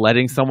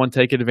letting someone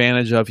take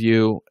advantage of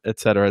you, et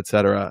cetera,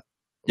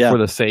 for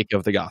the sake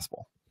of the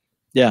gospel.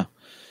 Yeah.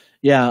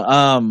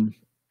 Yeah.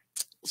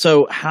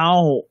 So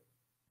how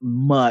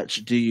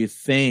much do you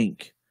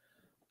think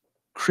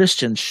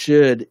Christians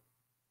should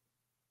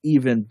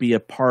even be a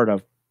part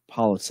of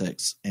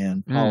politics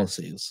and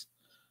policies?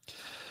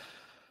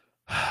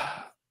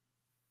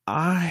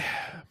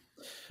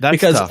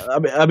 That's tough.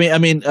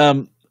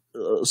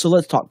 So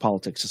let's talk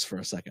politics just for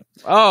a second.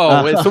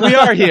 So we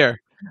are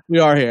here. We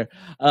are here.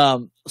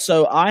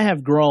 So I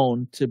have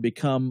grown to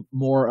become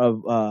more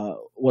of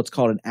what's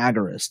called an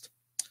agorist.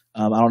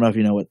 I don't know if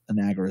you know what an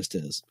agorist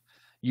is.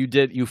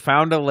 You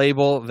found a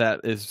label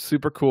that is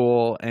super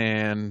cool,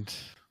 and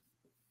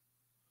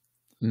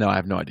no, I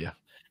have no idea.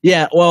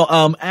 Yeah, well,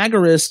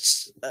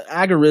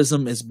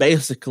 agorism is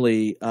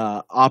basically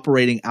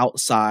operating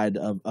outside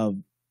of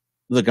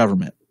the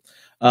government.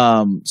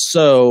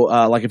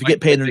 Like if you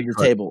get paid under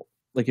the table,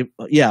 like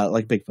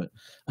Bigfoot.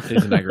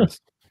 He's an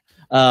agorist.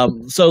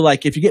 So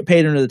like if you get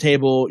paid under the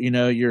table,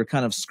 you're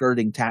kind of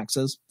skirting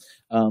taxes.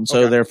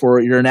 Therefore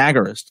you're an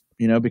agorist,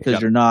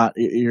 because you're not,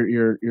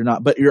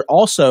 but you're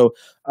also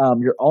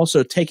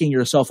taking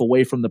yourself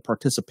away from the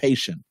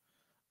participation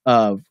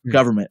of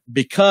government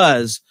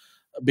because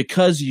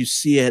you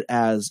see it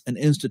as an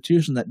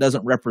institution that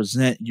doesn't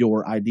represent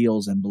your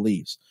ideals and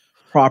beliefs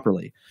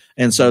properly.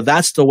 And so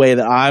that's the way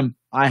that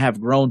I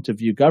have grown to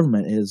view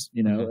government is,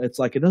 it's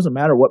like, it doesn't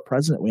matter what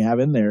president we have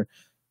in there.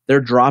 They're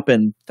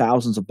dropping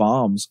thousands of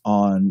bombs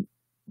on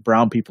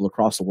brown people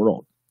across the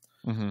world,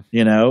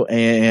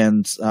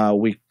 and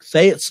we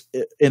say it's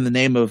in the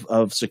name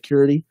of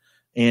security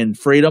and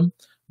freedom.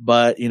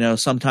 But,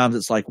 sometimes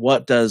it's like,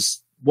 what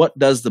does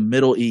the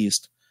Middle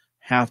East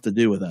have to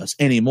do with us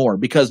anymore?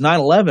 Because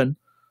 9/11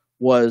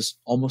 was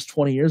almost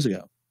 20 years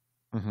ago.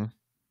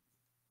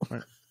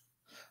 Right.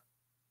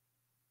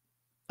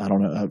 I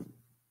don't know.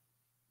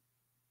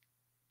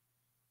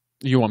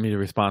 You want me to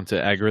respond to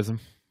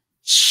agorism?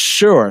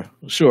 Sure.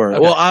 Okay.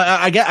 Well,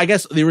 I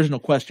guess the original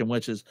question,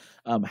 which is,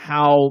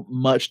 how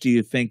much do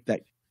you think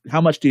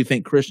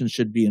Christians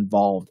should be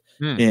involved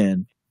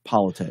in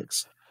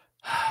politics?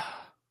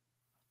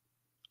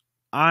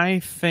 I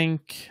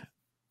think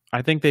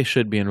they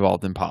should be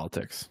involved in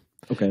politics.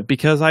 Okay.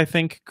 Because I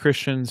think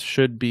Christians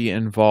should be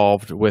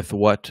involved with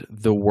what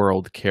the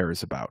world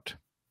cares about.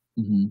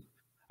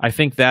 I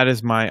think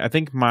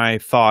my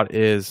thought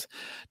is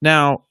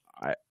now.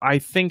 I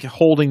think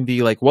holding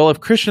the like, well, if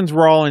Christians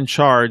were all in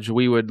charge,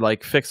 we would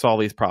like fix all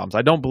these problems.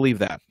 I don't believe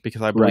that,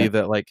 because I believe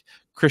that like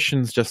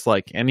Christians, just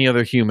like any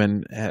other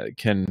human,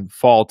 can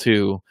fall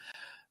to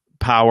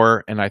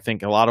power. And I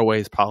think in a lot of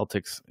ways,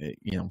 politics,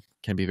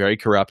 can be very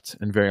corrupt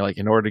and very like,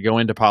 in order to go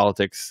into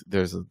politics,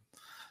 there's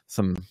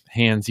some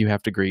hands you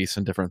have to grease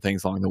and different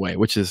things along the way,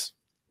 which is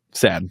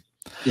sad.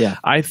 Yeah.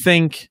 I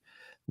think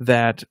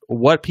that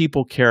what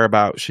people care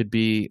about should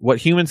be what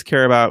humans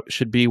care about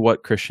should be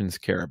what Christians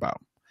care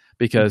about.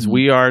 Because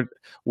we are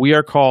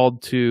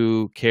called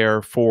to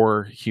care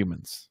for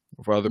humans,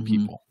 for other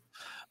people.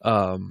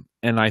 And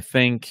I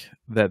think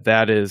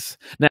that is...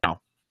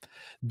 Now,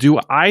 do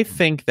I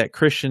think that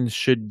Christians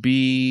should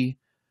be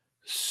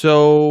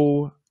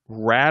so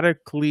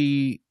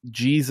radically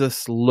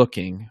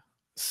Jesus-looking,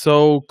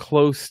 so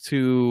close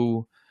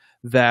to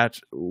that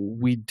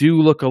we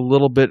do look a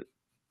little bit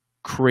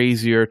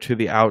crazier to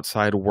the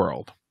outside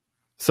world?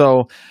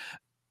 So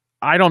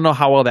I don't know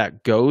how well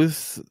that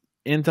goes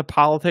into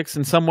politics.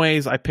 In some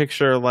ways, I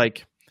picture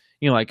like,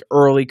 like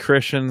early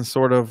Christians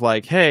sort of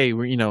like, hey,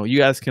 you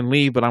guys can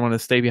leave, but I'm going to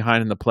stay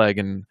behind in the plague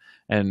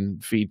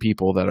and feed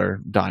people that are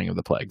dying of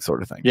the plague,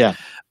 sort of thing. Yeah.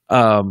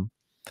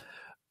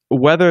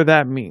 Whether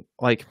that mean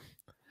like,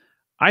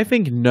 I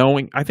think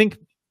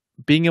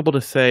being able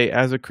to say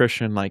as a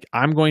Christian, like,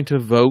 I'm going to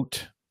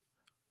vote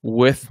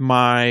with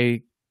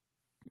I'm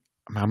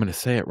going to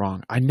say it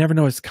wrong. I never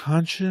know. It's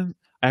conscience.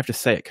 I have to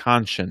say it.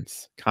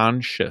 Conscience.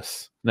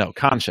 No,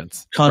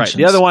 conscience. Right.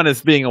 The other one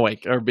is being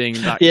awake or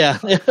being not. Yeah.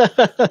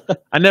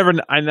 I never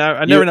know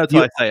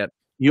until I say it.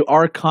 You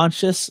are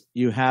conscious.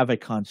 You have a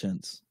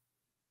conscience.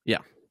 Yeah.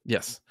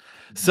 Yes.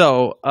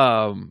 So,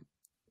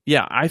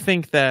 yeah, I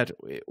think that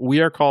we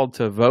are called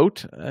to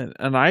vote,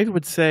 and I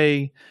would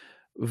say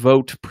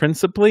vote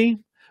principally,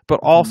 but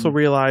also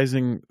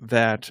realizing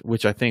that,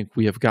 which I think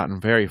we have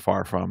gotten very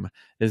far from,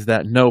 is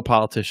that no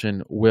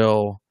politician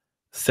will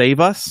save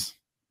us,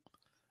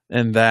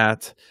 and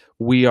that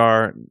we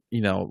are,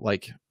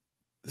 like,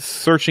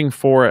 searching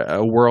for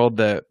a world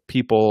that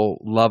people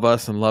love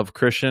us and love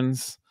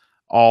Christians,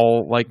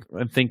 all like,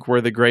 and think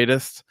we're the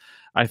greatest.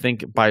 I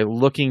think by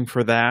looking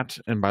for that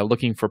and by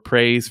looking for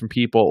praise from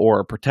people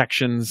or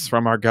protections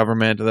from our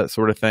government, that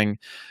sort of thing,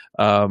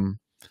 can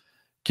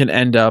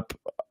end up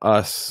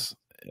us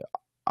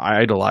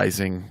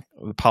idolizing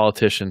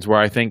politicians, where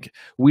I think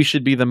we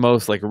should be the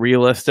most like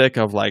realistic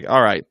of like,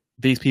 all right,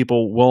 these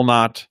people will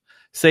not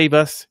save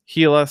us,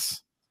 heal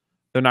us.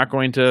 They're not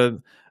going to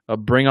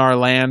bring our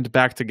land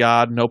back to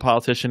God. No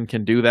politician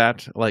can do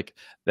that. Like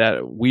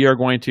that, we are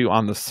going to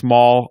on a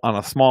small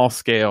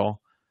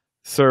scale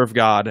serve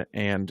God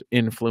and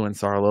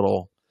influence our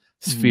little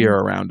sphere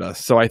around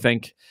us. So I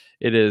think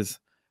it is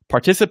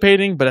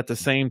participating, but at the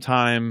same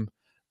time,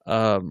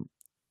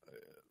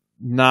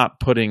 not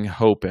putting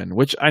hope in,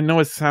 which I know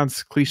it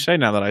sounds cliche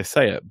now that I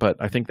say it, but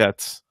I think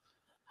it's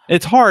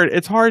hard.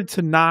 It's hard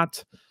to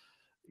not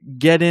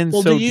get in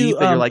deep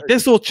that you're like,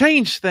 this will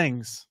change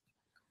things.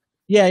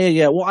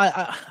 Yeah. Well,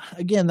 I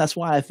again, that's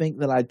why I think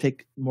that I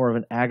take more of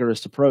an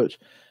agorist approach,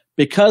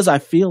 because I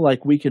feel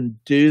like we can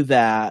do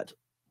that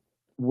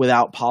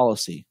without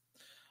policy.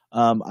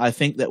 I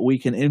think that we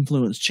can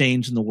influence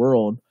change in the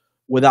world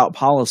without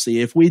policy.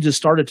 If we just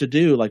started to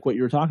do like what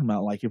you were talking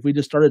about, like if we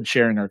just started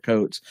sharing our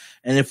coats,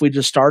 and if we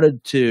just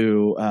started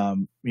to,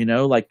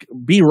 like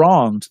be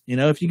wronged,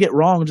 if you get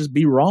wronged, just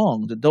be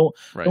wronged.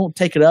 Don't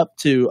take it up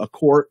to a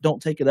court.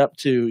 Don't take it up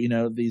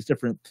to, these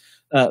different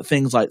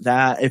things like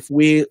that. If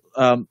we,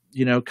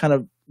 kind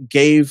of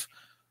gave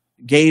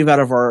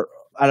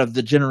out of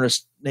the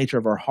generous nature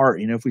of our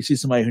heart, if we see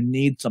somebody who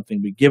needs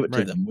something, we give it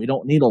to them. We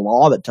don't need a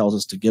law that tells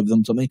us to give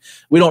them something.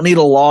 We don't need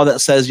a law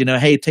that says,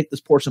 hey, take this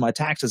portion of my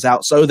taxes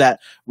out so that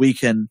we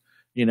can,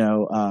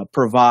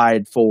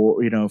 provide for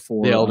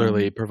the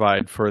elderly,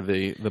 provide for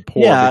the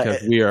poor,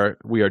 because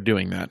we are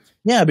doing that.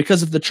 Yeah,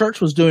 because if the church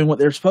was doing what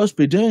they're supposed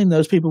to be doing,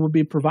 those people would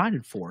be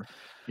provided for.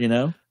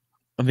 The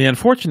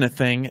unfortunate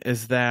thing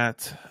is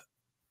that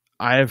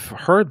I've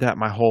heard that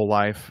my whole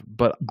life,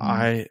 but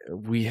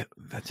we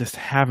just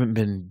haven't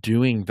been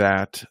doing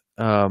that.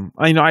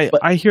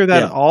 I hear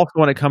that also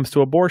when it comes to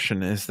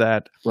abortion, is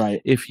that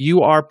if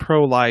you are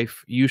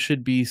pro-life, you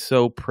should be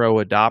so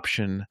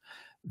pro-adoption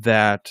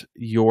that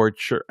your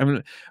church.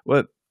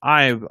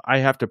 I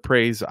have to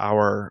praise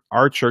our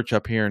church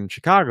up here in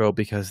Chicago,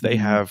 because they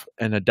have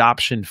an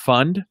adoption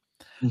fund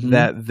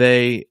that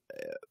they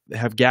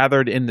have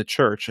gathered in the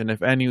church, and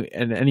if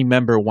any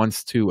member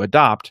wants to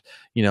adopt,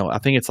 I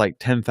think it's like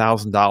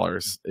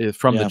 $10,000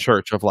 from the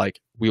church of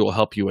like, we will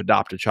help you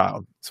adopt a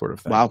child, sort of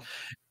thing. Wow.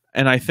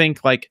 And I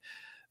think like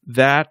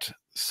that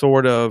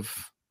sort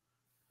of,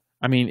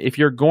 if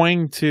you're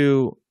going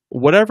to,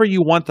 whatever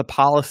you want the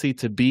policy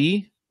to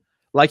be,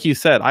 like you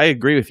said, I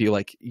agree with you.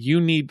 Like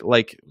you need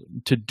like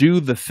to do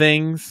the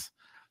things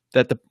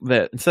that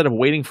instead of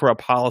waiting for a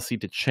policy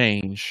to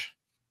change,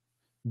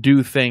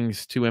 do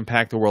things to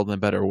impact the world in a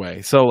better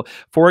way. So,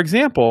 for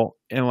example,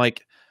 and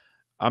like,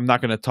 I'm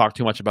not going to talk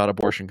too much about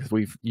abortion because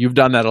you've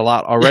done that a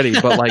lot already,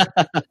 but like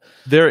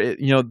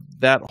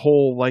that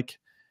whole, like,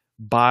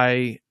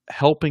 by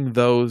helping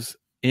those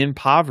in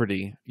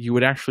poverty, you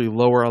would actually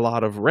lower a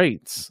lot of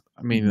rates.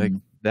 Like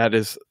that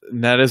is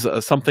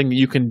something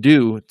you can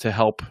do to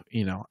help,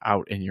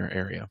 out in your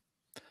area.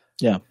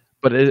 Yeah.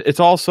 But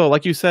it's also,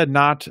 like you said,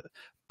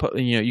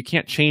 you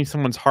can't change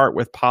someone's heart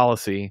with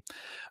policy.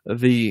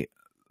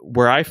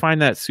 Where I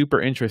find that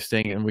super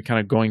interesting, and we're kind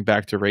of going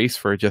back to race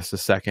for just a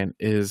second,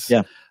 is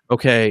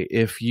okay,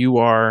 if you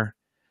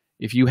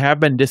have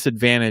been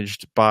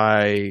disadvantaged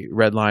by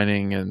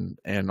redlining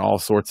and all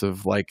sorts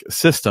of like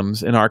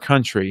systems in our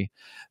country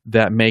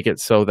that make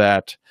it so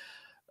that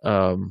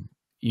you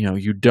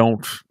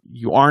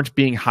aren't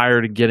being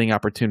hired and getting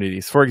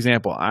opportunities. For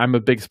example, I'm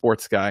a big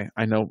sports guy.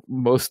 I know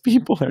most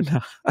people are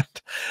not,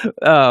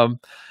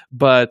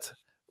 but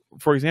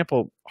for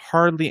example,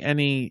 hardly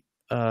any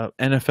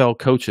NFL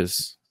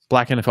coaches,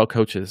 black NFL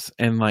coaches,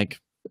 and like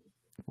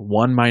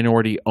one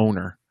minority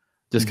owner,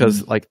 just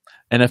because like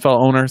NFL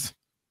owners,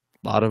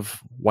 a lot of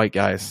white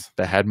guys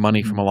that had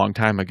money from a long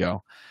time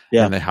ago.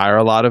 Yeah. And they hire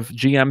a lot of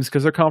GMs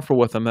because they're comfortable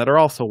with them that are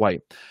also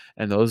white.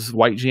 And those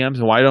white GMs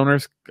and white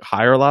owners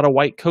hire a lot of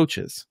white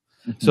coaches.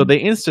 So they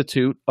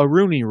institute a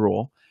Rooney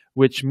Rule,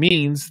 which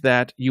means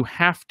that you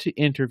have to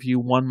interview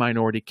one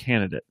minority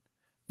candidate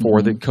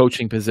for the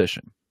coaching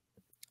position.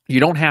 You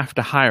don't have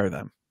to hire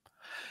them.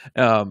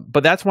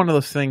 But that's one of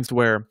those things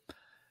where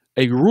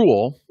a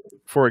rule,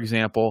 for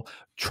example,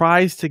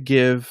 tries to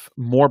give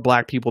more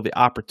black people the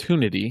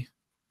opportunity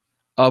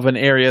of an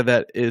area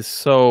that is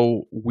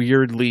so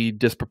weirdly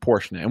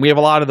disproportionate. And we have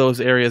a lot of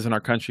those areas in our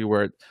country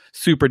where it's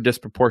super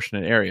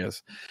disproportionate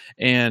areas.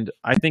 And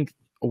I think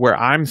where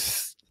I'm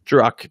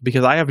struck,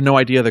 because I have no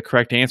idea the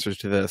correct answers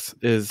to this,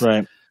 is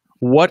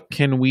what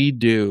can we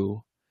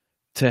do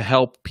to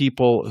help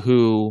people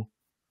who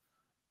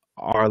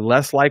are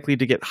less likely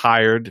to get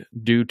hired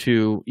due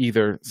to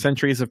either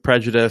centuries of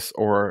prejudice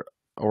or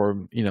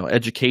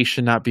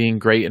education not being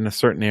great in a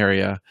certain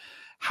area?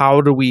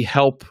 How do we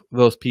help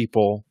those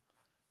people?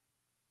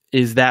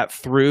 Is that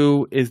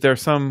through, is there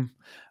some,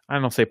 I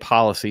don't say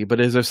policy,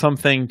 but is there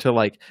something to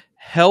like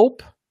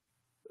help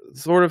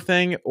sort of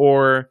thing?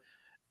 Or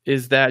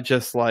is that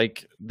just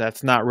like,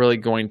 that's not really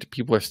going to,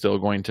 people are still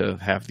going to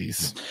have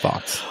these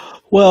thoughts?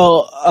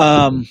 Well,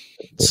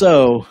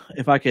 so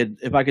if I could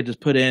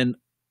just put in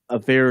a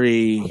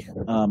very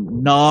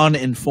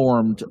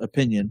non-informed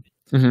opinion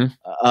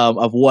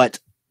of what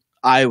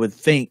I would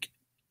think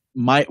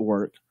might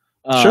work.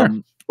 Sure.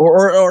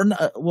 Or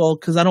well,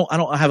 because I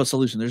don't have a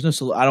solution. There's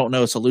no I don't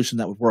know a solution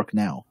that would work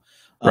now.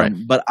 Right.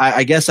 But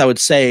I guess I would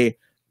say,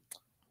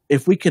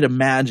 if we could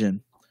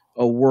imagine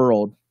a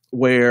world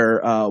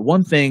where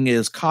one thing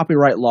is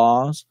copyright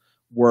laws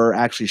were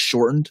actually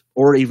shortened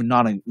or even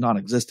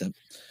non-existent,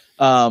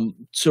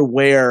 to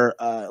where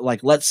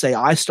like, let's say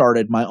I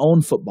started my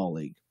own football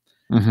league,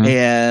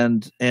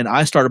 and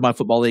I started my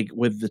football league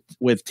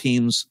with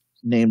teams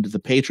named the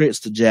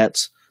Patriots, the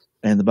Jets,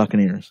 and the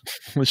Buccaneers.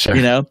 Sure.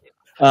 You know.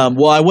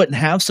 Well, I wouldn't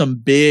have some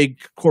big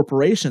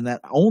corporation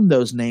that owned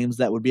those names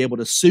that would be able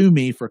to sue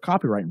me for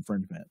copyright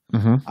infringement.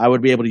 I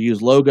would be able to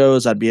use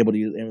logos. I'd be able to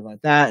use everything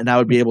like that. And I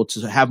would be able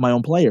to have my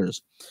own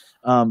players.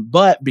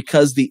 But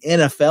because the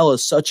NFL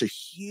is such a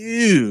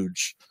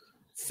huge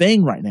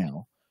thing right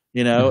now,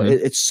 you know,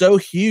 it's so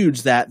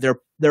huge that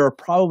there are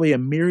probably a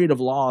myriad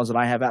of laws that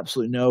I have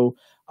absolutely no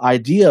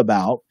idea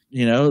about,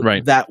 you know,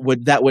 that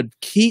would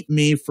keep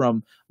me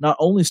from not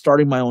only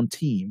starting my own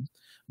team,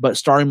 but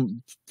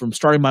starting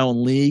my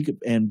own league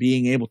and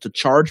being able to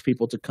charge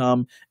people to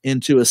come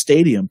into a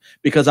stadium,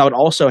 because I would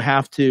also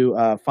have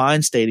to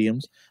find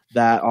stadiums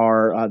that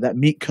are that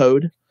meet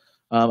code.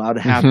 I would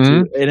have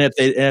to, and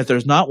if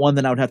there's not one,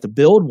 then I would have to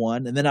build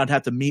one, and then I'd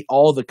have to meet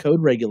all the code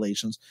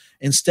regulations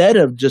instead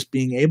of just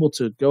being able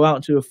to go out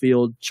into a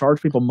field,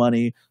 charge people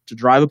money to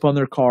drive up on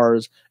their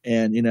cars,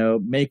 and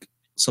make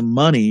some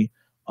money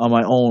on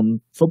my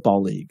own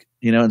football league,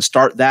 and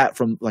start that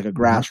from like a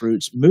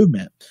grassroots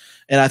movement.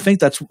 And I think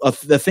that's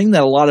the thing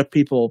that a lot of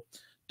people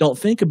don't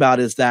think about,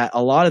 is that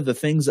a lot of the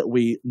things that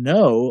we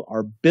know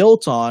are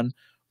built on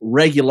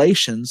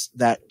regulations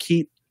that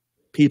keep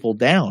people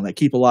down, that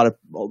keep a lot of,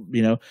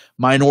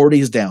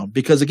 minorities down.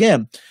 Because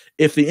again,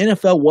 if the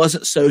NFL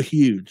wasn't so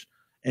huge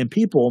and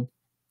people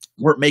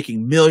weren't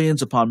making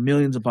millions upon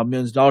millions upon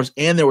millions of dollars,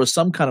 and there was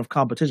some kind of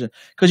competition,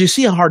 because you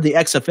see how hard the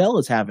XFL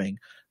is having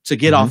to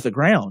get off the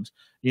ground,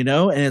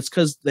 and it's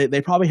because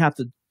they probably have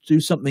to do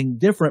something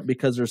different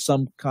because there's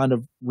some kind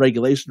of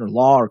regulation or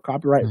law or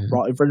copyright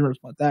infringement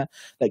like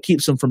that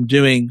keeps them from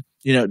doing,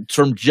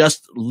 from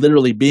just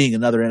literally being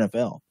another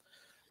NFL.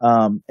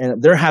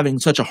 And they're having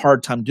such a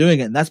hard time doing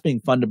it, and that's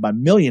being funded by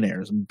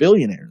millionaires and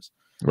billionaires.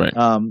 Right.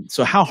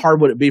 So how hard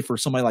would it be for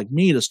somebody like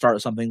me to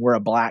start something where a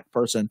black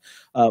person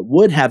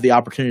would have the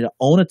opportunity to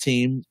own a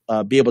team,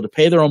 be able to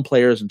pay their own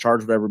players and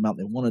charge whatever amount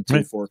they wanted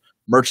to for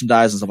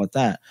merchandise and stuff like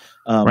that.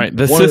 Right.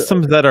 The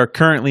systems that are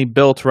currently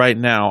built right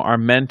now are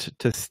meant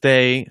to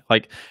stay,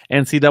 like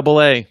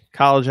NCAA,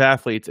 college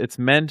athletes. It's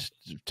meant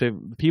to,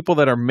 people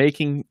that are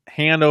making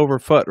hand over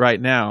foot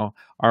right now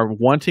are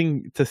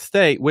wanting to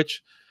stay,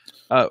 which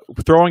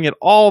throwing it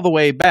all the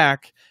way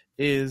back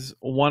is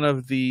one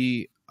of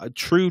the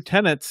true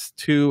tenets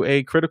to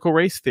a critical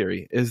race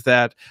theory, is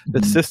that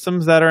the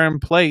systems that are in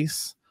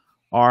place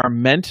are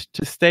meant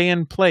to stay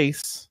in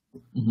place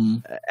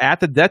at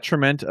the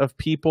detriment of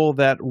people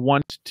that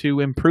want to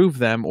improve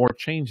them or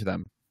change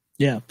them.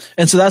 Yeah.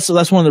 And so that's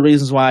one of the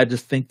reasons why I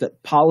just think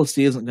that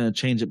policy isn't going to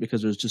change it,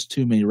 because there's just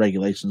too many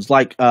regulations.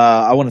 Like,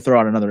 I want to throw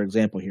out another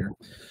example here.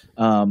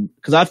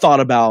 Because I've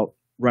thought about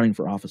running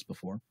for office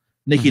before.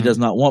 Nikki does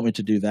not want me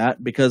to do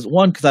that because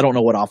I don't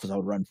know what office I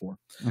would run for.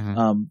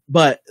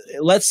 But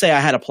let's say I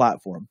had a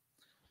platform,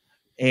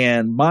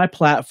 and my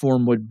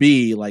platform would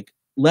be like,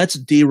 let's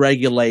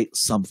deregulate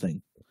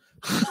something.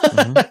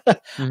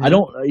 I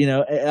don't,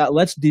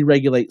 let's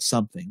deregulate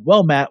something.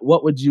 Well, Matt,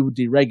 what would you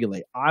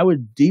deregulate? I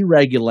would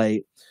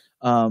deregulate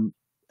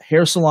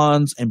hair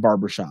salons and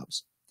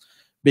barbershops,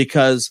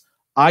 because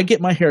I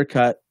get my hair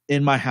cut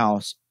in my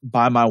house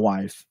by my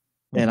wife,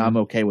 and I'm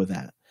okay with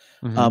that.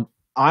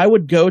 I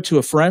would go to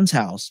a friend's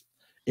house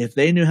if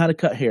they knew how to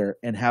cut hair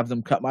and have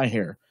them cut my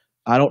hair,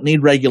 I don't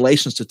need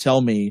regulations to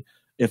tell me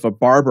if a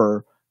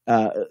barber,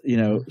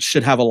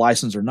 should have a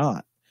license or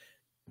not.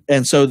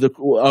 And so the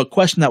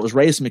question that was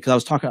raised to me,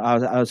 because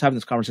I was having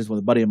this conversation with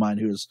a buddy of mine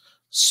who is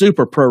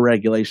super pro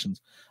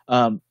regulations.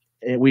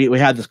 We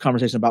had this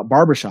conversation about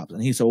barbershops,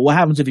 and he said, well, what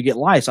happens if you get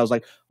lice? I was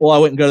like, well, I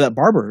wouldn't go to that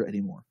barber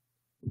anymore.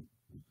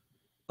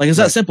 Like, it's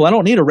that simple. I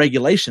don't need a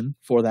regulation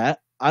for that.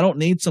 I don't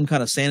need some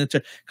kind of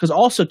sanitary, because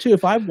also too,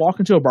 if I walk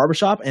into a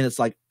barbershop and it's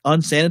like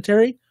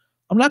unsanitary,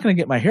 I'm not going to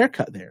get my hair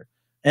cut there.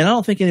 And I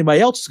don't think anybody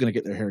else is going to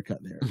get their hair cut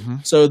there. Mm-hmm.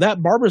 So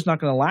that barber is not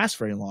going to last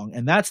very long.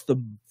 And that's the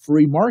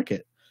free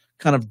market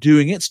kind of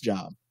doing its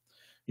job,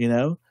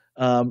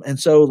 And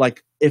so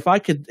like, if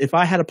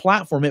I had a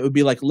platform, it would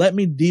be like, let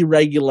me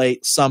deregulate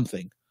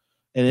something.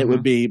 And it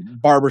would be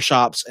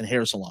barbershops and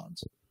hair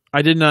salons.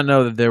 I did not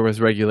know that there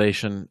was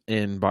regulation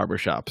in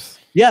barbershops.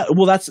 Yeah.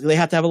 Well, they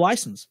have to have a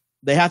license.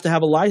 They have to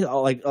have a license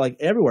like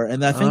everywhere.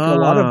 And I think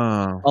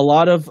a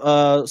lot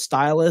of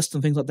stylists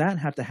and things like that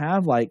have to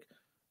have like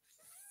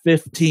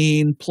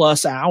 15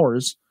 plus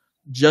hours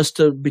just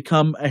to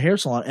become a hair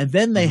salon. And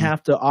then they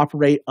have to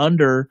operate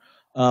under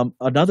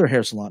another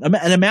hair salon.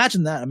 And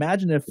imagine that.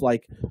 Imagine if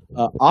like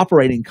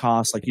operating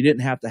costs, like you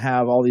didn't have to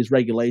have all these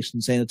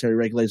regulations, sanitary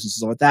regulations,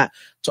 stuff like that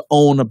to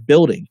own a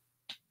building.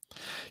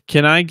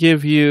 Can I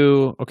give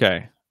you,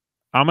 okay,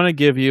 I'm going to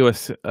give you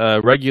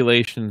a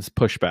regulations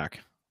pushback.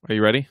 Are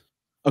you ready?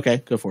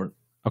 Okay, go for it.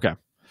 Okay.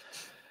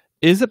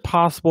 Is it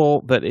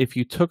possible that if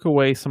you took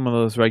away some of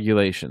those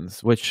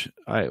regulations, which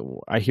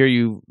I hear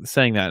you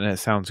saying that and it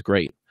sounds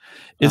great,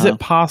 is it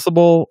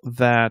possible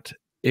that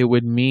it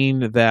would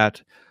mean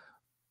that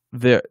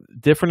the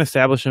different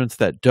establishments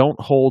that don't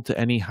hold to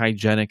any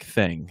hygienic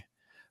thing,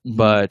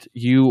 but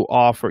you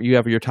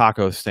have your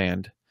taco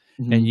stand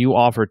and you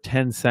offer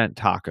 10-cent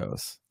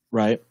tacos,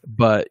 right?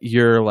 But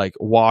you're like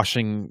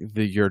washing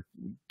you're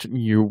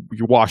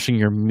washing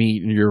your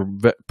meat and your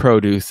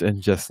produce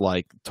and just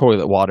like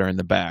toilet water in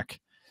the back,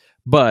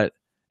 but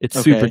it's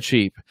super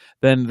cheap.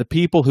 Then the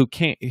people who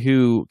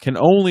can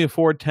only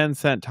afford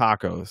 10-cent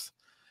tacos,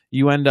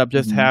 you end up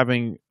just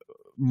having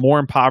more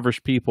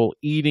impoverished people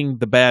eating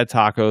the bad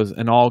tacos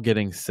and all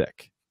getting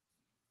sick.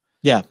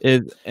 Yeah.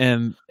 But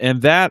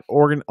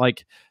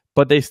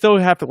they still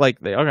have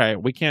to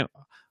we can't,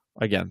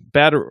 again,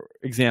 bad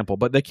example,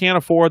 but they can't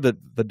afford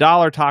the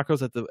dollar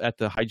tacos at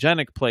the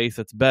hygienic place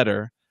that's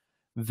better.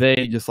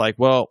 They just like,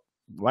 well,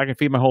 I can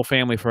feed my whole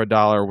family for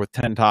 $1 with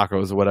 10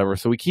 tacos or whatever.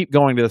 So we keep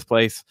going to this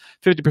place,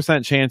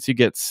 50% chance you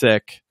get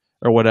sick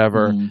or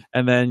whatever.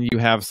 And then you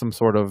have some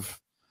sort of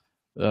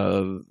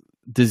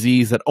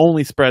disease that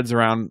only spreads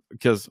around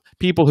because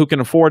people who can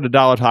afford the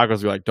dollar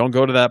tacos are like, don't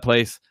go to that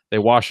place. They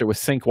wash it with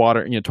sink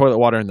water, toilet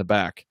water in the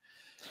back.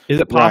 Is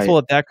it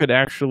possible that could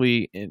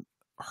actually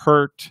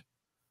hurt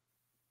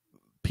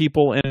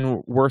people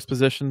in worse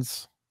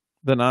positions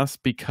than us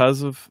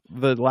because of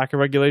the lack of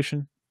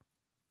regulation?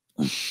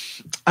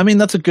 I mean,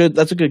 that's a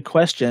good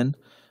question.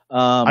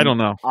 I don't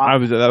know.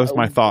 That was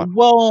my thought.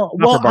 Well,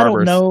 I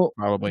don't know.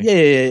 Probably.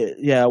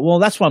 Yeah. Well,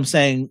 that's what I'm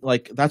saying.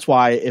 Like, that's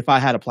why if I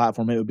had a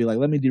platform, it would be like,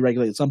 let me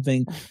deregulate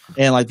something.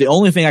 And like, the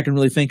only thing I can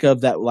really think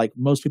of that like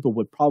most people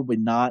would probably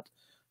not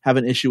have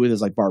an issue with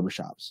is like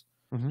barbershops,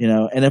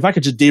 And if I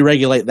could just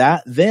deregulate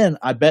that, then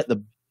I bet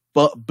the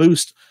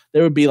boost,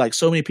 there would be like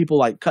so many people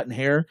like cutting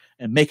hair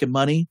and making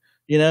money,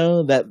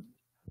 that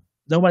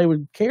nobody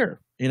would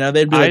care.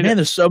 They'd be like, man,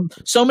 there's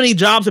so many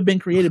jobs have been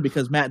created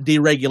because Matt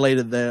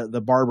deregulated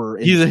the barber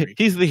industry.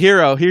 He's the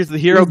hero. Here's the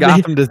hero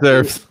Gotham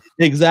deserves.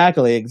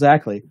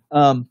 Exactly.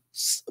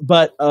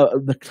 But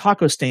the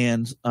taco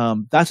stands,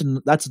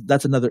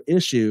 that's another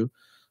issue.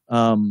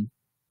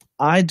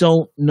 I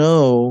don't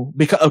know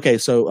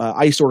because so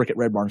I used to work at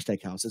Red Barn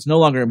Steakhouse. It's no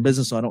longer in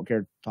business, so I don't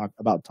care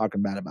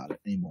talking bad about it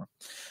anymore.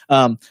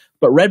 But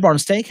Red Barn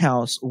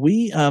Steakhouse,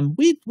 we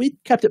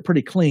kept it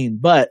pretty clean,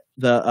 but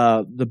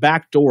the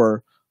back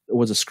door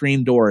was a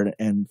screen door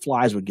and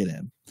flies would get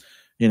in,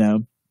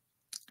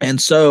 And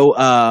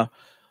so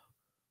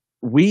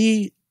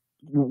we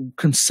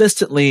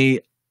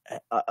consistently,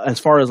 as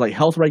far as like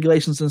health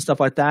regulations and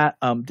stuff like that,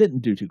 didn't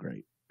do too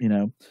great,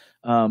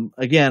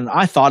 Again,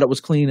 I thought it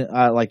was clean.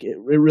 It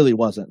really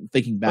wasn't.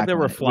 Thinking back, but there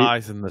were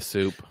flies in the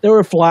soup. There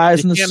were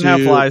flies in the soup. You can't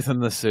have flies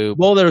in the soup.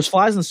 Well, there was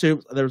flies in the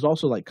soup. There was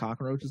also like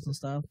cockroaches and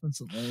stuff.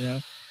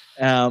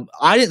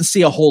 I didn't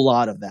see a whole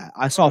lot of that.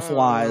 I saw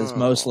flies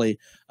mostly.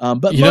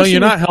 But you're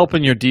not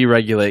helping your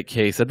deregulate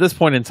case at this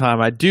point in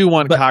time. I do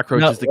want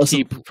cockroaches to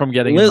keep from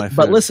getting in my food.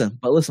 But listen.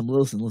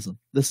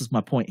 This is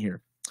my point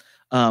here.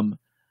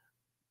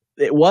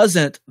 It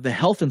wasn't the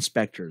health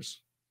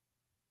inspectors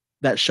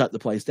that shut the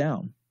place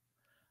down.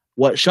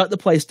 What shut the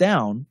place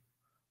down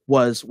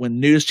was when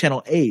News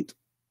Channel 8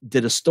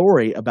 did a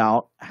story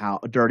about how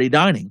dirty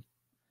dining.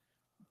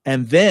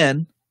 And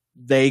then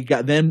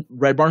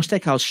Red Barn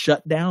Steakhouse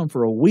shut down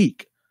for a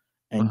week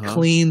and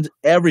cleaned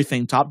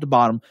everything top to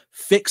bottom,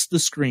 fixed the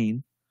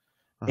screen,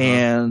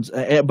 and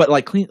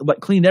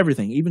cleaned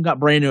everything. Even got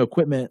brand new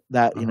equipment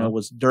that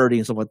was dirty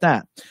and stuff like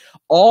that.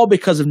 All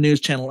because of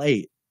News Channel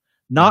 8,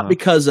 not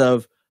because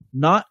of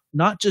not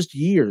just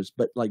years,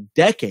 but like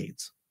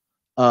decades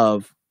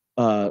of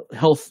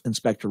health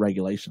inspector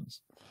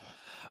regulations.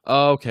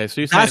 Okay,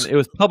 so you're saying it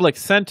was public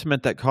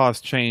sentiment that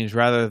caused change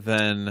rather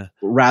than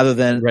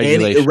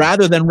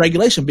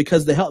regulation,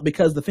 because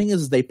the thing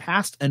is they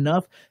passed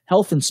enough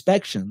health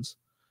inspections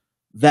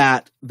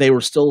that they were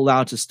still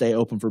allowed to stay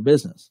open for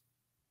business.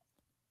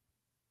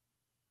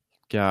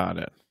 Got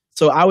it.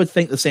 So I would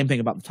think the same thing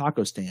about the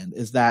taco stand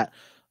is that,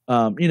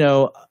 I'm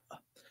going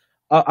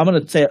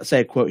to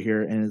say a quote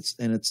here, and it's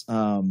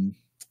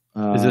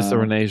is this a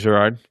Rene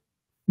Girard?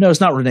 No,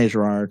 it's not Rene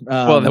Girard.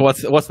 Well, then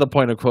what's the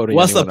point of quoting?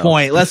 What's the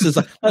point? Let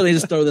me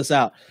just throw this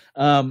out.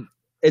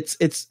 It's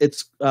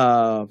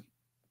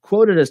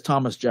quoted as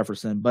Thomas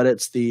Jefferson, but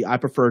it's I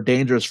prefer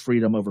dangerous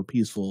freedom over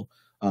peaceful.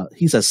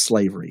 He says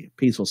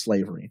peaceful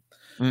slavery.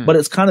 But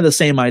it's kind of the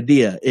same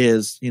idea.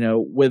 Is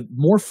with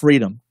more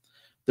freedom,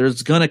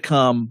 there's going to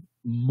come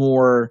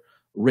more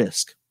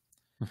risk,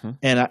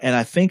 and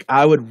I think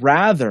I would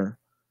rather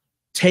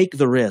take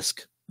the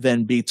risk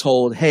than be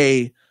told,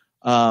 hey.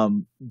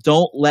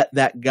 Don't let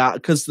that guy,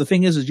 because the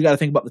thing is you got to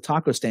think about the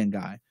taco stand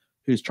guy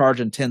who's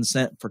charging 10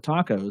 cents for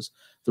tacos.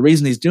 The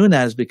reason he's doing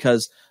that is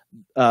because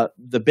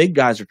the big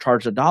guys are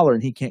charged $1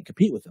 and he can't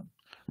compete with them.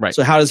 Right.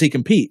 So how does he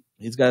compete?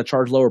 He's got to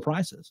charge lower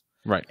prices.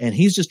 Right. And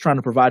he's just trying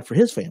to provide for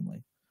his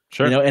family.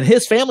 Sure. And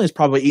his family is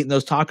probably eating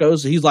those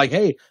tacos. So he's like,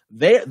 hey,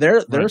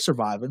 they're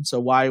surviving.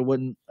 So why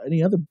wouldn't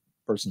any other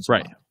person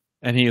survive? Right.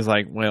 And he's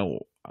like,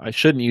 well, I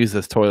shouldn't use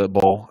this toilet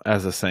bowl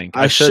as a sink.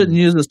 I shouldn't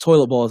use this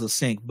toilet bowl as a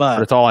sink,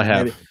 but it's all I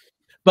have. Maybe.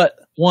 But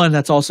one,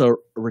 that's also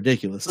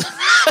ridiculous.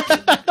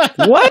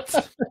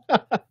 What?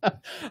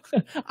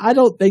 I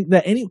don't think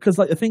that because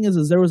the thing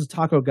is there was a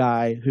taco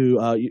guy who,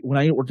 when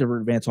I worked over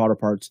at Advanced Auto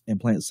Parts in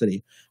Plant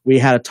City, we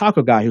had a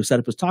taco guy who set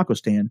up his taco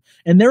stand,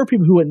 and there were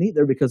people who wouldn't eat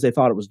there because they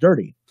thought it was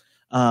dirty.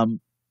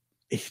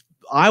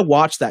 I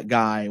watched that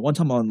guy one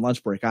time on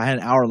lunch break. I had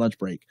an hour lunch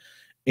break.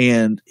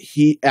 And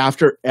he,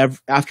 after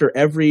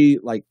every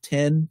like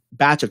 10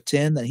 batch of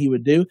 10 that he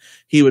would do,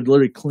 he would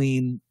literally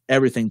clean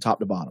everything top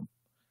to bottom,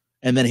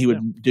 and then he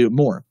would do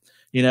more,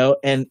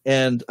 and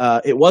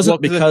it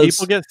wasn't because if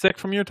people get sick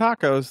from your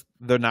tacos,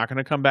 they're not going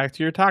to come back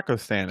to your taco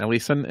stand, at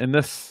least in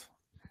this.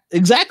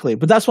 Exactly.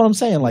 But that's what I'm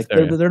saying. Like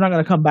they're not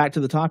going to come back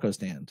to the taco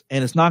stand,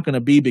 and it's not going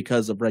to be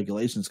because of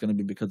regulation. It's going to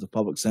be because of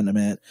public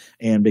sentiment,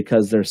 and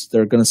because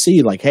they're going to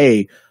see like,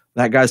 hey,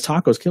 that guy's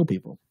tacos kill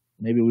people.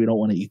 Maybe we don't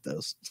want to eat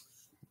those.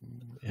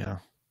 Yeah.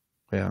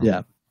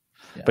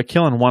 But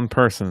killing one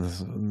person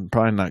is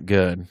probably not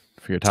good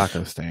for your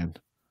taco stand.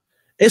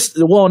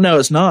 No,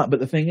 it's not. But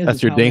the thing is,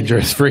 that's your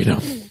dangerous freedom.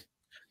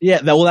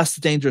 Yeah, that's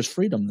the dangerous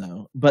freedom,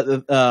 though.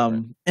 But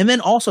and then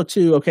also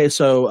too. Okay,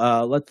 so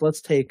let's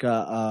take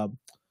so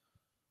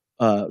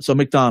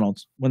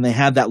McDonald's, when they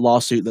had that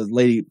lawsuit, the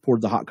lady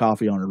poured the hot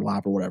coffee on her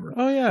lap or whatever.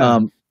 Oh yeah,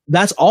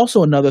 that's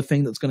also another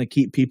thing that's going to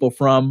keep people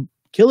from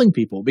killing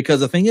people,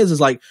 because the thing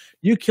is like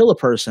you kill a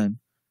person,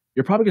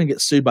 you're probably going to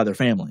get sued by their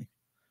family.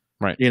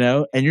 Right.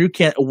 And you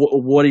can't,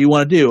 what do you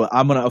want to do?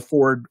 I'm going to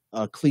afford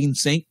a clean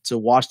sink to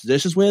wash the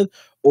dishes with,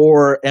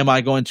 or am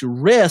I going to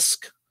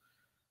risk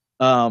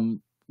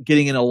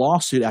getting in a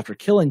lawsuit after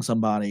killing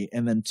somebody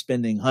and then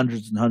spending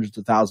hundreds and hundreds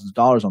of thousands of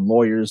dollars on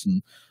lawyers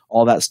and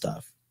all that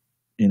stuff,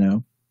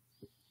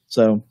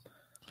 So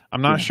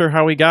I'm not sure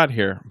how we got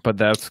here, but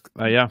that's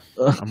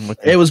I'm with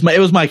you. It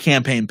was my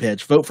campaign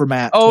pitch. Vote for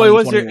Matt. Oh, it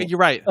was you're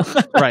right.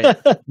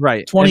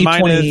 Right.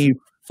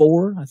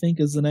 2024, I think,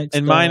 is the next.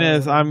 And mine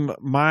is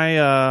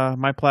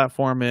my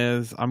platform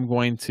is I'm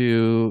going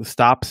to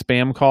stop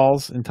spam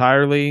calls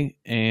entirely,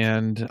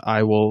 and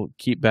I will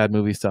keep bad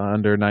movies to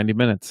under 90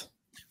 minutes.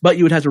 But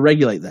you would have to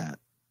regulate that.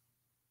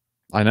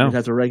 I know. You'd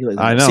have to regulate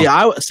that. I know.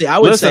 I would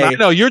say. I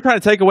know you're trying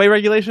to take away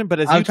regulation,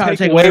 but as you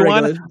take away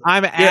one,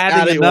 I'm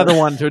adding another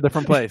one to a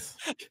different place.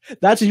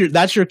 That's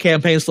your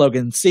campaign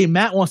slogan. See,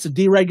 Matt wants to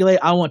deregulate.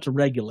 I want to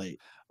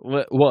regulate.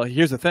 Well,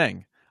 here's the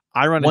thing.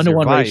 I run as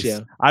your vice.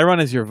 Ratio. I run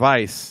as your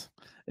vice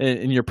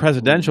in your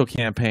presidential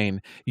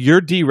campaign.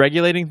 You're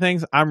deregulating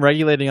things. I'm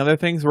regulating other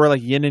things. We're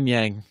like yin and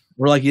yang.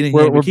 We're like yin and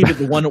yang. We keep it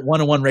the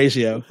 1-to-1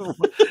 ratio.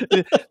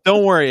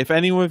 Don't worry. If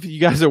any of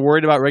you guys are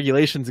worried about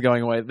regulations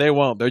going away, they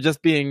won't. They're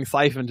just being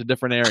siphoned to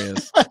different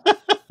areas.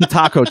 The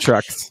taco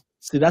trucks.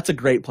 See, that's a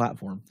great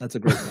platform.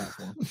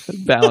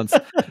 Balance.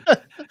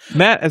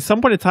 Matt, at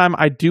some point in time,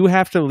 I do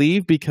have to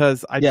leave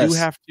because I do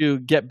have to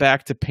get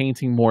back to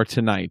painting more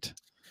tonight.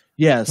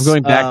 Yes. I'm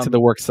going back to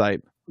the work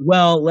site.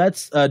 Well,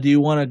 let's do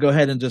you want to go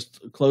ahead and just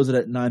close it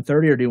at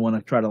 9:30, or do you want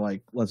to try to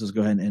let's just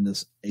go ahead and end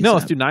this ASAP? No,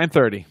 let's do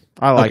 9:30.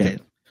 I like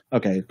it.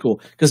 Okay, cool.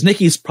 Because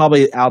Nikki's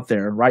probably out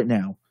there right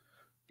now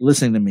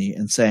listening to me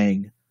and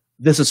saying,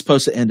 this is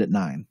supposed to end at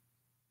 9.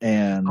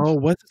 And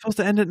what's supposed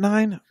to end at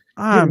 9?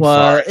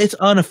 It's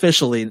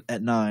unofficially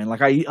at 9.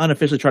 Like I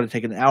unofficially tried to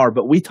take it an hour,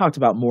 but we talked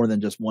about more than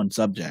just one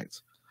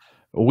subject.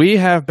 We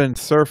have been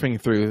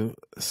surfing through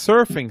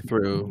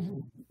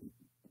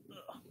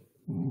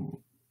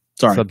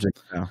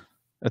subjects now.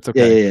 That's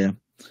okay. Yeah.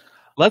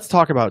 Let's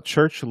talk about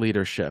church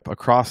leadership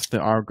across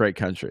our great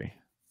country.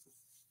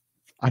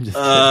 I'm just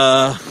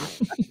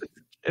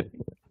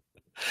kidding.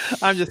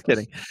 I'm just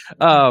kidding.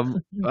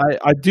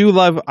 I do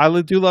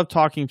love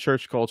talking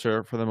church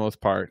culture for the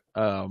most part.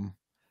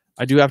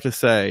 I do have to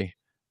say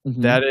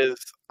that is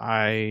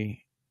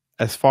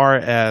as far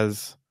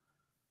as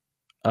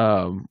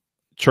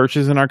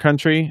churches in our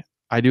country,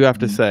 I do have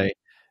to say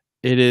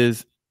it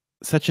is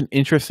such an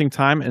interesting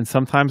time, and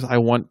sometimes I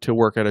want to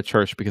work at a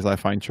church because I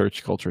find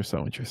church culture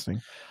so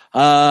interesting.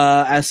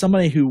 As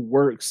somebody who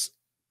works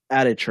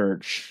at a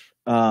church,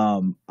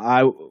 I've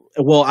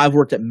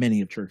worked at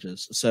many of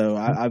churches, so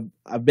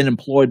I've been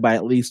employed by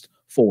at least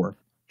 4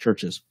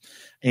 churches.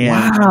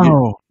 And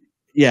wow.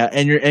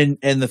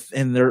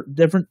 And they're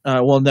different.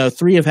 No,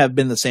 3 have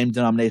been the same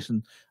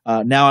denomination.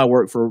 Now I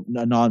work for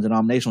a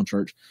non-denominational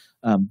church,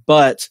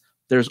 but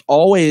there's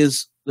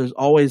always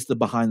the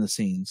behind the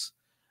scenes,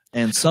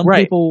 and some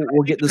people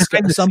will get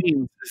disgusted.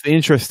 It's the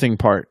interesting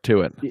part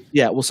to it.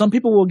 Yeah, well, some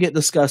people will get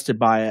disgusted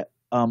by it.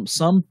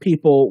 Some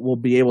people will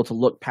be able to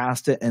look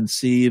past it and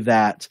see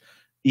that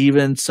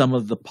even some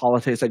of the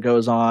politics that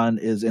goes on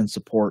is in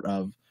support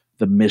of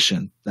the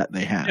mission that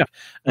they have,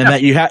 and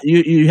that you have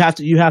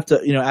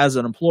to, as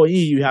an employee,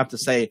 you have to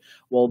say,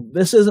 well,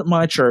 this isn't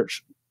my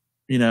church,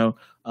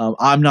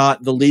 I'm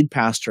not the lead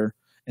pastor,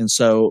 and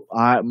so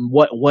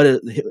what is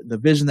the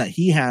vision that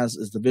he has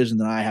is the vision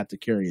that I have to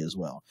carry as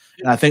well.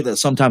 And I think that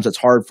sometimes it's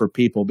hard for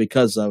people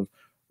because of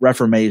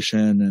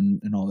Reformation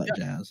and all that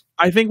jazz.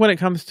 I think when it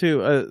comes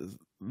to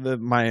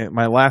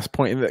my last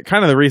point,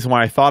 kind of the reason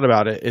why I thought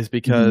about it is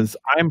because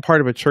I'm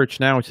part of a church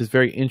now, which is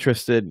very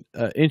interesting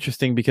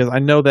because I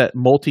know that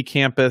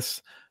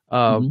multi-campus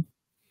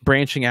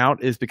branching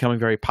out is becoming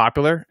very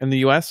popular in the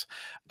U.S.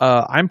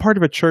 I'm part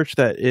of a church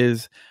that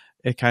is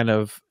a kind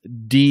of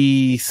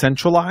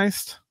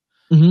decentralized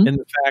in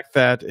the fact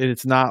that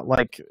it's not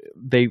like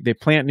they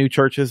plant new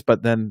churches,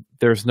 but then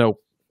there's no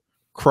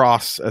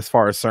cross as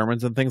far as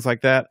sermons and things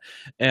like that.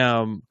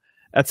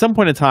 At some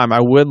point in time, I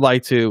would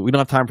like to, we don't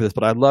have time for this,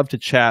 but I'd love to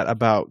chat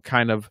about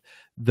kind of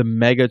the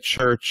mega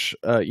church.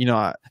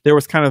 There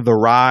was kind of the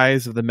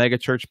rise of the mega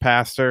church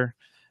pastor,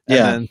 and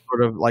then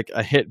sort of like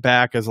a hit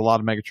back as a lot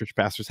of mega church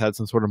pastors had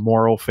some sort of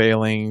moral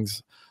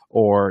failings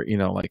or,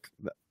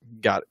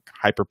 got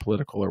hyper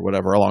political or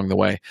whatever along the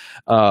way.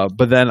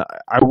 But then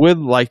I would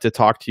like to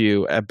talk to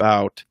you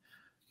about,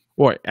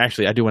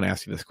 actually, I do want to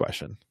ask you this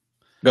question.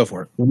 Go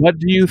for it. What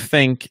do you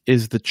think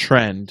is the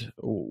trend?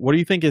 What do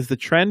you think is the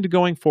trend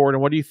going forward?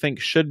 And what do you think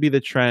should be the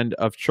trend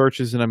of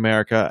churches in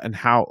America and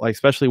how, like,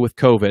 especially with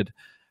COVID,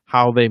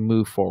 how they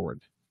move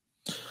forward?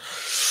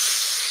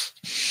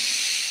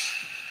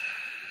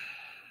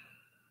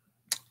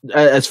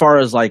 As far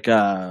as like,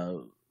 because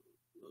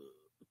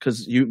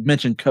you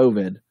mentioned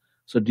COVID.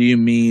 So do you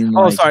mean?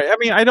 Sorry. I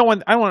mean, I don't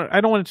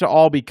want it to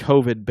all be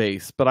COVID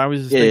based, but I was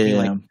just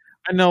thinking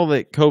I know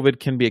that COVID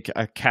can be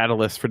a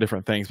catalyst for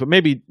different things, but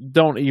maybe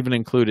don't even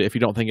include it if you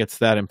don't think it's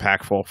that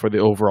impactful for the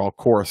overall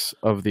course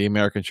of the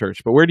American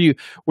church. But where do you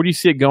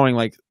see it going?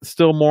 Like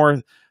still more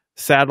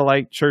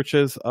satellite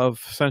churches of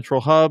central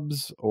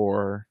hubs,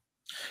 or?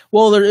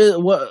 Well, there is.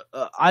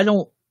 I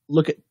don't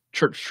look at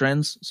church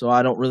trends, so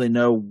I don't really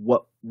know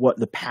what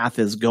the path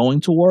is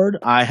going toward.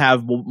 I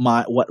have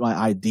my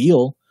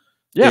ideal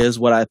is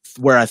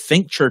where I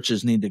think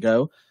churches need to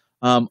go.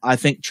 I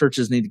think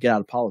churches need to get out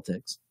of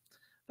politics.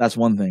 That's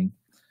one thing.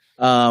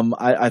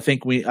 I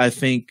think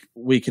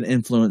we can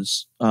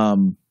influence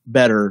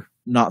better,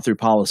 not through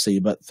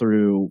policy, but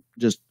through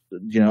just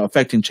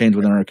affecting change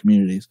within our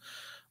communities.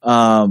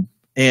 I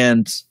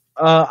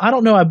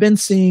don't know. I've been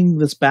seeing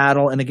this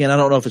battle, and again, I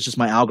don't know if it's just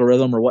my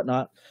algorithm or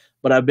whatnot,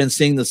 but I've been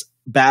seeing this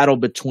battle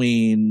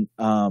between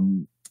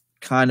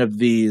kind of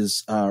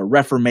these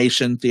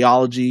Reformation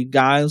theology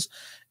guys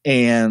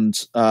and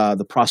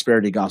the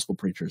prosperity gospel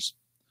preachers.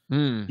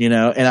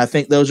 And I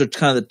think those are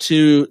kind of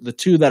the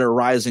two that are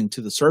rising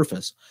to the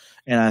surface.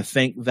 And I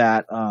think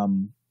that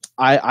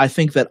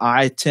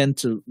I tend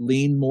to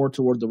lean more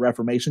toward the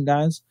Reformation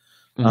guys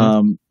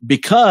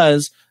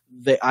because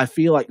I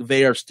feel like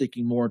they are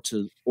sticking more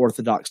to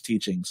Orthodox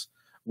teachings,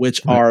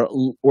 which are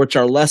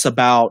less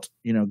about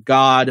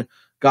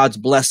God's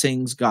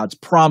blessings, God's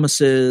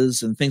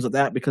promises, and things like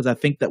that. Because I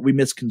think that we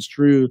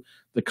misconstrue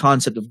the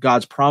concept of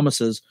God's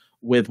promises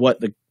with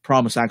what the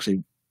promise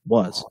actually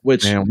was.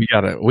 Which, man, we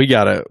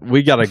gotta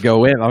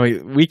go in. I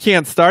mean, we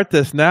can't start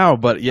this now,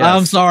 but yeah.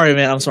 I'm sorry,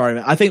 man. I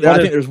think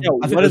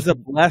what does a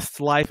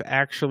blessed life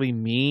actually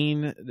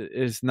mean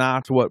is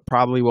not what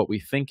we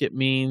think it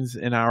means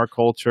in our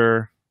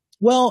culture.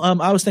 Well,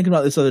 I was thinking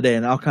about this the other day,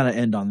 and I'll kind of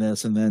end on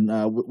this, and then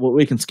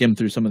we can skim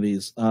through some of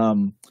these.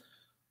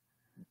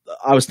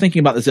 I was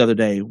thinking about this the other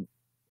day.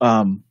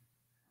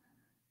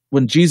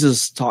 When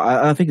Jesus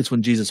I think it's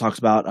when Jesus talks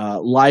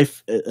about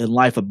life and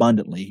life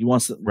abundantly. He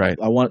wants to,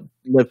 I want to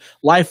live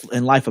life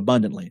and life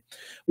abundantly.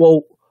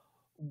 Well,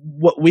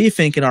 what we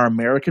think in our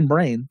American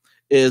brain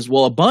is,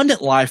 well,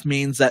 abundant life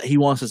means that he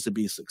wants us to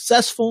be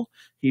successful.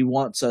 He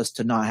wants us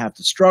to not have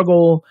to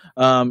struggle.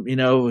 He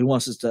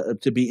wants us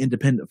to be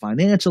independent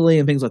financially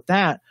and things like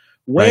that.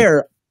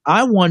 Where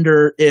I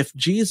wonder if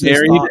Jesus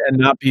married and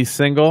not be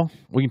single.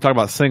 We can talk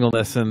about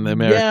singleness in the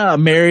American. Yeah,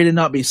 married and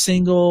not be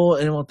single,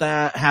 and with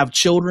that, have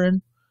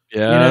children.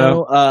 Yeah, you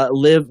know,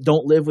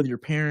 don't live with your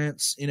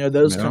parents. You know,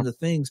 those kinds of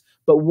things.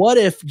 But what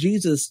if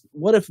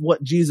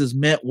what Jesus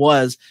meant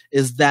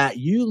is that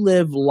you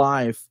live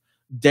life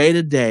day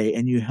to day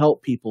and you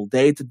help people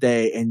day to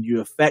day and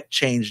you affect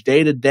change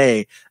day to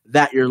day,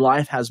 that your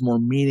life has more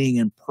meaning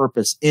and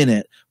purpose in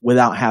it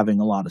without having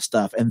a lot of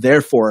stuff. And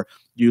therefore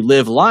you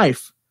live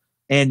life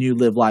and you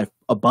live life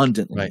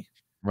abundantly.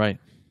 Right.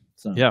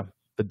 So yeah.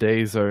 The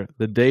days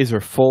are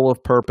full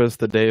of purpose.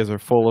 The days are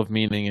full of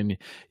meaning, and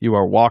you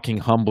are walking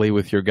humbly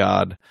with your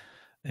God.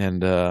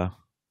 And oh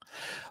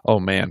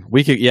man,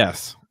 we could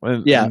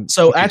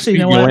So actually,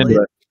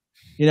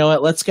 you know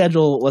what? Let's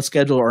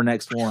schedule our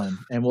next one,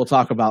 and we'll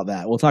talk about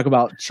that. We'll talk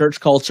about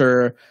church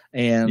culture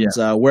and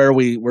where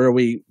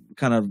we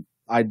kind of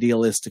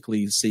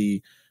idealistically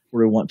see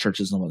where we want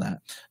churches and all of that.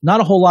 Not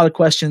a whole lot of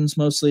questions.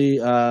 Mostly,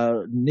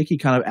 Nikki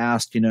kind of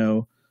asked,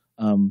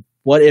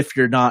 what if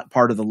you're not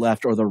part of the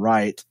left or the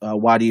right?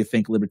 Why do you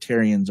think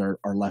libertarians are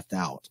left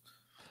out?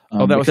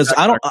 That was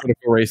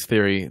critical race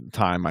theory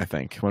time, I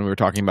think, when we were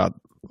talking about,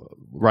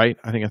 right?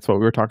 I think that's what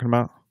we were talking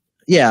about.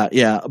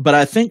 Yeah. But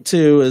I think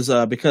too is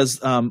because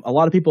a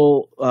lot of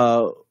people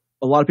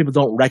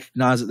don't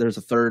recognize that there's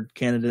a third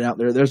candidate out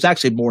there. There's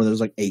actually more.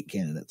 There's like 8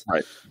 candidates.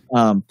 Right.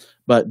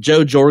 But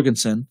Jo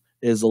Jorgensen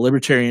is a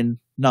libertarian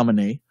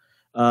nominee.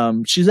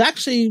 She's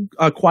actually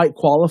quite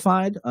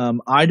qualified.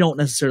 I don't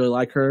necessarily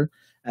like her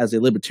as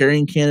a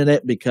libertarian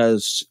candidate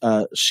because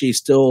she's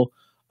still,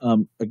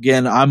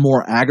 again, I'm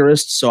more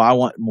agorist, so I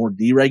want more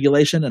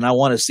deregulation, and I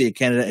want to see a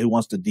candidate who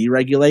wants to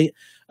deregulate.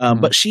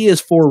 But she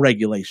is for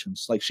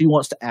regulations. Like, she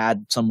wants to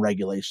add some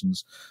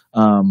regulations.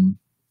 I'm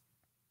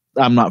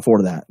not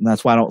for that, and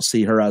that's why I don't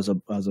see her as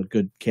a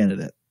good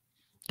candidate.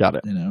 Got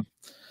it.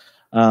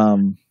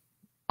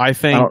 I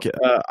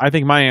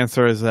think my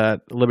answer is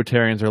that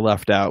libertarians are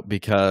left out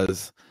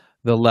because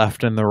the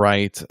left and the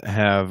right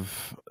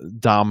have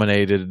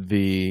dominated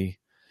it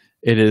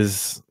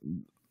is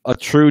a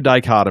true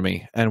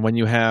dichotomy. And when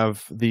you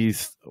have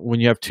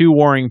 2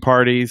 warring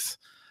parties,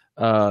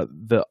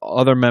 the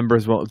other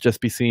members will just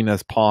be seen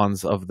as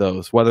pawns of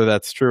those. Whether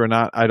that's true or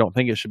not, I don't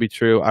think it should be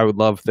true. I would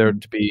love there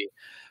to be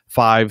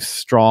 5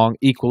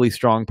 equally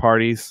strong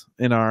parties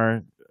in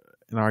our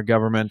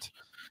government.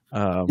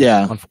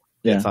 Unfortunately,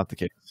 it's not the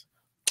case.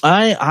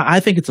 I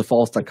think it's a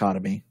false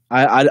dichotomy.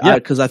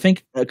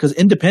 Because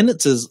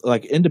independence is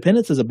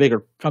a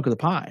bigger chunk of the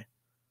pie.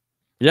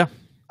 Yeah,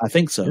 I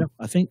think so. Yeah.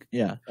 I think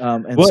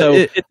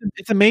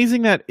it's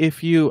amazing that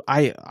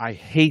I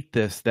hate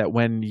this, that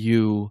when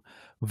you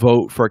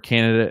vote for a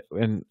candidate,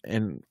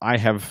 and I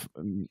have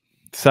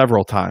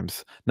several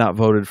times not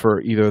voted for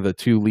either of the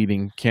 2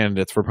 leading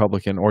candidates,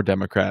 Republican or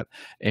Democrat,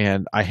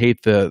 and I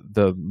hate the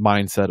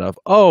mindset of,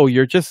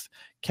 you're just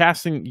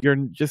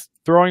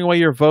throwing away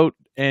your vote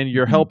and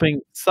you're helping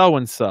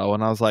so-and-so.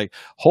 And I was like,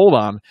 hold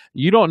on,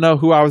 you don't know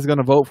who I was going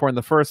to vote for in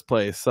the first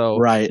place. So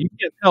you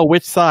can't tell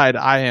which side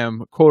I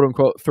am, quote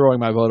unquote, throwing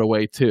my vote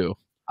away to.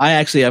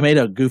 I made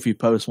a goofy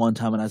post one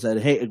time, and I said,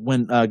 hey,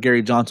 when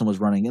Gary Johnson was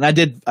running, and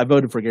I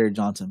voted for Gary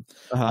Johnson.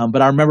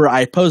 But I remember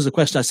I posed the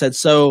question. I said,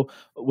 so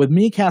with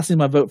me casting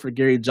my vote for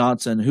Gary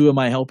Johnson, who am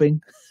I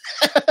helping?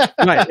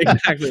 Right,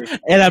 exactly.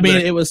 And I mean,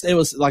 it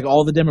was like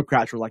all the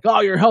Democrats were like, "Oh,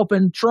 you're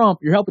helping Trump,"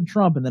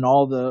 and then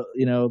all the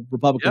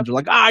Republicans were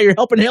like, you're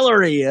helping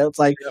Hillary. It's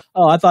like,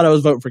 oh, I thought I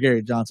was voting for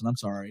Gary Johnson. I'm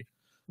sorry.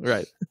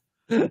 Right.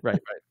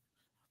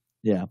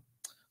 Yeah.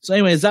 So,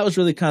 anyways, that was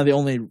really kind of the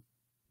only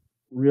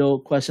real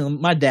question.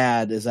 My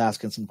dad is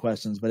asking some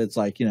questions, but it's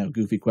like,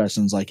 goofy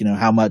questions, like,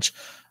 how much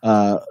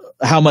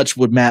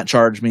would Matt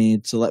charge me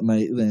to let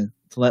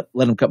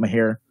him cut my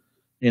hair?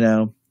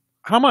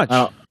 How much?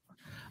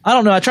 I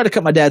don't know. I tried to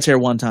cut my dad's hair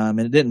one time,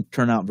 and it didn't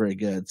turn out very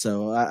good.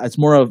 So it's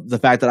more of the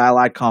fact that I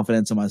lack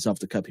confidence in myself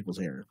to cut people's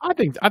hair. I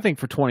think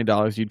for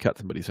 $20 you'd cut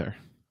somebody's hair,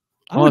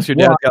 unless your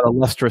dad's got a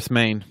lustrous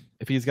mane.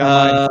 If he's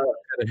got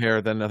a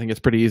hair, then I think it's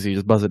pretty easy.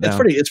 Just buzz it down.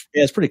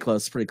 It's pretty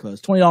close. It's pretty close.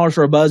 $20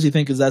 for a buzz. You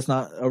think that's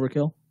not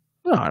overkill?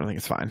 No, I don't think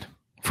it's fine.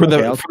 For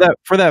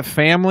that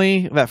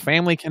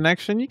family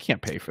connection, you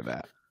can't pay for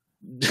that.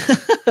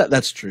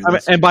 That's true.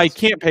 And by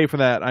can't pay for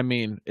that, I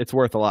mean it's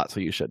worth a lot, so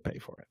you should pay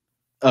for it.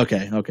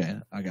 Okay,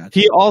 I got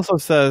you. He also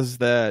says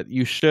that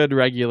you should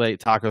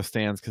regulate taco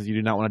stands because you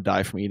do not want to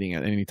die from eating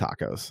any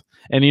tacos.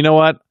 And you know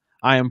what?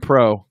 I am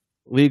pro.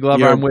 Lee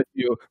Glover, I'm with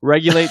you.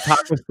 Regulate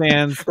taco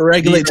stands.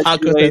 Regulate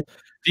taco stands.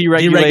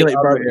 Deregulate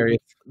other areas.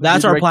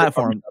 That's our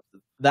platform.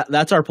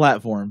 That's our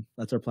platform.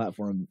 That's our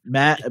platform.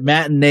 Matt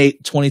and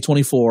Nate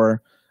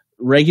 2024.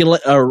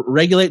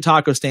 Regulate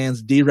taco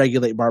stands,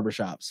 deregulate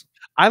barbershops.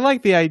 I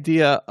like the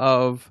idea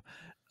of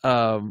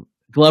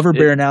Glover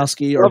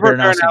Baranowski or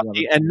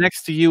Baranowski, and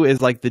next to you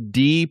is like the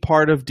D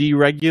part of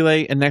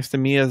deregulate, and next to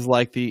me is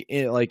like the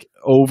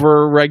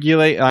over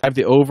regulate. I have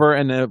the over,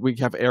 and then we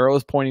have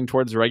arrows pointing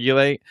towards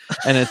regulate,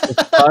 and it's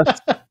just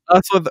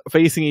us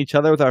facing each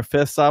other with our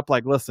fists up.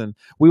 Like, listen,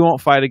 we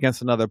won't fight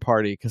against another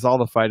party because all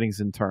the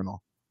fighting's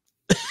internal.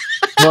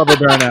 Bubba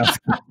Baranowski.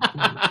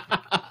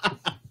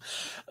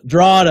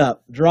 Draw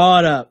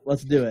it up.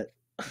 Let's do it.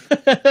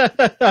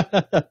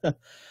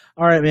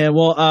 All right, man.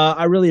 Well,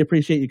 I really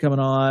appreciate you coming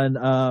on.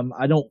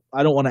 I don't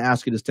want to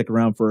ask you to stick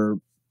around for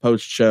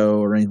post show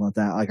or anything like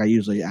that. Like I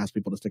usually ask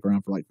people to stick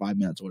around for like 5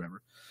 minutes or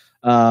whatever.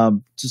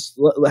 Just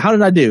how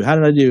did I do? How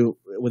did I do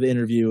with the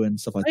interview and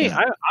stuff like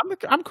that?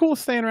 I'm cool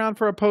staying around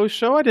for a post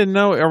show. I didn't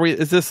know.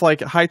 Is this like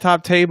high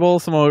top table,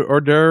 some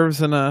hors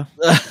d'oeuvres, and a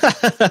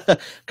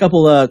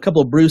couple of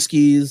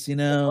brewskis? You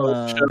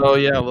know. Oh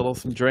yeah,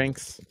 some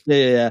drinks.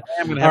 Yeah.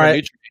 I'm gonna have a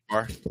nutrient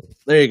bar.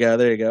 There you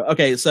go.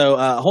 Okay, so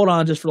hold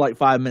on just for like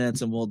 5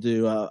 minutes, and we'll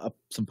do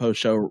some post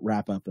show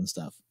wrap up and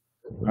stuff.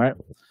 All right.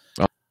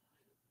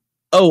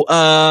 Oh,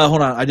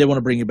 hold on. I did want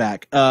to bring you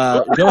back.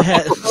 Go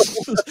ahead.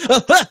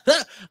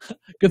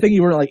 Good thing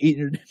you weren't like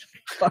eating your.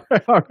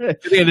 All right.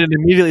 Good thing I didn't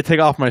immediately take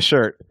off my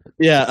shirt.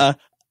 Yeah.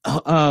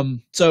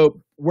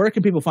 So where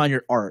can people find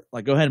your art?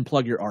 Like, go ahead and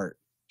plug your art.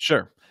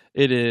 Sure.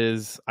 It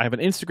is. I have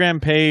an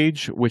Instagram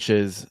page which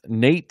is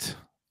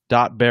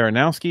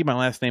Nate.Baranowski. My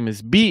last name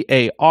is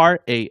Baranowski.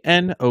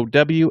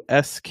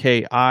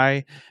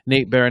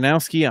 Nate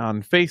Baranowski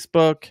on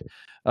Facebook.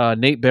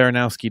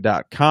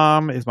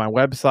 NateBaranowski.com is my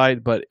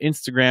website, but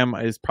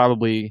Instagram is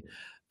probably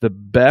the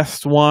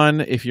best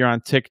one. If you're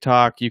on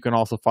TikTok, you can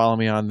also follow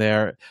me on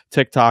there.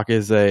 TikTok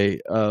is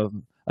a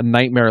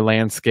nightmare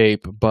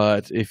landscape,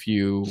 but if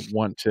you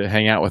want to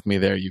hang out with me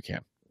there, you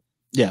can.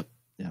 Yeah.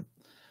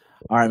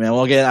 All right, man.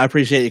 Well, again, I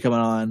appreciate you coming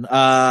on.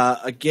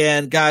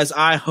 Again, guys,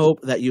 I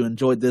hope that you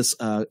enjoyed this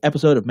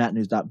episode of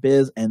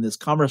mattnews.biz and this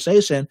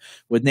conversation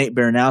with Nate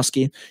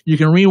Baranowski. You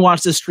can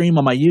rewatch this stream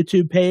on my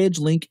YouTube page.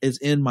 Link is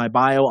in my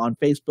bio on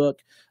Facebook.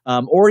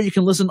 Or you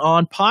can listen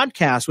on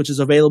podcast, which is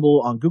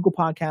available on Google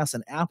Podcasts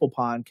and Apple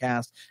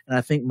Podcasts, and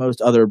I think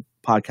most other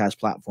podcast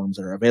platforms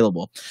that are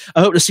available.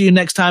 I hope to see you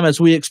next time as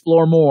we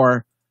explore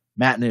more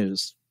Matt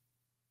News.